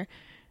familiar.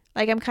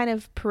 Like, I'm kind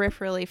of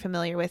peripherally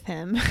familiar with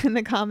him in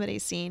the comedy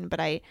scene, but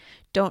I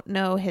don't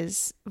know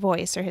his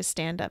voice or his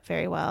stand-up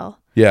very well.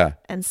 Yeah.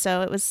 And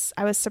so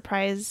I was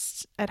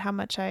surprised at how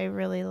much I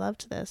really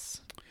loved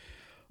this.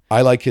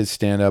 I like his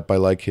stand-up. I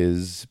like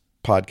his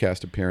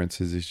podcast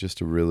appearances. He's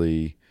just a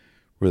really,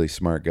 really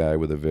smart guy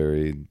with a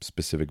very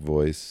specific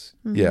voice.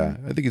 Yeah,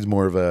 I think he's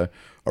more of a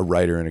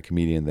writer and a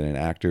comedian than an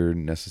actor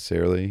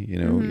necessarily. You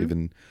know,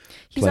 even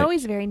He's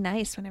always very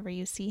nice whenever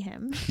you see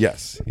him.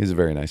 yes, he's a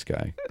very nice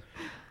guy.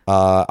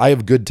 I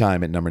have Good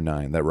Time at number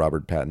 9. That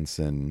Robert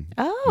Pattinson.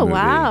 Oh, movie.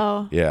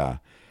 wow. Yeah,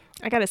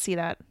 I got to see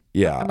that.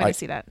 yeah. I'm going to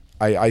see that.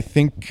 I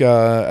think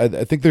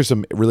there's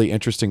some really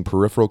interesting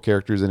peripheral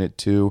characters in it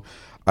too.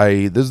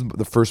 This is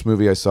the first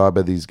movie I saw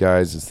by these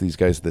guys. It's these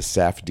guys, the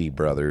Safdie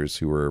brothers,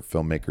 who are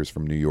filmmakers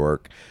from New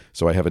York.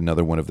 So I have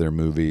another one of their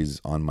movies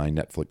on my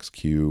Netflix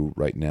queue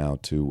right now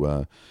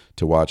to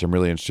watch. I'm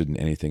really interested in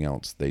anything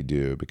else they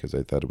do because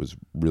I thought it was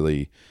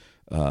really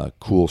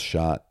coolly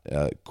shot,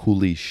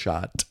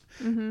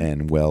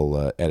 and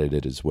well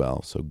edited as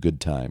well. So Good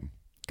Time.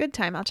 Good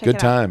Time. I'll check Good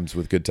it out. Times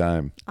with Good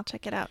Time. I'll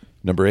check it out.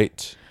 Number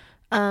 8.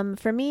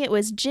 For me, it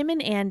was Jim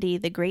and Andy,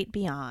 The Great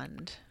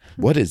Beyond.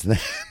 What is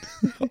that?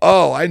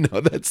 Oh, I know.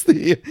 That's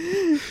the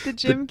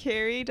Jim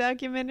Carrey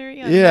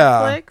documentary on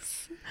Yeah.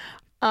 Netflix.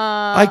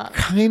 I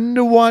kind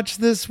of watched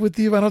this with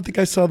you. I don't think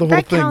I saw the whole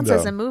That thing, counts though.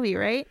 as a movie,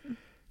 right?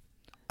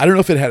 I don't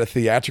know if it had a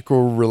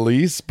theatrical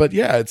release, but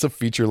yeah, it's a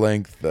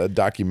feature-length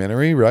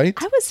documentary, right?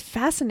 I was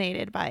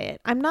fascinated by it.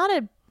 I'm not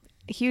a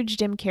huge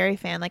Jim Carrey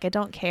fan. Like, I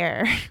don't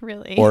care,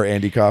 really. Or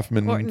Andy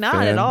Kaufman Or not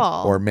fan, at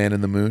all. Or Man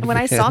in the Moon When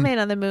I fan. saw Man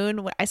on the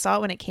Moon, I saw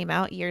it when it came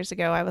out years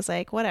ago. I was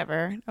like,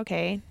 whatever.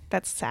 Okay,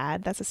 that's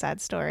sad. That's a sad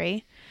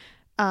story.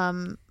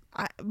 But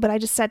I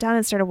just sat down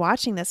and started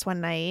watching this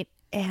one night,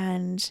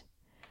 and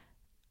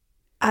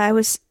I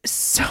was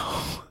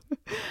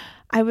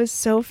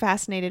so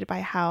fascinated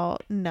by how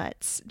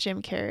nuts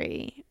Jim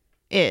Carrey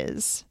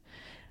is.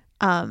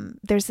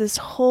 There's this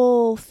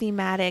whole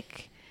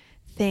thematic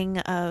thing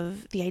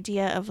of the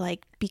idea of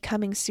like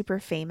becoming super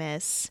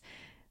famous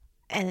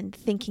and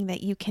thinking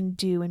that you can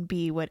do and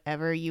be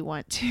whatever you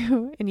want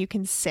to and you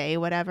can say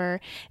whatever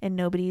and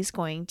nobody's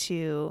going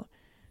to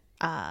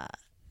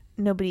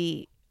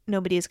nobody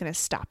is going to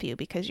stop you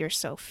because you're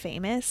so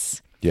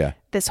famous. Yeah.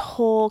 This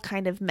whole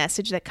kind of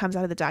message that comes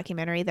out of the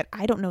documentary that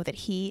I don't know that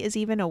he is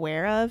even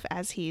aware of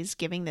as he's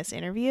giving this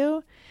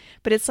interview,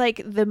 but it's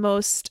like the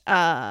most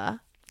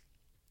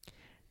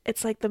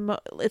it's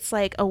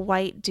like a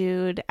white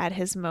dude at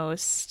his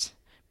most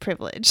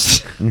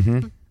privileged.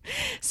 Mm-hmm.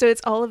 So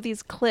it's all of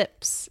these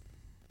clips.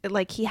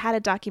 Like, he had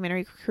a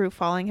documentary crew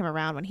following him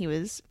around when he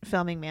was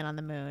filming Man on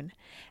the Moon.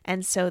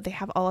 And so they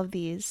have all of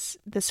this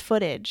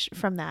footage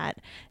from that.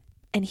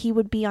 And he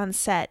would be on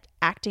set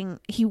acting.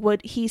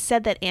 He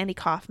said that Andy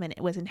Kaufman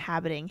was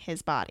inhabiting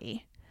his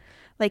body.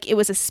 Like, it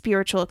was a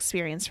spiritual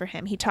experience for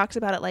him. He talks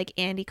about it like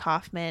Andy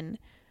Kaufman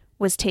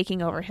was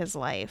taking over his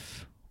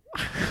life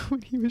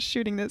when he was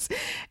shooting this.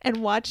 And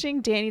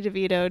watching Danny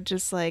DeVito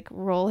just like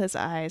roll his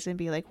eyes and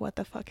be like, what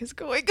the fuck is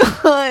going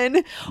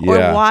on?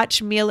 Yeah. Or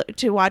watch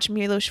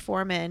Milos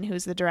Forman,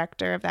 who's the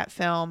director of that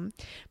film,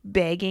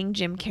 begging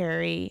Jim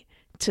Carrey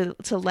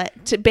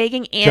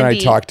begging Andy. Can I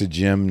talk to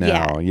Jim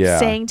now? Yeah.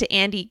 Saying to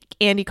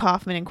Andy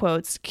Kaufman in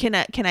quotes,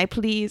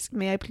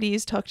 may I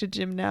please talk to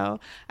Jim now?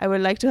 I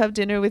would like to have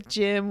dinner with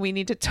Jim. We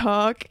need to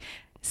talk.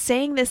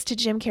 Saying this to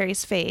Jim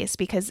Carrey's face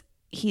because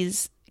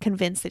he's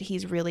convinced that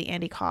he's really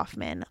Andy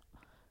Kaufman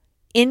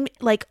in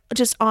like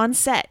just on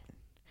set.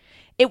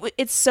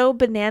 It's so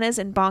bananas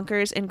and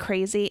bonkers and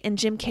crazy, and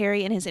Jim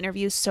Carrey in his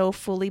interviews so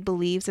fully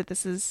believes that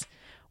this is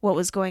what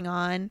was going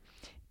on.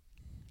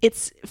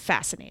 It's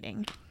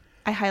fascinating.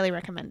 I highly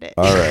recommend it.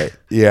 All right.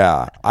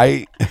 Yeah.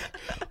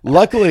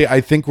 Luckily,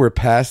 I think we're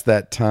past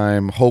that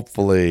time,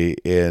 hopefully,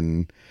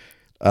 in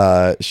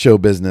show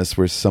business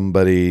where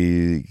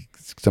somebody's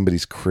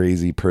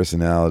crazy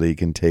personality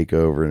can take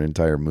over an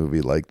entire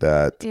movie like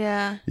that.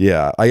 Yeah.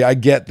 Yeah. I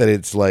get that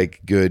it's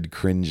like good,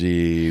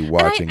 cringy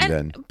watching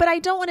then. But I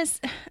don't want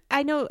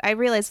to, I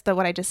realize that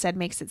what I just said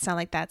makes it sound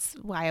like that's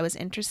why I was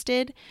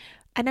interested.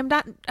 And I'm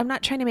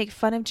not trying to make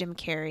fun of Jim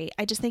Carrey.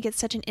 I just think it's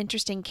such an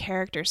interesting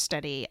character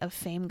study of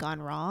fame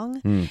gone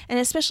wrong. And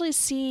especially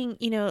seeing,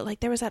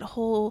 like there was that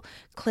whole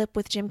clip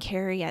with Jim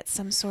Carrey at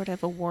some sort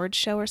of award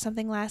show or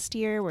something last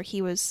year where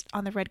he was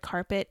on the red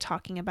carpet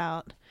talking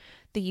about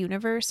the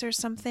universe or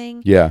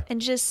something. Yeah. And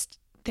just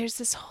there's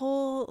this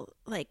whole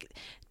like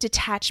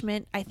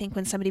detachment, I think,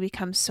 when somebody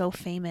becomes so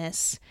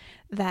famous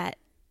that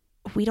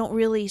we don't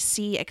really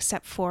see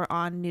except for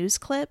on news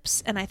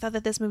clips. And I thought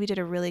that this movie did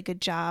a really good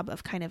job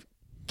of kind of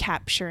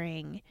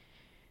capturing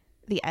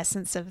the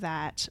essence of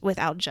that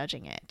without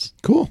judging it.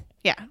 Cool.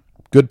 Yeah.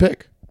 Good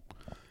pick.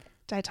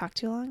 Did I talk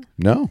too long?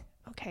 No.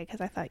 Okay,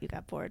 because I thought you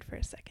got bored for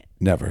a second.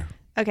 Never.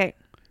 Okay.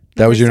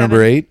 That was your number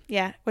 7. 8?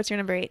 Yeah. What's your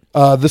number 8?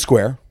 The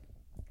Square.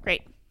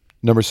 Great.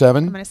 Number I'm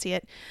 7? going to see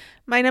it.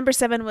 My number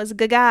 7 was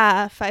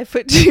Gaga,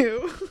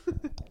 5'2".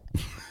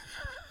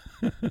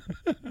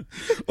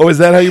 Oh, is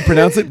that how you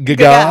pronounce it?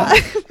 Gaga?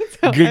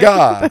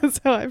 Gaga. That's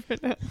how I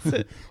pronounce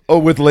it. Oh,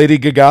 with Lady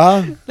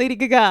Gaga? Lady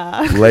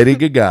Gaga. Lady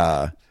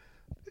Gaga.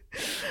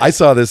 I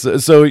saw this.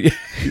 So your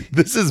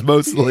list is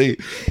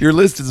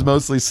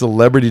mostly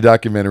celebrity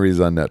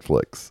documentaries on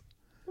Netflix.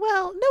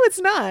 Well, no, it's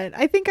not.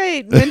 I think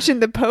I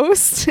mentioned The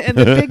Post and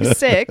The Big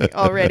Sick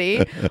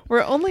already.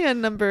 We're only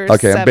on number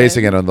Okay, 7. I'm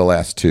basing it on the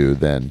last 2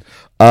 then.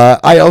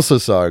 I also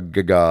saw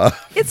Gaga.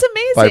 It's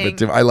amazing. 5 and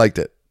 2. I liked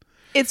it.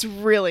 It's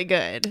really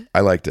good.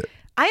 I liked it.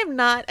 I am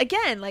not,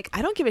 again, like,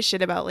 I don't give a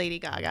shit about Lady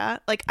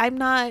Gaga. Like, I'm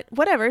not,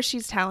 whatever,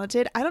 she's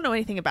talented. I don't know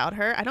anything about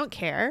her. I don't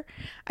care.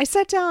 I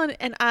sat down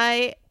and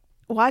I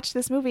watched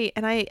this movie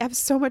and I have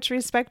so much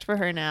respect for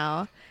her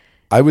now.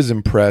 I was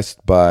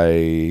impressed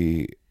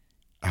by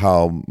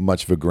how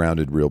much of a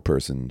grounded real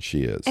person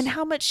she is. And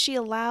how much she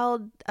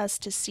allowed us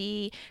to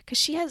see, because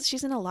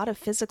she's in a lot of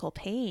physical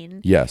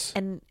pain. Yes.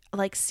 And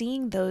like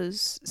seeing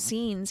those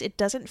scenes, it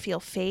doesn't feel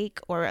fake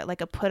or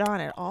like a put on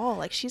at all.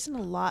 Like she's in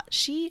a lot,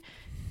 she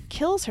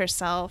kills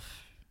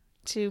herself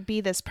to be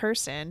this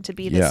person, to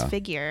be this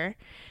figure.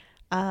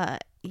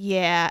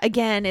 Yeah,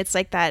 again, it's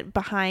like that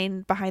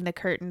behind the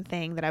curtain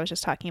thing that I was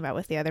just talking about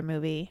with the other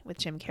movie with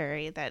Jim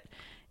Carrey, that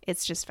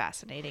it's just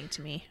fascinating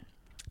to me.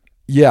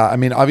 Yeah, I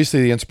mean,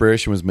 obviously the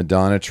inspiration was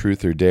Madonna,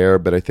 Truth or Dare,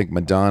 but I think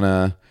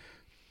Madonna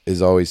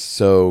is always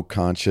so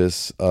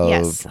conscious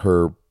of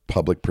her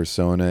public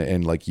persona,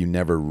 and like you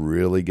never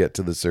really get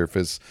to the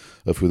surface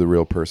of who the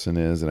real person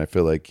is. And I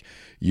feel like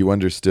you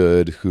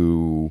understood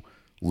who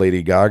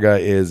Lady Gaga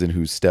is and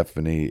who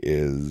Stephanie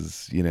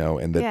is, you know,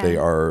 and that they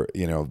are,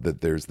 you know,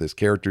 that there's this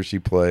character she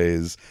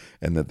plays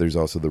and that there's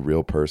also the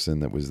real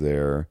person that was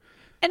there.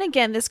 And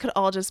again, this could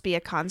all just be a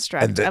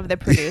construct of the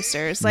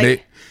producers.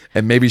 Like,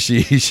 and maybe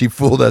she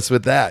fooled us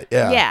with that.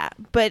 Yeah. Yeah.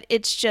 But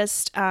it's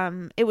just,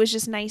 it was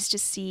just nice to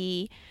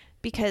see,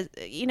 because,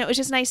 you know, it was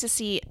just nice to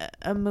see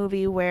a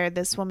movie where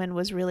this woman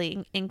was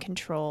really in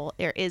control,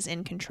 or is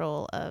in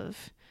control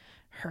of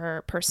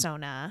her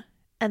persona,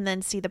 and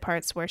then see the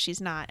parts where she's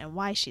not and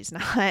why she's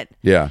not.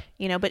 Yeah.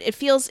 You know, but it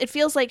feels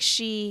like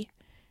she,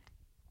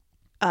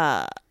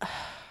 God,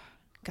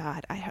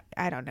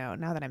 I don't know.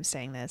 Now that I'm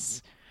saying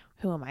this,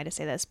 who am I to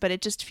say this? But it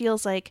just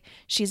feels like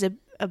she's a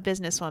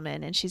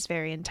businesswoman, and she's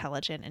very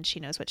intelligent, and she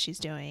knows what she's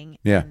doing.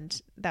 Yeah.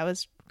 And that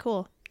was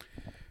cool.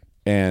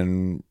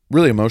 And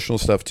really emotional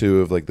stuff too,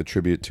 of like the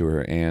tribute to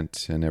her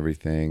aunt and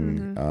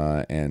everything.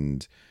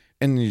 And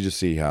you just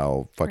see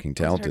how fucking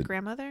talented. Was it her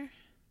grandmother?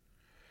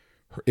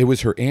 It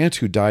was her aunt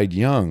who died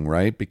young,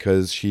 right?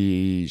 Because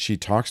she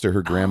talks to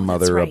her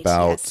grandmother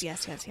about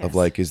yes. of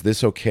like, is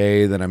this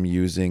okay that I'm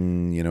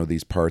using, you know,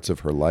 these parts of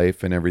her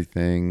life and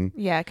everything?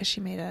 Yeah, because she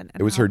made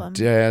it was album.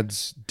 Her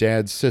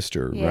dad's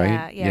sister,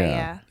 right?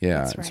 Yeah.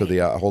 That's right. So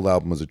the whole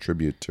album was a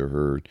tribute to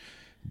her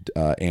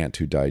aunt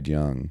who died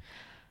young.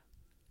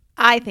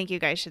 I think you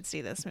guys should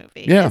see this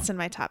movie. Yeah, it's in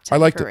my top 10 I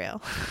liked for it. real.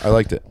 I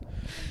liked it.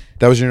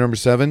 That was your number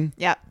 7?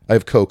 Yeah. I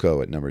have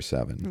Coco at number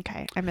 7.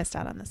 Okay. I missed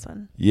out on this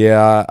one.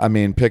 Yeah. I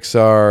mean,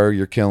 Pixar,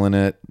 you're killing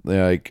it.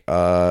 Like,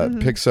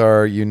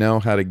 Pixar, you know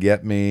how to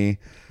get me.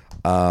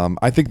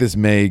 I think this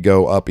may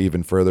go up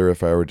even further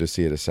if I were to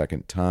see it a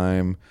second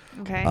time.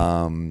 Okay.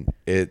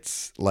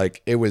 It's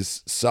like, it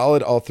was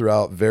solid all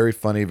throughout. Very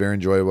funny, very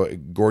enjoyable.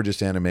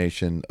 Gorgeous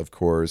animation, of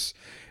course.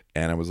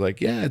 And I was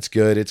like, yeah, it's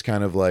good. It's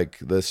kind of like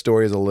the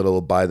story is a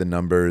little by the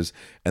numbers.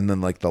 And then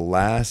like the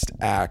last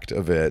act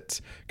of it,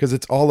 because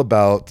it's all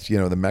about, you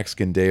know, the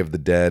Mexican Day of the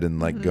Dead and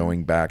like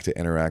going back to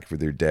interact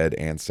with your dead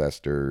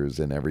ancestors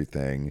and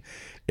everything.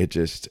 It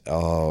just,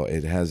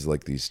 it has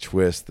like these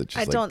twists that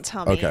just don't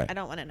tell me. Okay. I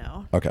don't want to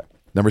know. Okay.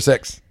 Number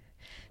 6.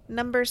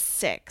 Number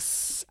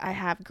 6, I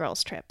have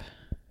Girls Trip.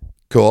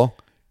 Cool.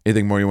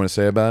 Anything more you want to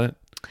say about it?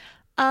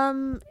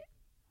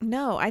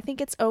 No, I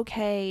think it's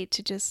okay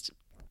to just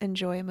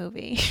enjoy a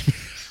movie.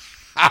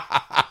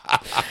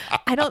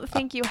 I don't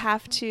think you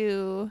have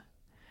to.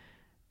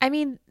 I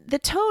mean, the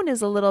tone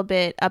is a little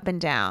bit up and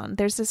down.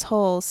 There's this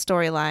whole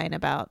storyline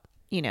about,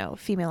 you know,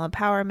 female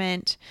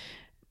empowerment,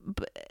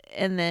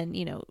 and then,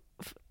 you know,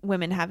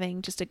 women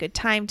having just a good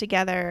time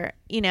together.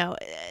 You know,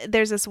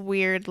 there's this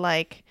weird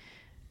like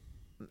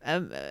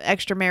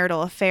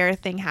extramarital affair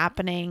thing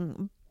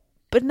happening,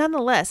 but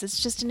nonetheless,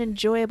 it's just an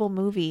enjoyable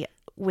movie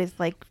with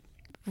like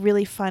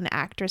really fun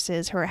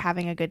actresses who are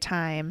having a good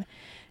time.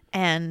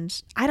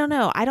 And I don't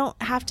know, I don't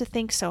have to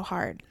think so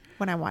hard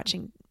when I'm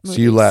watching movies.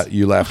 So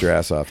you laughed your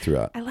ass off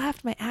throughout. I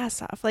laughed my ass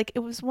off. Like, it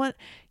was one,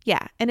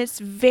 yeah. And it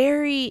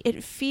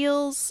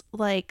feels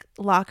like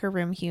locker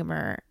room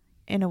humor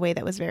in a way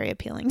that was very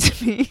appealing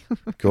to me.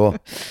 Cool.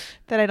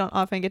 That I don't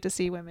often get to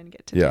see women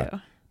get to do.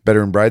 Better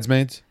than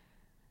Bridesmaids?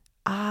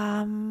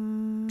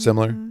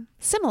 Similar?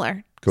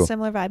 Cool.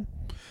 Similar vibe.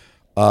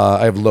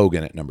 I have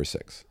Logan at number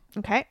 6.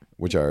 Okay.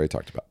 Which I already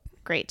talked about.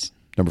 Great.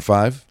 Number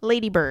 5.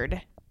 Lady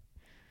Bird.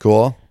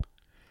 Cool.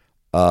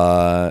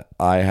 I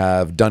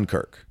have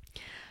Dunkirk.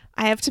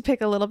 I have to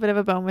pick a little bit of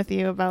a bone with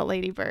you about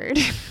Lady Bird.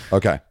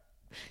 Okay.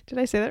 Did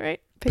I say that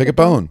right? Pick a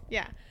bone.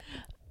 Yeah.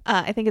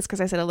 I think it's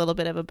because I said a little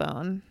bit of a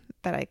bone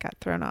that I got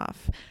thrown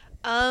off.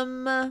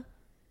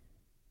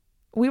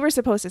 We were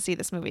supposed to see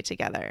this movie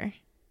together.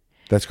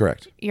 That's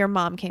correct. Your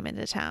mom came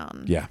into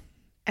town. Yeah.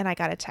 And I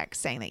got a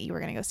text saying that you were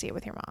going to go see it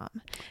with your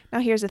mom. Now,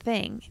 here's the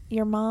thing.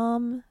 Your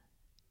mom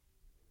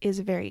is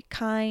a very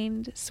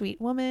kind, sweet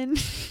woman.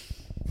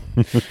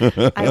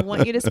 I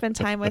want you to spend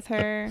time with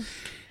her.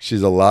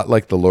 She's a lot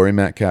like the Laurie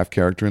Metcalf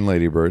character in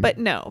Lady Bird.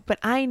 But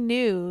I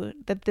knew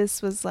that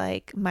this was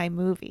like my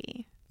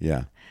movie.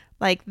 Yeah.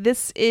 Like,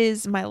 this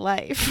is my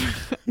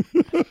life.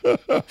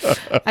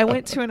 I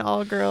went to an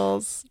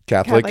all-girls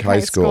Catholic high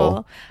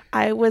school.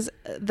 I was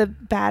the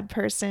bad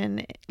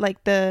person,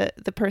 like the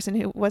person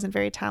who wasn't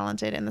very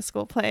talented in the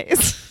school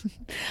plays.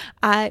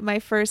 My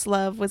first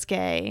love was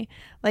gay.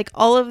 Like,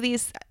 all of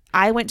these,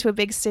 I went to a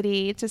big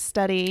city to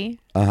study.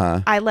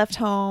 Uh-huh. I left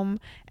home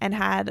and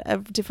had a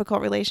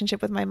difficult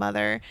relationship with my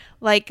mother.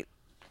 Like,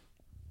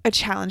 a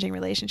challenging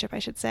relationship, I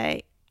should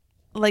say.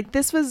 Like,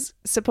 this was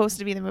supposed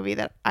to be the movie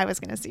that I was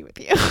going to see with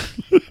you.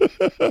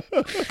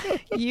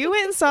 You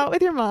went and saw it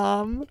with your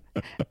mom,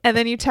 and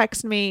then you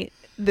text me,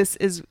 this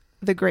is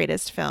the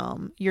greatest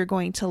film. You're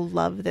going to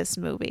love this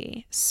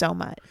movie so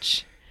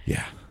much.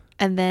 Yeah.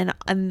 And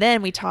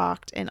then we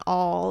talked, and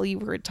all you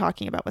were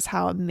talking about was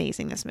how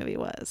amazing this movie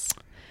was.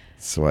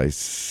 So I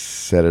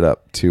set it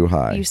up too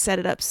high. You set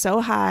it up so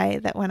high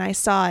that when I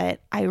saw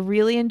it, I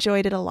really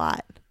enjoyed it a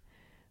lot.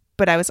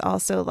 But I was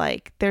also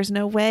like, there's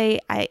no way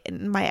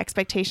my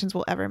expectations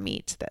will ever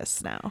meet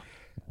this now.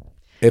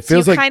 It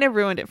feels so you like kind of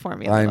ruined it for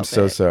me a I'm little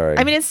so bit. sorry.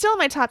 I mean, it's still on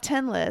my top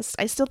 10 list.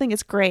 I still think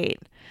it's great.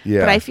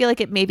 Yeah. But I feel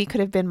like it maybe could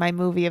have been my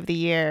movie of the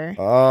year.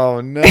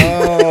 Oh,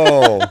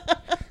 no.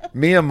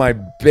 Me and my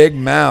big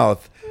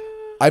mouth.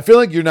 I feel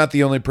like you're not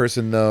the only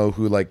person, though,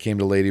 who like came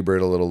to Lady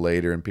Bird a little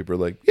later and people are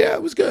like, yeah,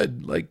 it was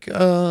good. Like,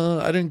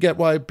 I didn't get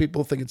why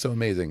people think it's so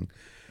amazing.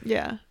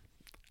 Yeah.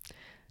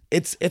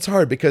 It's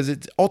hard because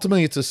it's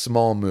ultimately a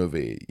small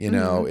movie, you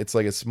know. It's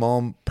like a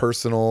small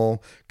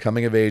personal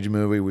coming of age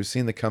movie. We've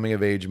seen the coming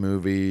of age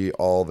movie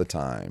all the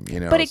time,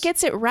 you know. But it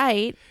gets it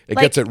right. It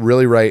gets it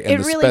really right, and it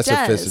the really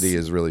specificity does.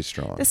 is really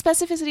strong. The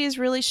specificity is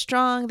really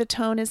strong. The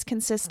tone is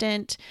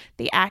consistent.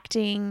 The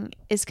acting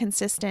is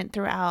consistent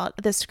throughout.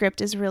 The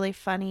script is really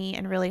funny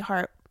and really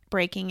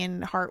heartbreaking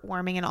and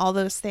heartwarming and all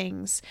those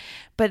things.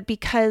 But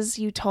because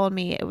you told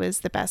me it was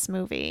the best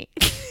movie,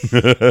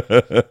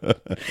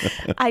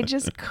 I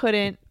just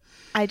couldn't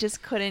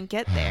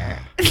get there.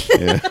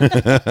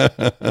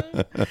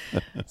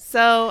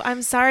 So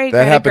I'm sorry,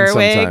 That Greta happens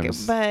Gerwig,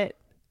 sometimes. but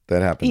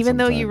That happens even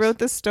though you sometimes. wrote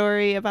the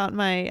story about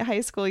my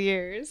high school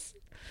years,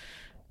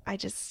 I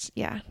just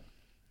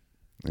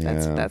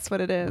that's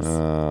what it is.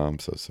 Oh, I'm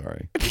so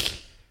sorry.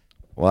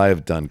 Well, I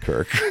have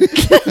Dunkirk.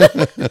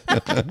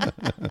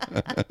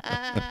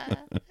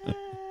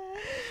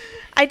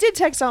 I did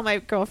text all my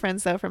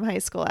girlfriends though from high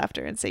school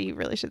after and say you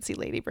really should see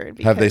Lady Bird.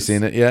 Have they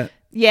seen it yet?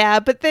 Yeah,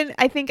 but then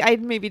I think I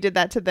maybe did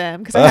that to them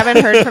because I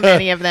haven't heard from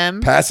any of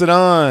them. Pass it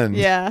on.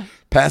 Yeah,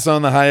 Pass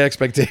on the high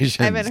expectations.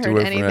 I haven't to heard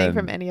a anything friend.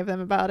 from any of them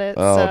about it.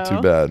 Oh, so.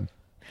 too bad.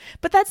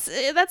 But that's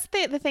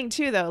the thing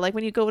too, though. Like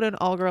when you go to an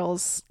all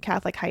girls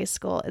Catholic high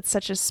school, it's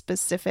such a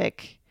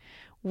specific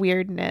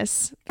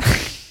weirdness.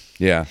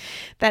 Yeah.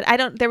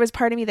 That there was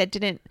part of me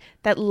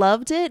that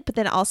loved it, but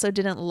then also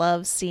didn't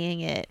love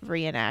seeing it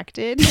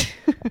reenacted.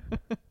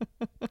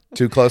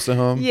 Too close to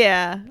home?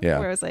 Yeah. Yeah.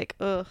 Where I was like,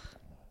 ugh.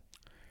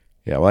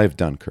 Yeah, well, I have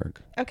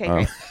Dunkirk. Okay,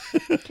 great.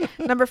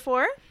 Number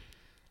 4,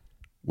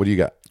 What do you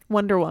got?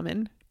 Wonder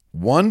Woman.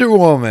 Wonder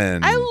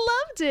Woman. I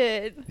loved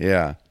it.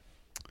 Yeah.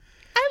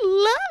 I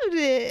loved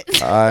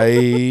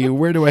it.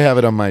 Where do I have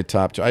it on my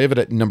top? I have it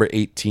at number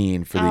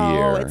 18 for the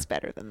year. Oh, it's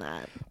better than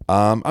that.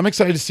 I'm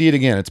excited to see it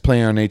again. It's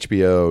playing on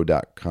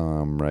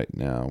HBO.com right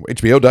now.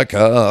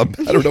 HBO.com.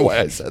 I don't know why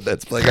I said that.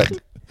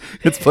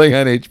 It's playing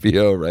on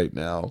HBO right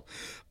now.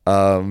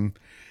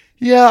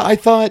 Yeah, I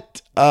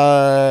thought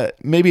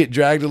maybe it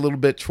dragged a little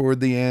bit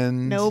toward the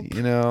end. Nope.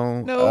 You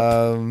know.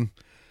 Nope.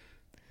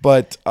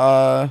 But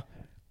I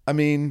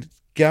mean,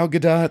 Gal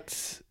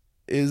Gadot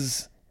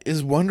is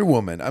Wonder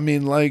Woman. I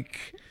mean,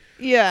 like,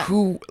 Yeah.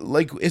 who,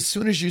 like, as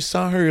soon as you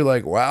saw her, you're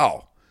like,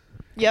 wow.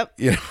 Yep.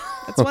 You know,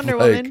 That's Wonder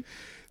like, Woman.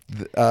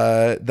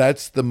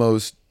 That's the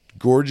most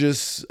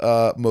gorgeous,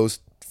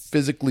 most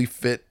physically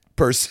fit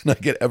person I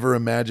could ever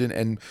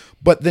imagine.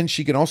 But then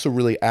she can also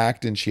really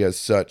act, and she has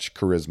such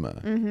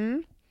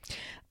charisma.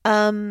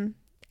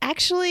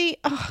 Actually,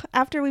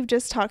 after we've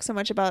just talked so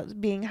much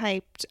about being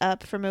hyped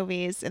up for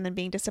movies and then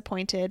being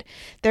disappointed,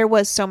 there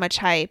was so much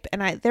hype,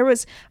 and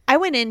I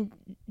went in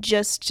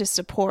just to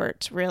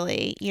support,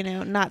 really,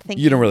 not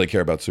thinking. You don't really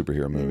care about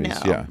superhero movies.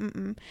 No. Yeah.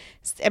 Mm-mm.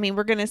 I mean,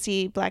 we're going to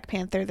see Black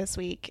Panther this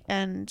week,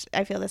 and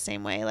I feel the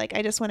same way. Like,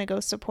 I just want to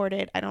go support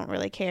it. I don't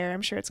really care.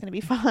 I'm sure it's going to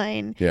be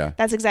fine. Yeah.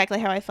 That's exactly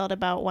how I felt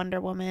about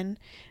Wonder Woman.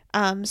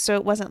 So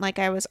it wasn't like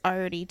I was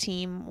already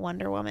team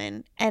Wonder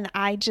Woman, and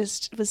I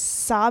just was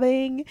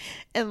sobbing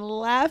and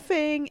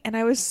laughing, and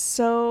I was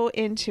so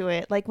into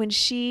it. Like when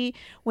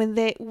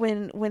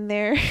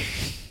they're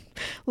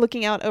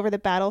looking out over the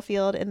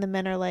battlefield and the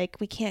men are like,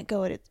 we can't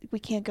go,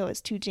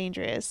 it's too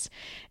dangerous,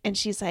 and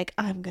she's like,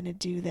 I'm gonna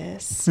do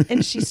this,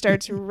 and she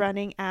starts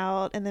running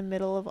out in the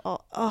middle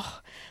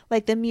of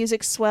like the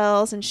music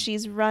swells and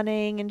she's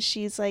running and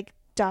she's like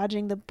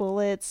dodging the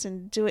bullets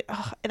and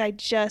and I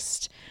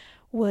just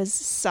was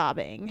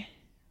sobbing.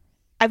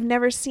 I've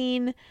never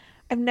seen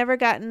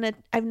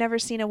I've never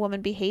seen a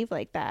woman behave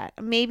like that.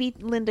 Maybe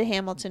Linda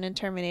Hamilton in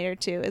Terminator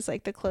 2 is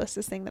like the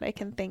closest thing that I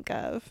can think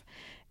of.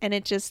 And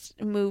it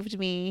just moved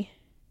me.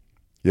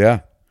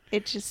 Yeah. I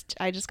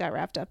just got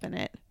wrapped up in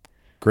it.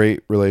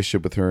 Great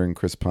relationship with her and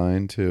Chris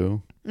Pine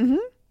too. Mm-hmm.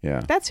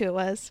 Yeah. That's who it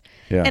was.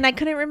 Yeah. And I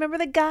couldn't remember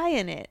the guy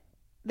in it.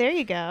 There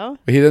you go.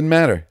 He doesn't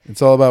matter.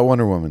 It's all about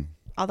Wonder Woman.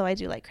 Although I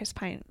do like Chris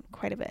Pine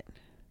quite a bit.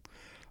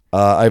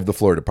 I have The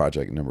Florida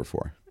Project, number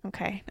 4.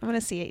 Okay. I'm going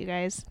to see it, you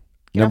guys.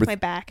 Get off my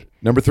back.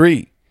 Number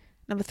 3.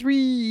 Number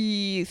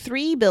 3.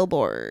 3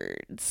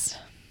 billboards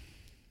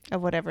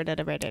of whatever.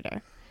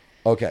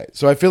 Okay.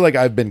 So I feel like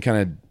I've been kind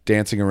of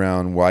dancing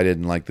around why I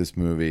didn't like this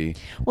movie.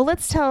 Well,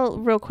 let's tell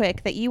real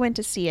quick that you went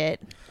to see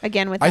it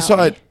again with I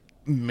saw it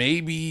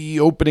maybe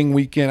opening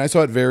weekend. I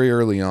saw it very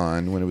early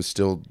on when it was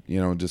still,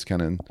 just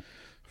kind of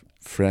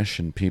fresh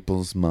in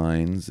people's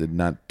minds. It had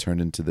not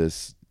turned into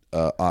this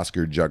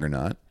Oscar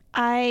juggernaut.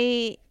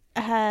 I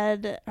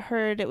had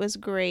heard it was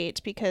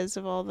great because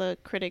of all the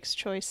Critics'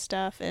 Choice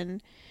stuff,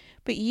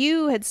 but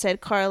you had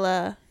said,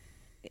 Carla,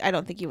 I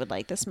don't think you would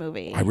like this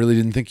movie. I really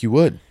didn't think you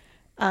would.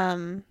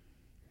 And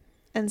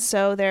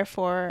so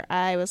therefore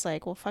I was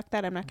like, well, fuck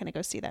that. I'm not going to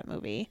go see that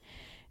movie.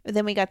 But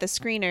then we got the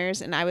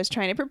screeners and I was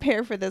trying to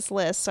prepare for this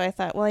list. So I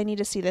thought, well, I need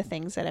to see the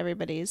things that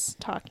everybody's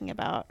talking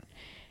about,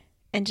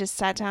 and just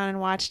sat down and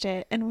watched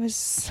it and was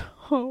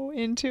so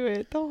into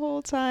it the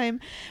whole time,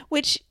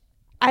 which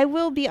I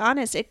will be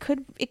honest, it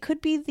could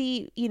be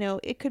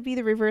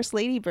the reverse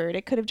Lady Bird.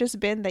 It could have just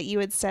been that you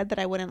had said that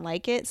I wouldn't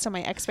like it. So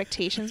my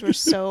expectations were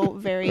so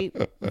very,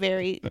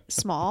 very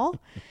small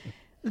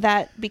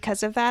that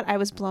because of that, I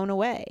was blown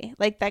away.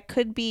 Like that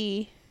could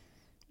be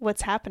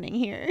what's happening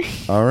here.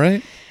 All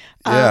right.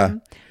 Yeah.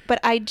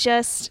 But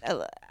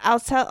I'll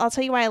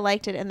tell you why I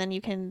liked it, and then you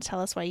can tell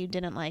us why you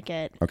didn't like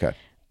it. Okay.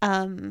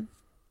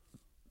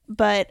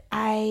 But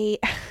I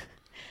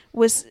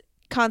was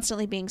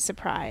constantly being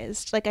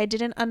surprised. Like I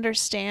didn't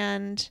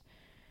understand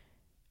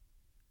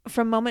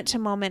from moment to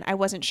moment. I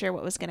wasn't sure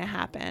what was going to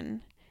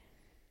happen,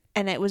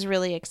 and it was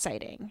really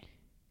exciting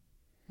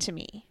to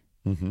me.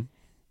 Mm-hmm.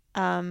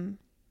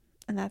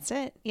 And that's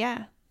it.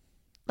 Yeah.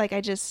 Like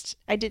I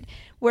did.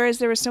 Whereas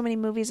there were so many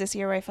movies this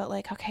year where I felt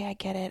like, okay, I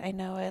get it. I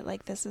know it.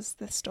 Like this is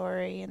the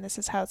story and this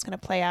is how it's going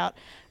to play out.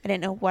 I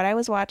didn't know what I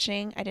was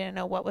watching. I didn't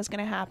know what was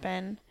going to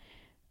happen.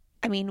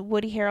 I mean,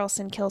 Woody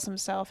Harrelson kills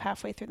himself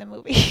halfway through the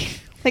movie.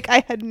 Like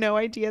I had no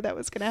idea that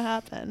was going to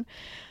happen.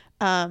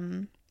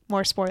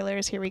 More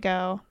spoilers. Here we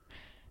go.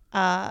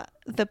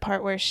 The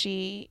part where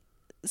she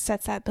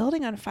sets that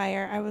building on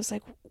fire, I was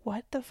like,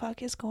 what the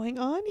fuck is going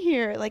on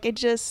here? Like it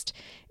just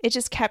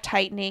kept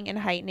heightening and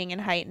heightening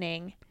and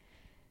heightening.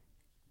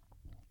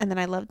 And then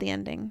I loved the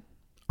ending.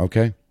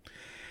 Okay.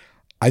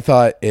 I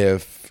thought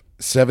if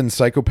Seven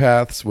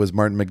Psychopaths was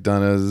Martin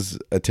McDonagh's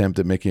attempt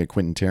at making a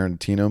Quentin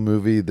Tarantino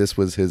movie, this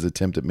was his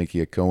attempt at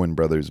making a Coen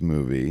Brothers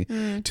movie,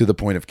 to the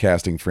point of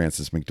casting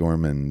Frances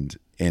McDormand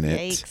in it.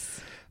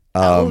 Yikes.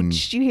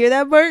 Ouch. You hear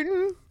that,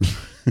 Martin?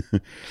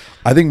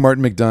 I think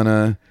Martin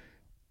McDonagh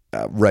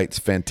writes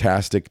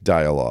fantastic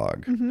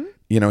dialogue.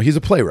 Mm-hmm. He's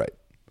a playwright.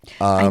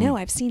 I know.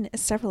 I've seen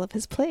several of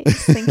his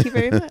plays. Thank you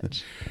very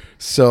much.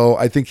 So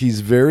I think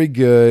he's very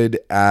good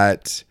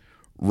at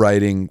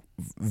writing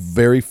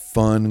very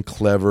fun,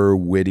 clever,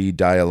 witty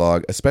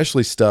dialogue,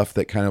 especially stuff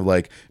that kind of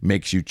like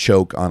makes you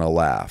choke on a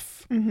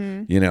laugh.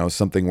 Mm-hmm.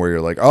 Something where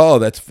you're like, oh,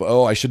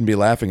 I shouldn't be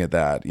laughing at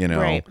that,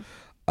 Right.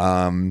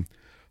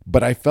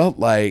 But I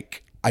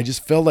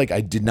just felt like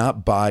I did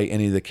not buy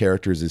any of the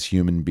characters as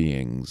human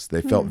beings.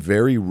 They felt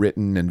very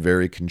written and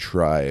very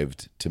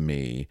contrived to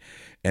me.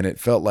 And it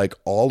felt like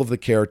all of the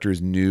characters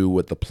knew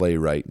what the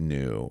playwright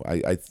knew.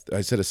 I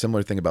said a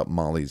similar thing about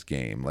Molly's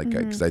Game, like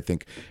because I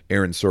think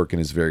Aaron Sorkin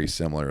is very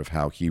similar of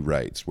how he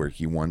writes, where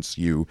he wants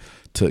you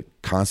to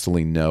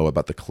constantly know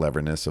about the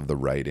cleverness of the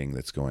writing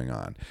that's going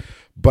on.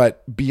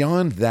 But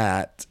beyond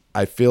that,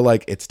 I feel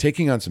like it's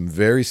taking on some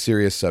very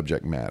serious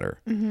subject matter.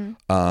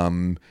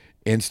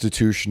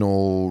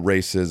 Institutional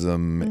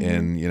racism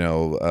in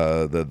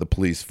the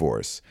police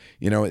force.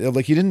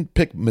 Like he didn't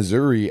pick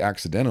Missouri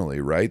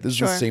accidentally, right? This is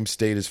the same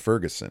state as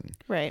Ferguson,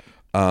 right?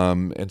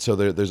 And so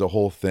there's a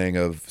whole thing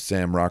of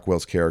Sam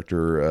Rockwell's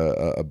character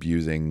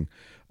abusing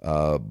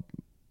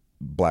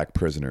black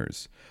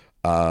prisoners,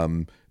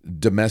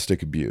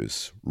 domestic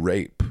abuse,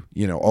 rape,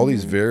 all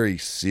these very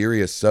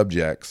serious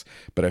subjects,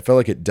 but I felt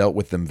like it dealt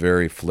with them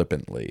very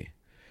flippantly.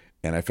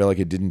 And I felt like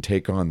it didn't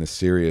take on the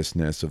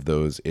seriousness of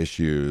those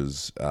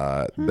issues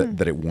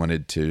that it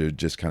wanted to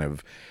just kind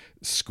of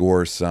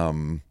score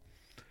some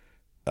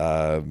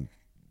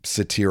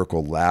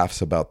satirical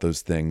laughs about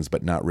those things,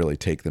 but not really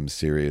take them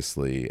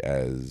seriously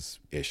as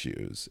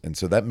issues. And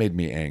so that made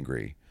me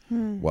angry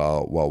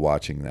while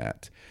watching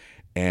that.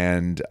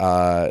 And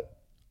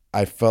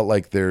I felt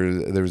like there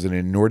was an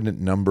inordinate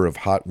number of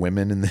hot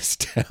women in this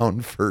town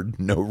for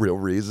no real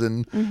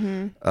reason.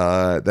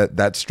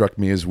 That struck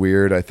me as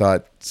weird. I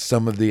thought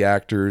some of the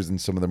actors and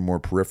some of the more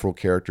peripheral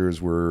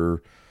characters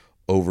were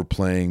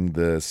overplaying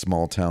the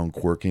small town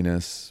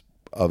quirkiness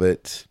of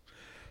it.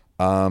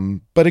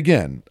 But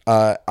again,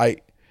 I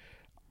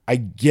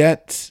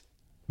get,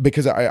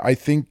 because I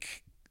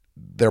think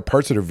there are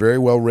parts that are very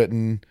well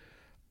written.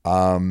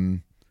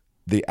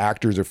 The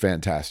actors are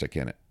fantastic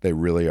in it. They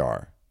really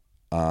are.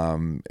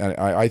 And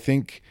I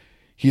think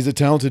he's a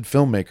talented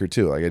filmmaker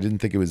too. Like, I didn't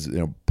think it was,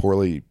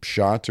 poorly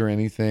shot or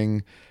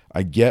anything.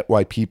 I get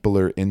why people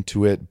are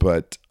into it,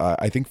 but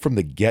I think from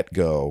the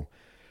get-go,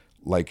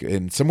 like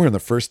somewhere in the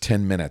first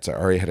 10 minutes, I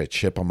already had a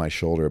chip on my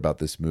shoulder about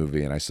this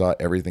movie, and I saw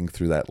everything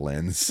through that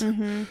lens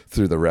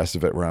through the rest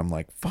of it, where I'm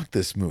like, fuck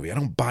this movie. I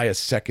don't buy a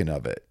second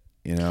of it,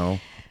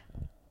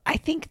 I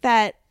think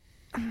that,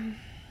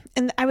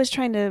 and I was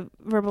trying to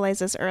verbalize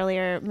this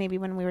earlier, maybe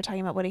when we were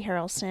talking about Woody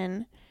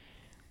Harrelson,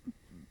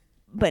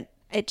 but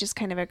it just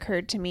kind of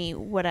occurred to me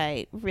what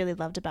I really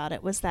loved about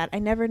it was that I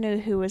never knew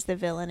who was the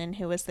villain and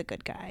who was the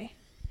good guy.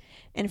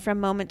 And from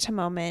moment to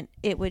moment,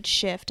 it would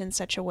shift in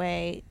such a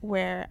way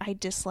where I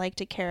disliked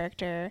a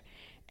character,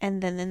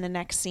 and then in the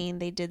next scene,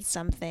 they did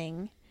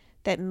something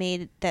that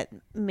made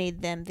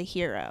them the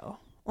hero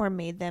or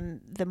made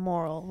them the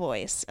moral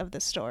voice of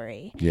the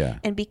story. Yeah.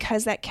 And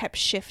because that kept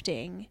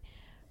shifting,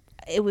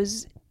 it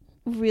was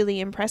really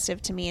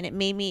impressive to me, and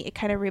it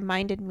kind of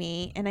reminded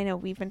me, and I know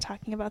we've been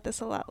talking about this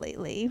a lot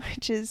lately,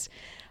 which is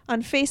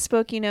on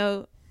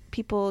Facebook,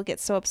 people get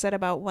so upset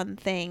about one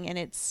thing, and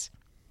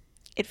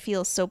it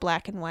feels so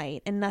black and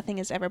white, and nothing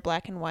is ever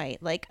black and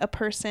white. Like, a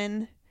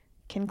person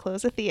can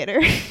close a theater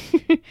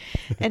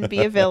and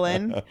be a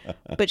villain,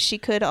 but she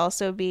could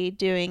also be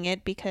doing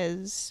it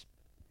because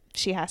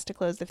she has to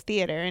close the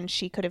theater, and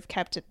she could have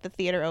kept the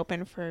theater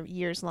open for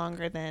years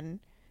longer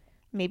than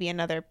maybe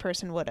another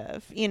person would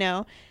have.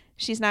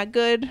 She's not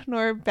good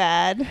nor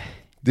bad.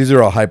 These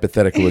are all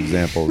hypothetical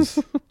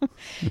examples.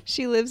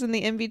 She lives in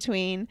the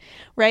in-between,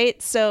 right?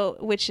 So,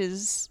 which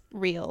is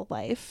real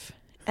life.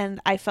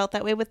 And I felt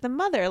that way with the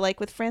mother,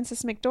 like with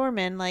Frances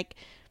McDormand. Like,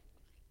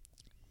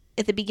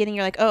 at the beginning,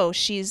 you're like, oh,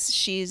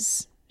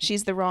 she's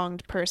the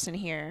wronged person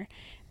here.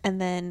 And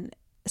then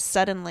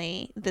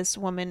suddenly this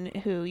woman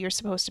who you're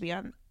supposed to be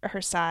on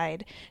her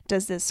side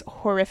does this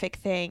horrific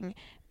thing,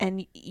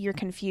 and you're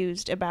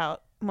confused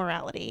about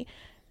morality.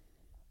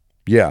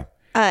 Yeah.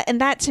 And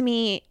that to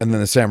me... And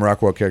then the Sam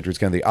Rockwell character is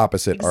kind of the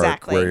opposite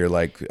arc, where you're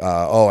like,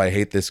 oh, I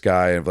hate this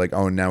guy. And like,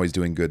 oh, now he's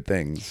doing good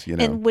things,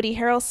 And Woody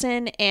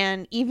Harrelson,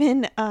 and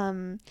even,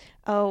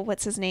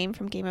 what's his name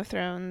from Game of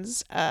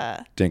Thrones?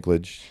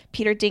 Dinklage.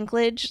 Peter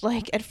Dinklage.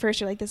 Like, at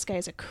first you're like, this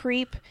guy's a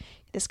creep.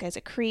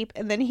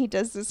 And then he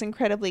does this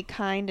incredibly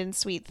kind and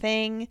sweet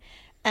thing.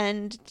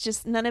 And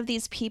just none of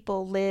these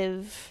people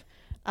live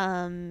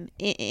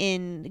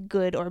in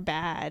good or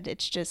bad.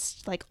 It's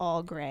just like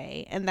all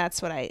gray, and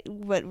that's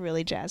what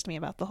really jazzed me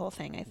about the whole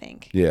thing, I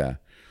think. Yeah.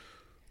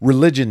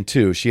 Religion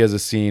too. She has a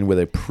scene with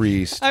a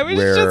priest. I was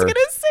just gonna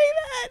say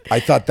that. I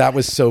thought that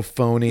was so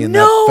phony, and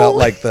No!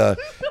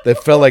 that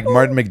felt like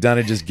Martin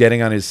McDonagh just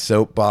getting on his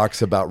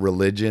soapbox about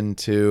religion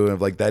too, and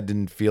like that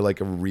didn't feel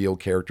like a real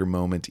character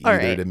moment either. All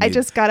right, to me. I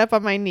just got up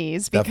on my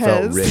knees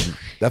because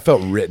that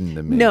felt written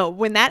to me. No,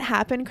 when that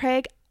happened,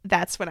 Craig,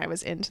 that's when I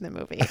was into the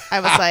movie. I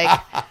was like,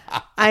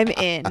 I'm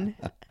in.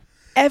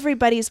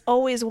 Everybody's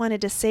always wanted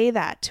to say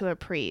that to a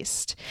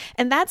priest.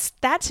 And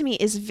that to me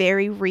is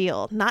very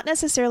real. Not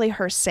necessarily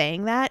her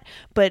saying that,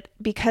 but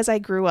because I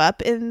grew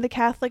up in the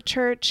Catholic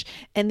Church,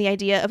 and the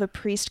idea of a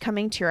priest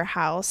coming to your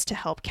house to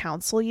help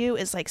counsel you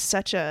is like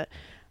such a...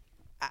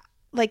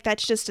 Like,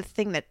 that's just a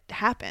thing that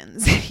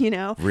happens,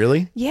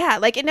 Really? Yeah.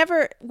 Like, it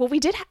never, well, we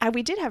did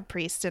have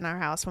priests in our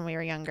house when we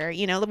were younger,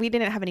 we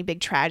didn't have any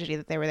big tragedy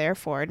that they were there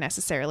for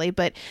necessarily,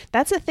 but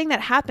that's a thing that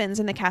happens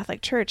in the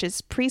Catholic Church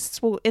is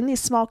priests will, in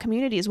these small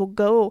communities, will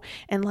go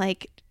and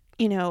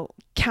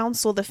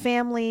counsel the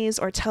families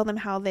or tell them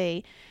how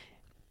they,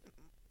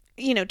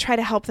 try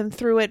to help them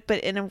through it.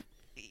 But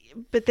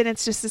then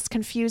it's just this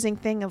confusing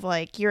thing of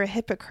like, you're a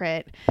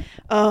hypocrite.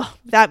 Oh,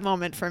 that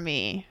moment for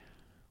me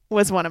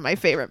was one of my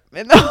favorite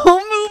in the whole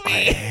movie.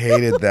 I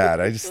hated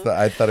that.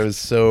 I thought it was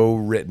so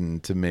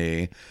written to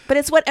me. But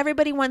it's what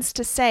everybody wants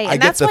to say, and I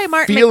that's get why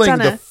Martin feeling,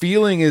 McDonagh. The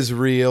feeling is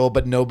real,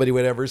 but nobody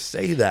would ever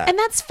say that. And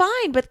that's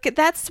fine, but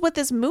that's what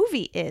this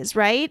movie is,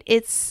 right?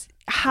 It's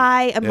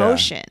high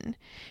emotion.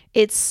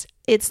 Yeah.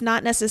 It's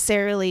not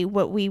necessarily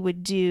what we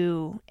would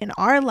do in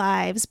our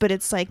lives, but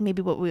it's like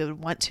maybe what we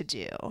would want to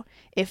do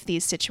if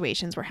these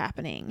situations were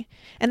happening.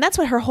 And that's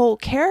what her whole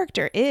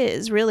character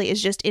is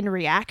just in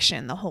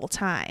reaction the whole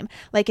time,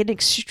 like an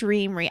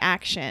extreme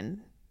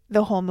reaction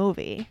the whole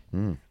movie.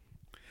 And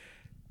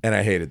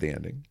I hated the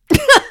ending.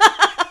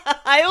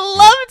 I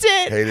loved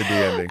it. Hated the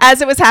ending.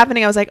 As it was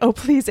happening, I was like, oh,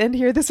 please end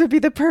here. This would be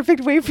the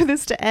perfect way for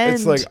this to end.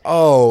 It's like,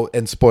 oh,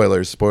 and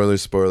spoilers.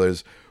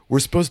 We're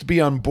supposed to be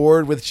on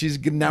board with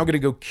she's now going to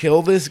go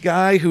kill this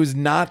guy who's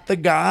not the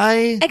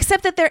guy.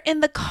 Except that they're in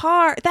the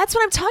car. That's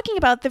what I'm talking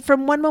about. That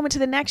from one moment to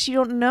the next, you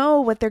don't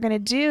know what they're going to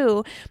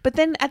do. But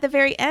then at the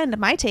very end,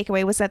 my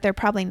takeaway was that they're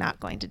probably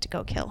not going to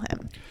go kill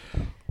him.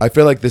 I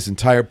feel like this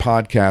entire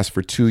podcast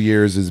for 2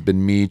 years has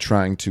been me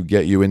trying to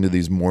get you into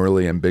these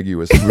morally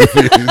ambiguous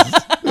movies.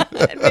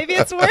 Maybe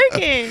it's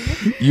working.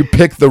 You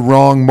picked the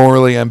wrong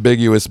morally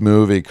ambiguous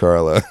movie,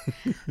 Carla.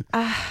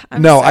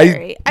 I'm No,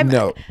 sorry.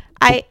 no.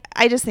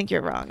 I just think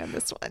you're wrong on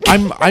this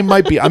one. I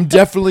might be. I'm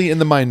definitely in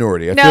the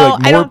minority. I no, feel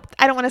like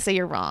I don't want to say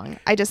you're wrong.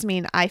 I just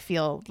mean I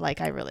feel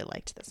like I really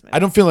liked this movie. I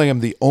don't feel like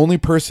I'm the only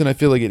person. I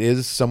feel like it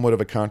is somewhat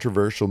of a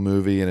controversial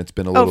movie, and it's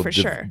been a little for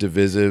sure.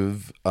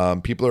 divisive.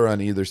 People are on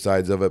either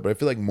sides of it, but I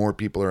feel like more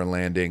people are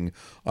landing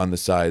on the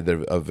side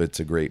of it's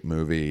a great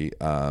movie.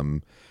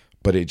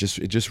 But it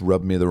just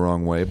rubbed me the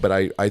wrong way. But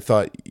I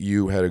thought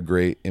you had a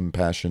great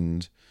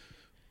impassioned,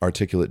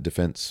 articulate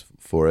defense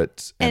for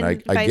it, and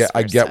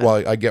I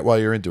get why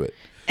you're into it.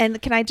 And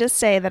can I just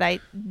say that I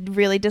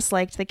really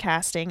disliked the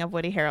casting of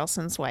Woody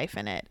Harrelson's wife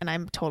in it, and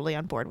I'm totally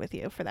on board with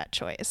you for that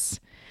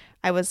choice.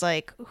 I was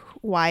like,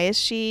 why does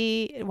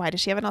she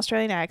have an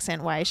Australian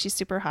accent? Why is she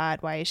super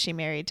hot? Why is she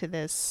married to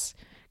this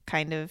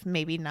kind of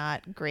maybe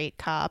not great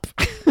cop?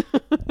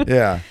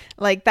 Yeah.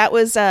 Like that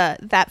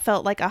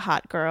felt like a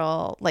hot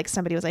girl. Like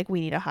somebody was like,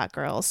 we need a hot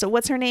girl. So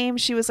what's her name?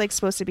 She was like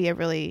supposed to be a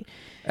really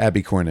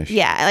Abby Cornish.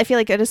 Yeah. I feel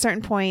like at a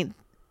certain point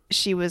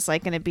she was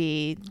like going to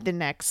be the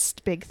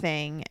next big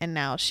thing. And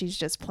now she's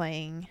just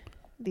playing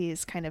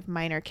these kind of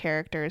minor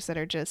characters that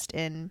are just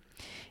in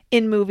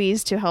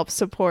movies to help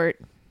support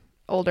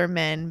older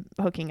men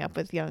hooking up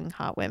with young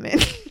hot women.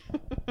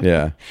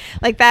 Yeah.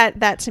 Like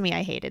that to me,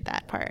 I hated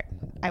that part.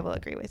 I will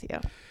agree with you.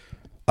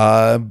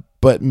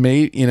 But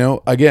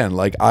again,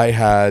 like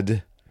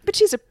but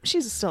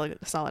she's still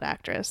a solid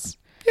actress.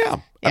 Yeah.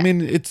 I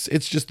mean, it's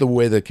just the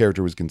way the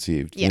character was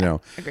conceived, Yeah,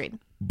 agreed.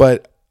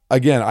 But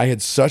again, I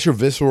had such a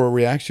visceral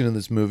reaction in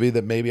this movie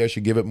that maybe I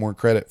should give it more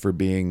credit for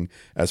being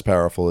as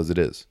powerful as it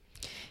is.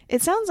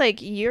 It sounds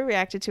like you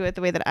reacted to it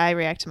the way that I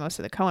react to most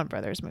of the Coen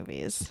brothers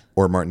movies.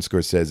 Or Martin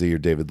Scorsese or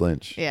David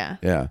Lynch. Yeah.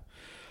 Yeah.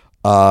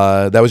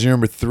 That was your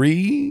number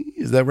 3.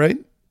 Is that right?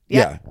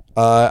 Yeah.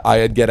 I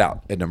had Get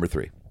Out at number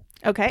 3.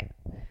 Okay.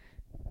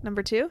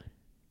 Number 2?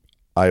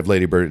 I have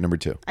Lady Bird at number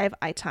 2. I have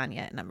I, Tonya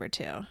at number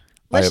 2.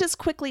 Let's just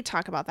quickly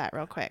talk about that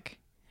real quick.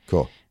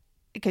 Cool.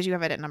 Because you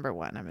have it at number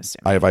 1, I'm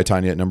assuming. I have I,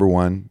 Tonya at number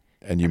 1,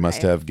 and you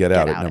must have Get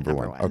Out at number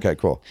 1. Okay,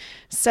 cool.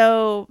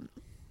 So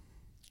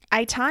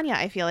I, Tonya,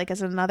 I feel like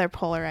is another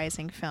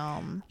polarizing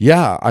film.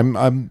 Yeah,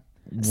 I'm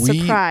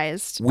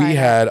surprised. We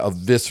had a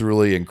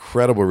viscerally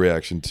incredible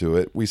reaction to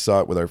it. We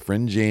saw it with our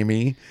friend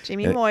Jamie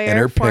Moyer, and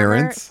her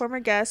parents, former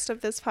guest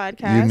of this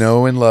podcast. You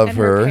know and love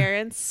her.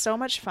 Parents, so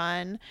much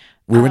fun.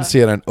 We went to see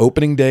it on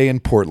opening day in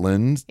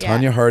Portland. Yeah.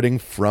 Tonya Harding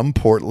from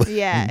Portland.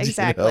 Yeah,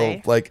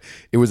 exactly. Like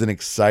it was an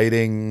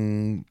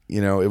exciting,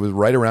 it was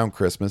right around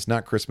Christmas,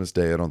 not Christmas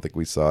Day. I don't think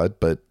we saw it,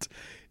 but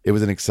it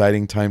was an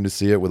exciting time to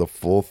see it with a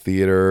full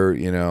theater,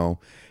 and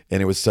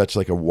it was such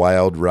like a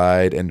wild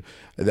ride. And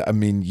I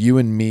mean, you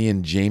and me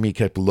and Jamie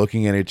kept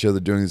looking at each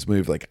other during this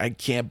movie like, I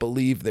can't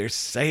believe they're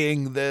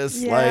saying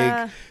this.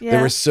 There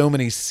were so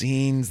many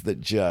scenes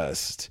that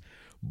just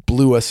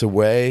blew us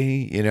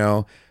away,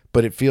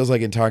 but it feels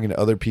like in talking to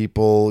other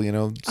people, a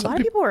lot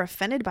of people were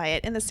offended by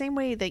it in the same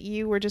way that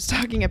you were just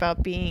talking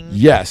about being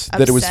upset.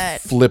 That it was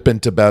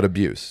flippant about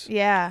abuse.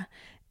 Yeah.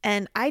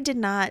 And I did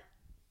not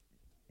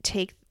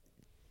take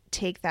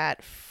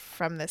that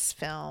from this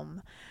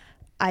film.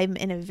 I'm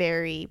in a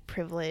very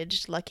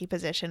privileged, lucky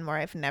position where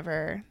I've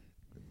never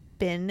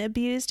been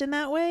abused in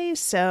that way.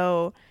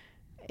 So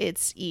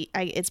it's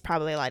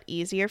probably a lot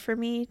easier for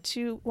me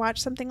to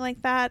watch something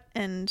like that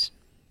and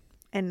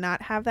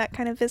not have that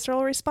kind of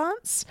visceral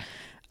response.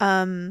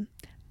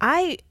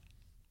 I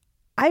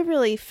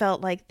really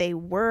felt like they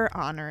were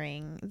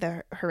honoring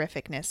the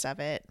horrificness of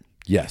it.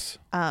 Yes.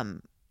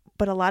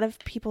 But a lot of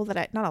people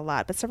not a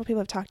lot, but several people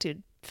I've talked to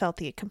felt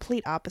the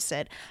complete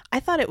opposite. I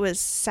thought it was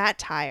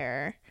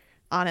satire,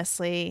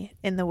 honestly,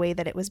 in the way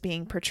that it was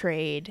being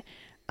portrayed.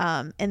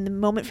 And the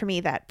moment for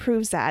me that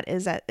proves that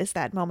is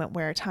that moment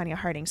where Tonya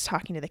Harding's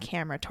talking to the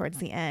camera towards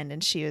the end,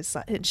 and she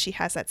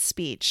has that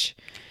speech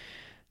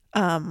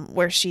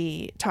where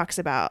she talks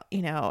about,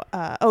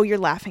 oh, you're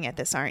laughing at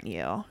this, aren't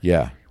you?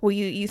 Yeah. Well,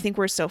 you think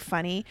we're so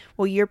funny?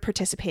 Well, you're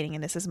participating in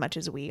this as much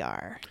as we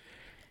are.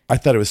 I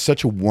thought it was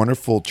such a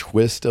wonderful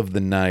twist of the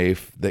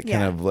knife that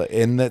kind of,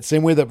 in that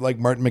same way that like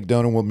Martin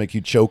McDonagh will make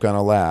you choke on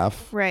a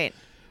laugh. Right.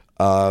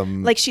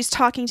 Like she's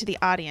talking to the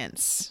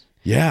audience.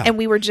 Yeah. And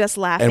we were just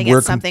laughing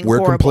at something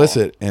horrible. We're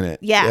complicit in it.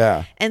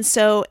 Yeah. And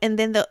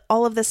then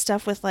all of the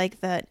stuff with like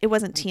it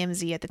wasn't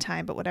TMZ at the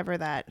time, but whatever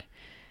that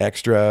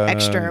extra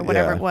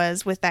whatever it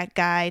was, with that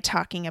guy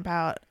talking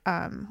about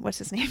what's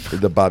his name,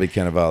 the Bobby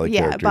Cannavale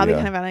character. Bobby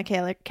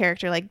Cannavale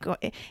character. Like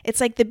it's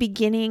like the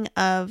beginning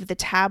of the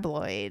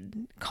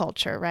tabloid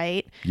culture,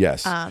 right?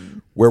 Yes.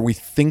 Where we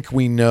think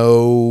we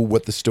know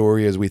what the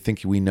story is, we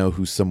think we know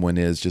who someone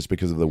is just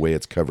because of the way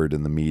it's covered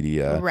in the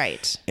media,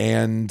 right?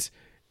 And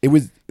it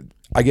was,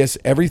 I guess,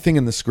 everything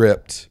in the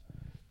script,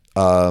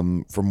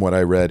 from what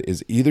I read,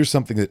 is either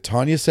something that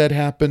Tonya said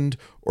happened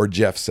or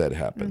Jeff said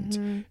happened.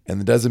 Mm-hmm.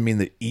 And it doesn't mean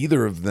that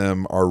either of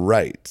them are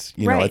right.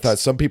 I thought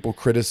some people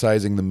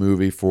criticizing the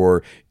movie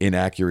for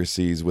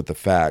inaccuracies with the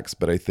facts,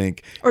 but I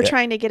think... Or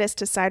trying to get us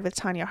to side with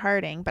Tonya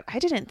Harding, but I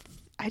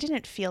I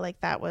didn't feel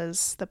like that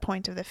was the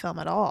point of the film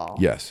at all.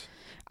 Yes.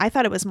 I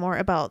thought it was more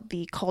about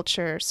the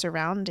culture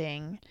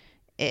surrounding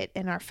it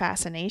and our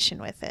fascination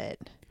with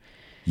it.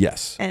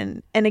 Yes.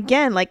 And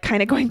again, like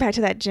kind of going back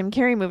to that Jim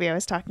Carrey movie I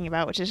was talking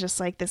about, which is just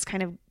like this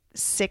kind of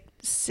sick,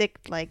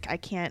 like I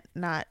can't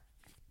not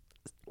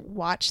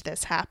watch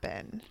this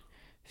happen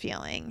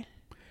feeling.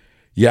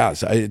 Yeah,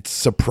 so it's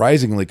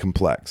surprisingly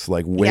complex,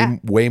 like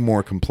way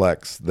more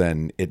complex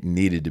than it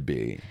needed to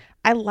be.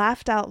 I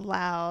laughed out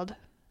loud,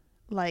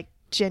 like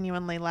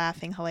genuinely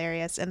laughing,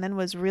 hilarious, and then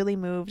was really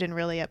moved and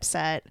really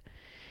upset.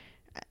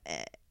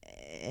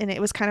 And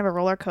it was kind of a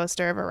roller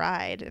coaster of a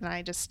ride, and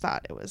I just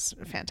thought it was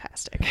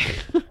fantastic.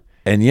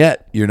 And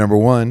yet, your number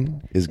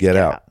one is Get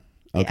Out.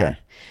 Okay. Yeah.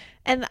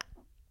 And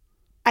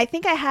I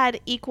think I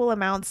had equal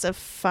amounts of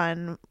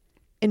fun,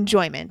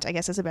 enjoyment, I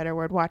guess is a better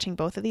word, watching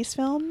both of these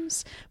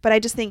films. But I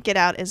just think Get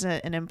Out is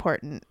an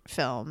important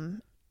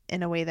film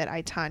in a way that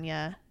I,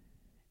 Tonya,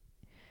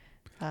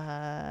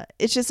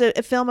 it's just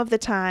a film of the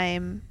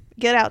time.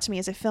 Get Out to me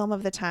is a film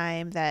of the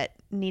time that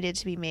needed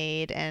to be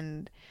made,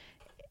 and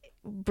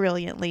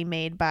brilliantly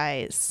made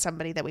by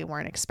somebody that we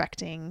weren't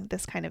expecting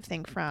this kind of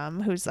thing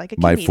from, who's like a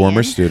comedian. My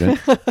former student.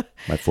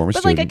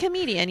 But like a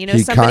comedian, you know, he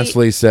somebody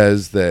constantly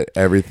says that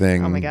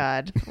everything. Oh my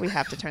God, we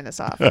have to turn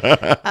this off.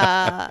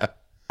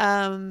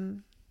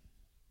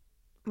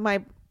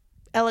 My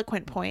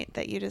eloquent point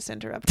that you just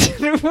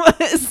interrupted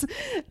was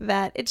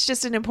that it's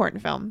just an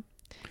important film.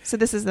 So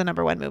this is the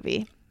number one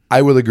movie.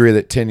 I will agree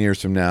that 10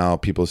 years from now,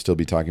 people will still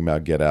be talking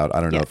about Get Out.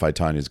 I don't know if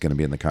Tanya's going to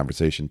be in the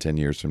conversation 10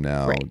 years from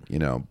now, you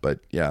know, but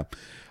yeah,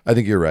 I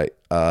think you're right.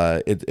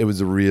 It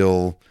was a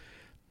real,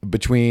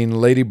 between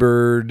Lady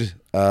Bird,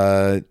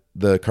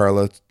 the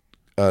Carla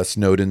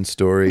Snowden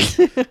story,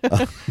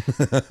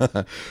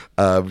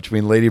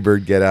 between Lady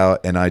Bird, Get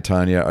Out, and I,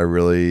 Tonya, I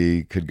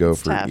really could go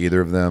for tough.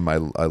 either of them. I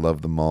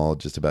love them all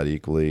just about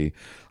equally.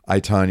 I,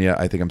 Tonya,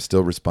 I think I'm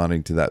still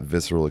responding to that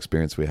visceral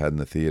experience we had in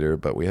the theater,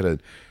 but we had a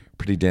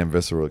pretty damn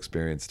visceral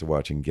experience to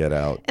watching Get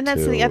Out. And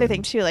that's the other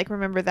thing too. Like,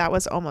 remember that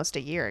was almost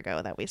a year ago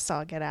that we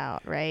saw Get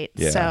Out, right?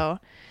 Yeah. So,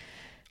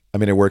 I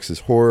mean, it works as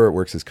horror, it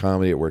works as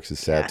comedy, it works as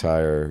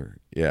satire,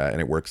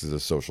 and it works as a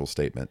social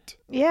statement.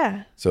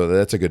 Yeah. So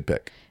that's a good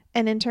pick.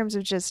 And in terms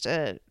of just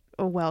a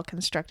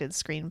well-constructed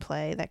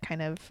screenplay that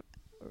kind of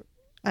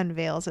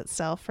unveils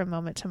itself from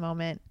moment to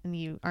moment, and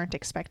you aren't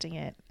expecting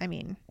it. I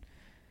mean,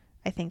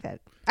 I think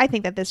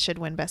that this should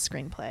win Best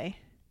Screenplay.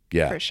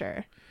 Yeah, for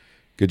sure.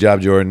 Good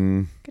job,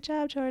 Jordan. Good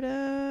job,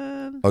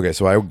 Jordan. Okay,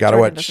 so I gotta Jordan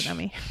watch. doesn't know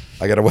me.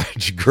 I gotta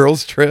watch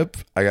Girls Trip.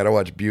 I gotta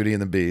watch Beauty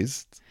and the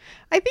Beast.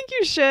 I think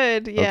you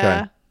should. Yeah,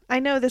 Okay. I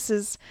know this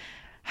is.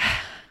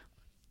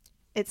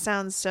 It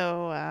sounds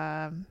so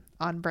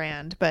on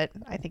brand, but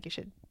I think you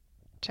should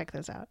check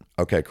those out.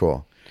 Okay,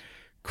 cool.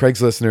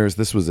 Craig's listeners,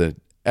 this was an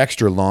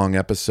extra long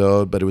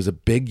episode, but it was a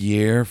big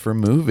year for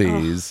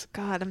movies. Oh,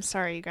 God, I'm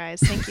sorry, you guys.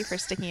 Thank you for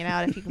sticking it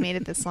out if you've made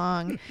it this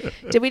long.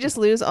 Did we just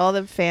lose all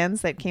the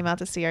fans that came out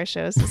to see our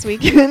shows this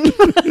weekend?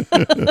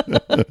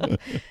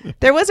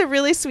 There was a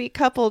really sweet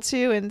couple,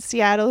 too, in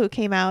Seattle who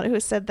came out who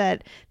said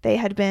that they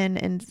had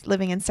been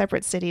living in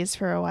separate cities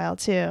for a while,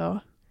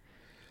 too.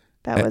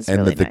 That was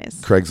really that nice.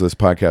 The Craigslist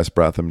podcast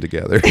brought them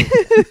together.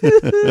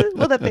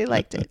 Well, that they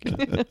liked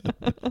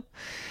it.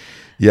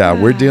 Yeah,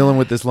 we're dealing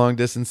with this long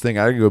distance thing.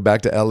 I gotta go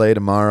back to LA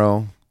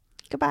tomorrow.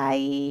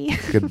 Goodbye.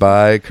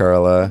 Goodbye,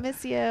 Carla. I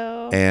miss you.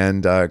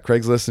 And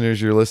Craig's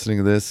listeners, you're listening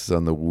to this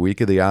on the week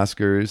of the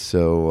Oscars,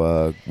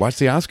 so watch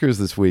the Oscars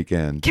this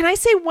weekend. Can I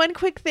say one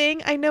quick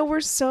thing? I know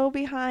we're so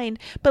behind,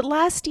 but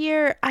last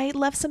year I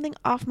left something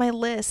off my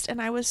list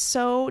and I was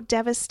so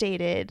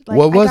devastated. Like,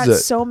 what was I got it?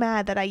 so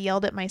mad that I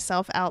yelled at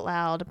myself out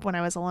loud when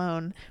I was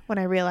alone when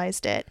I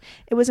realized it.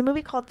 It was a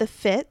movie called The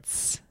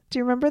Fits. Do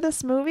you remember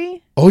this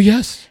movie? Oh,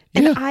 yes.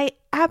 And Yeah. I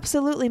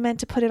absolutely meant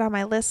to put it on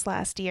my list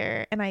last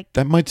year. And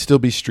That might still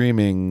be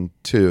streaming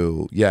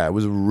too. Yeah, it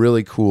was a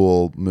really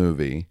cool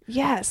movie.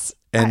 yes.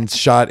 And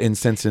shot in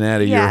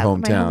Cincinnati, your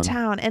hometown. My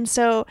hometown. And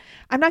so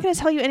I'm not going to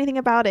tell you anything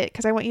about it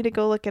because I want you to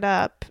go look it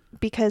up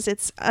because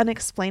it's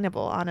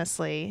unexplainable,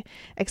 honestly,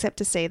 except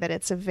to say that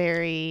it's a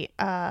very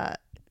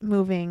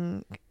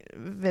moving,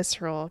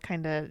 visceral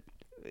kind of,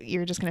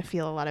 you're just going to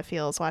feel a lot of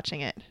feels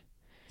watching it.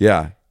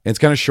 Yeah. It's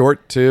kind of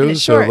short too, And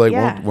it's so short, like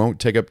yeah. won't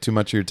take up too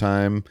much of your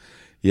time.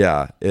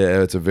 Yeah,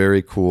 it's a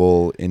very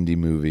cool indie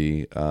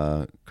movie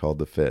called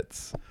The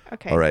Fits.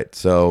 Okay. All right,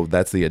 so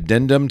that's the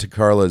addendum to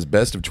Carla's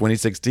Best of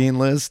 2016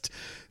 list.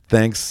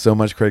 Thanks so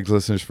much, Craig's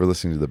listeners, for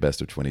listening to the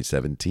Best of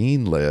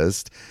 2017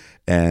 list.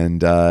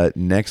 And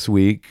next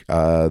week,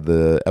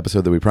 the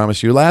episode that we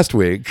promised you last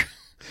week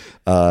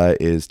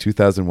is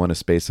 2001: A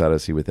Space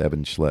Odyssey with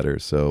Evan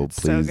Schletter. So It's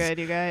please, so good,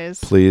 you guys.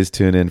 please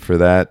tune in for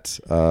that.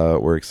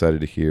 We're excited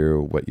to hear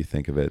what you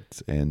think of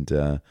it,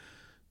 and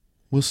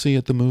we'll see you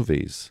at the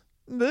movies.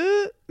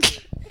 The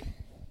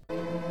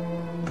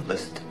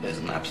list is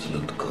an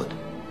absolute good.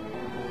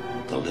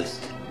 The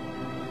list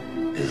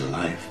is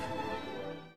life.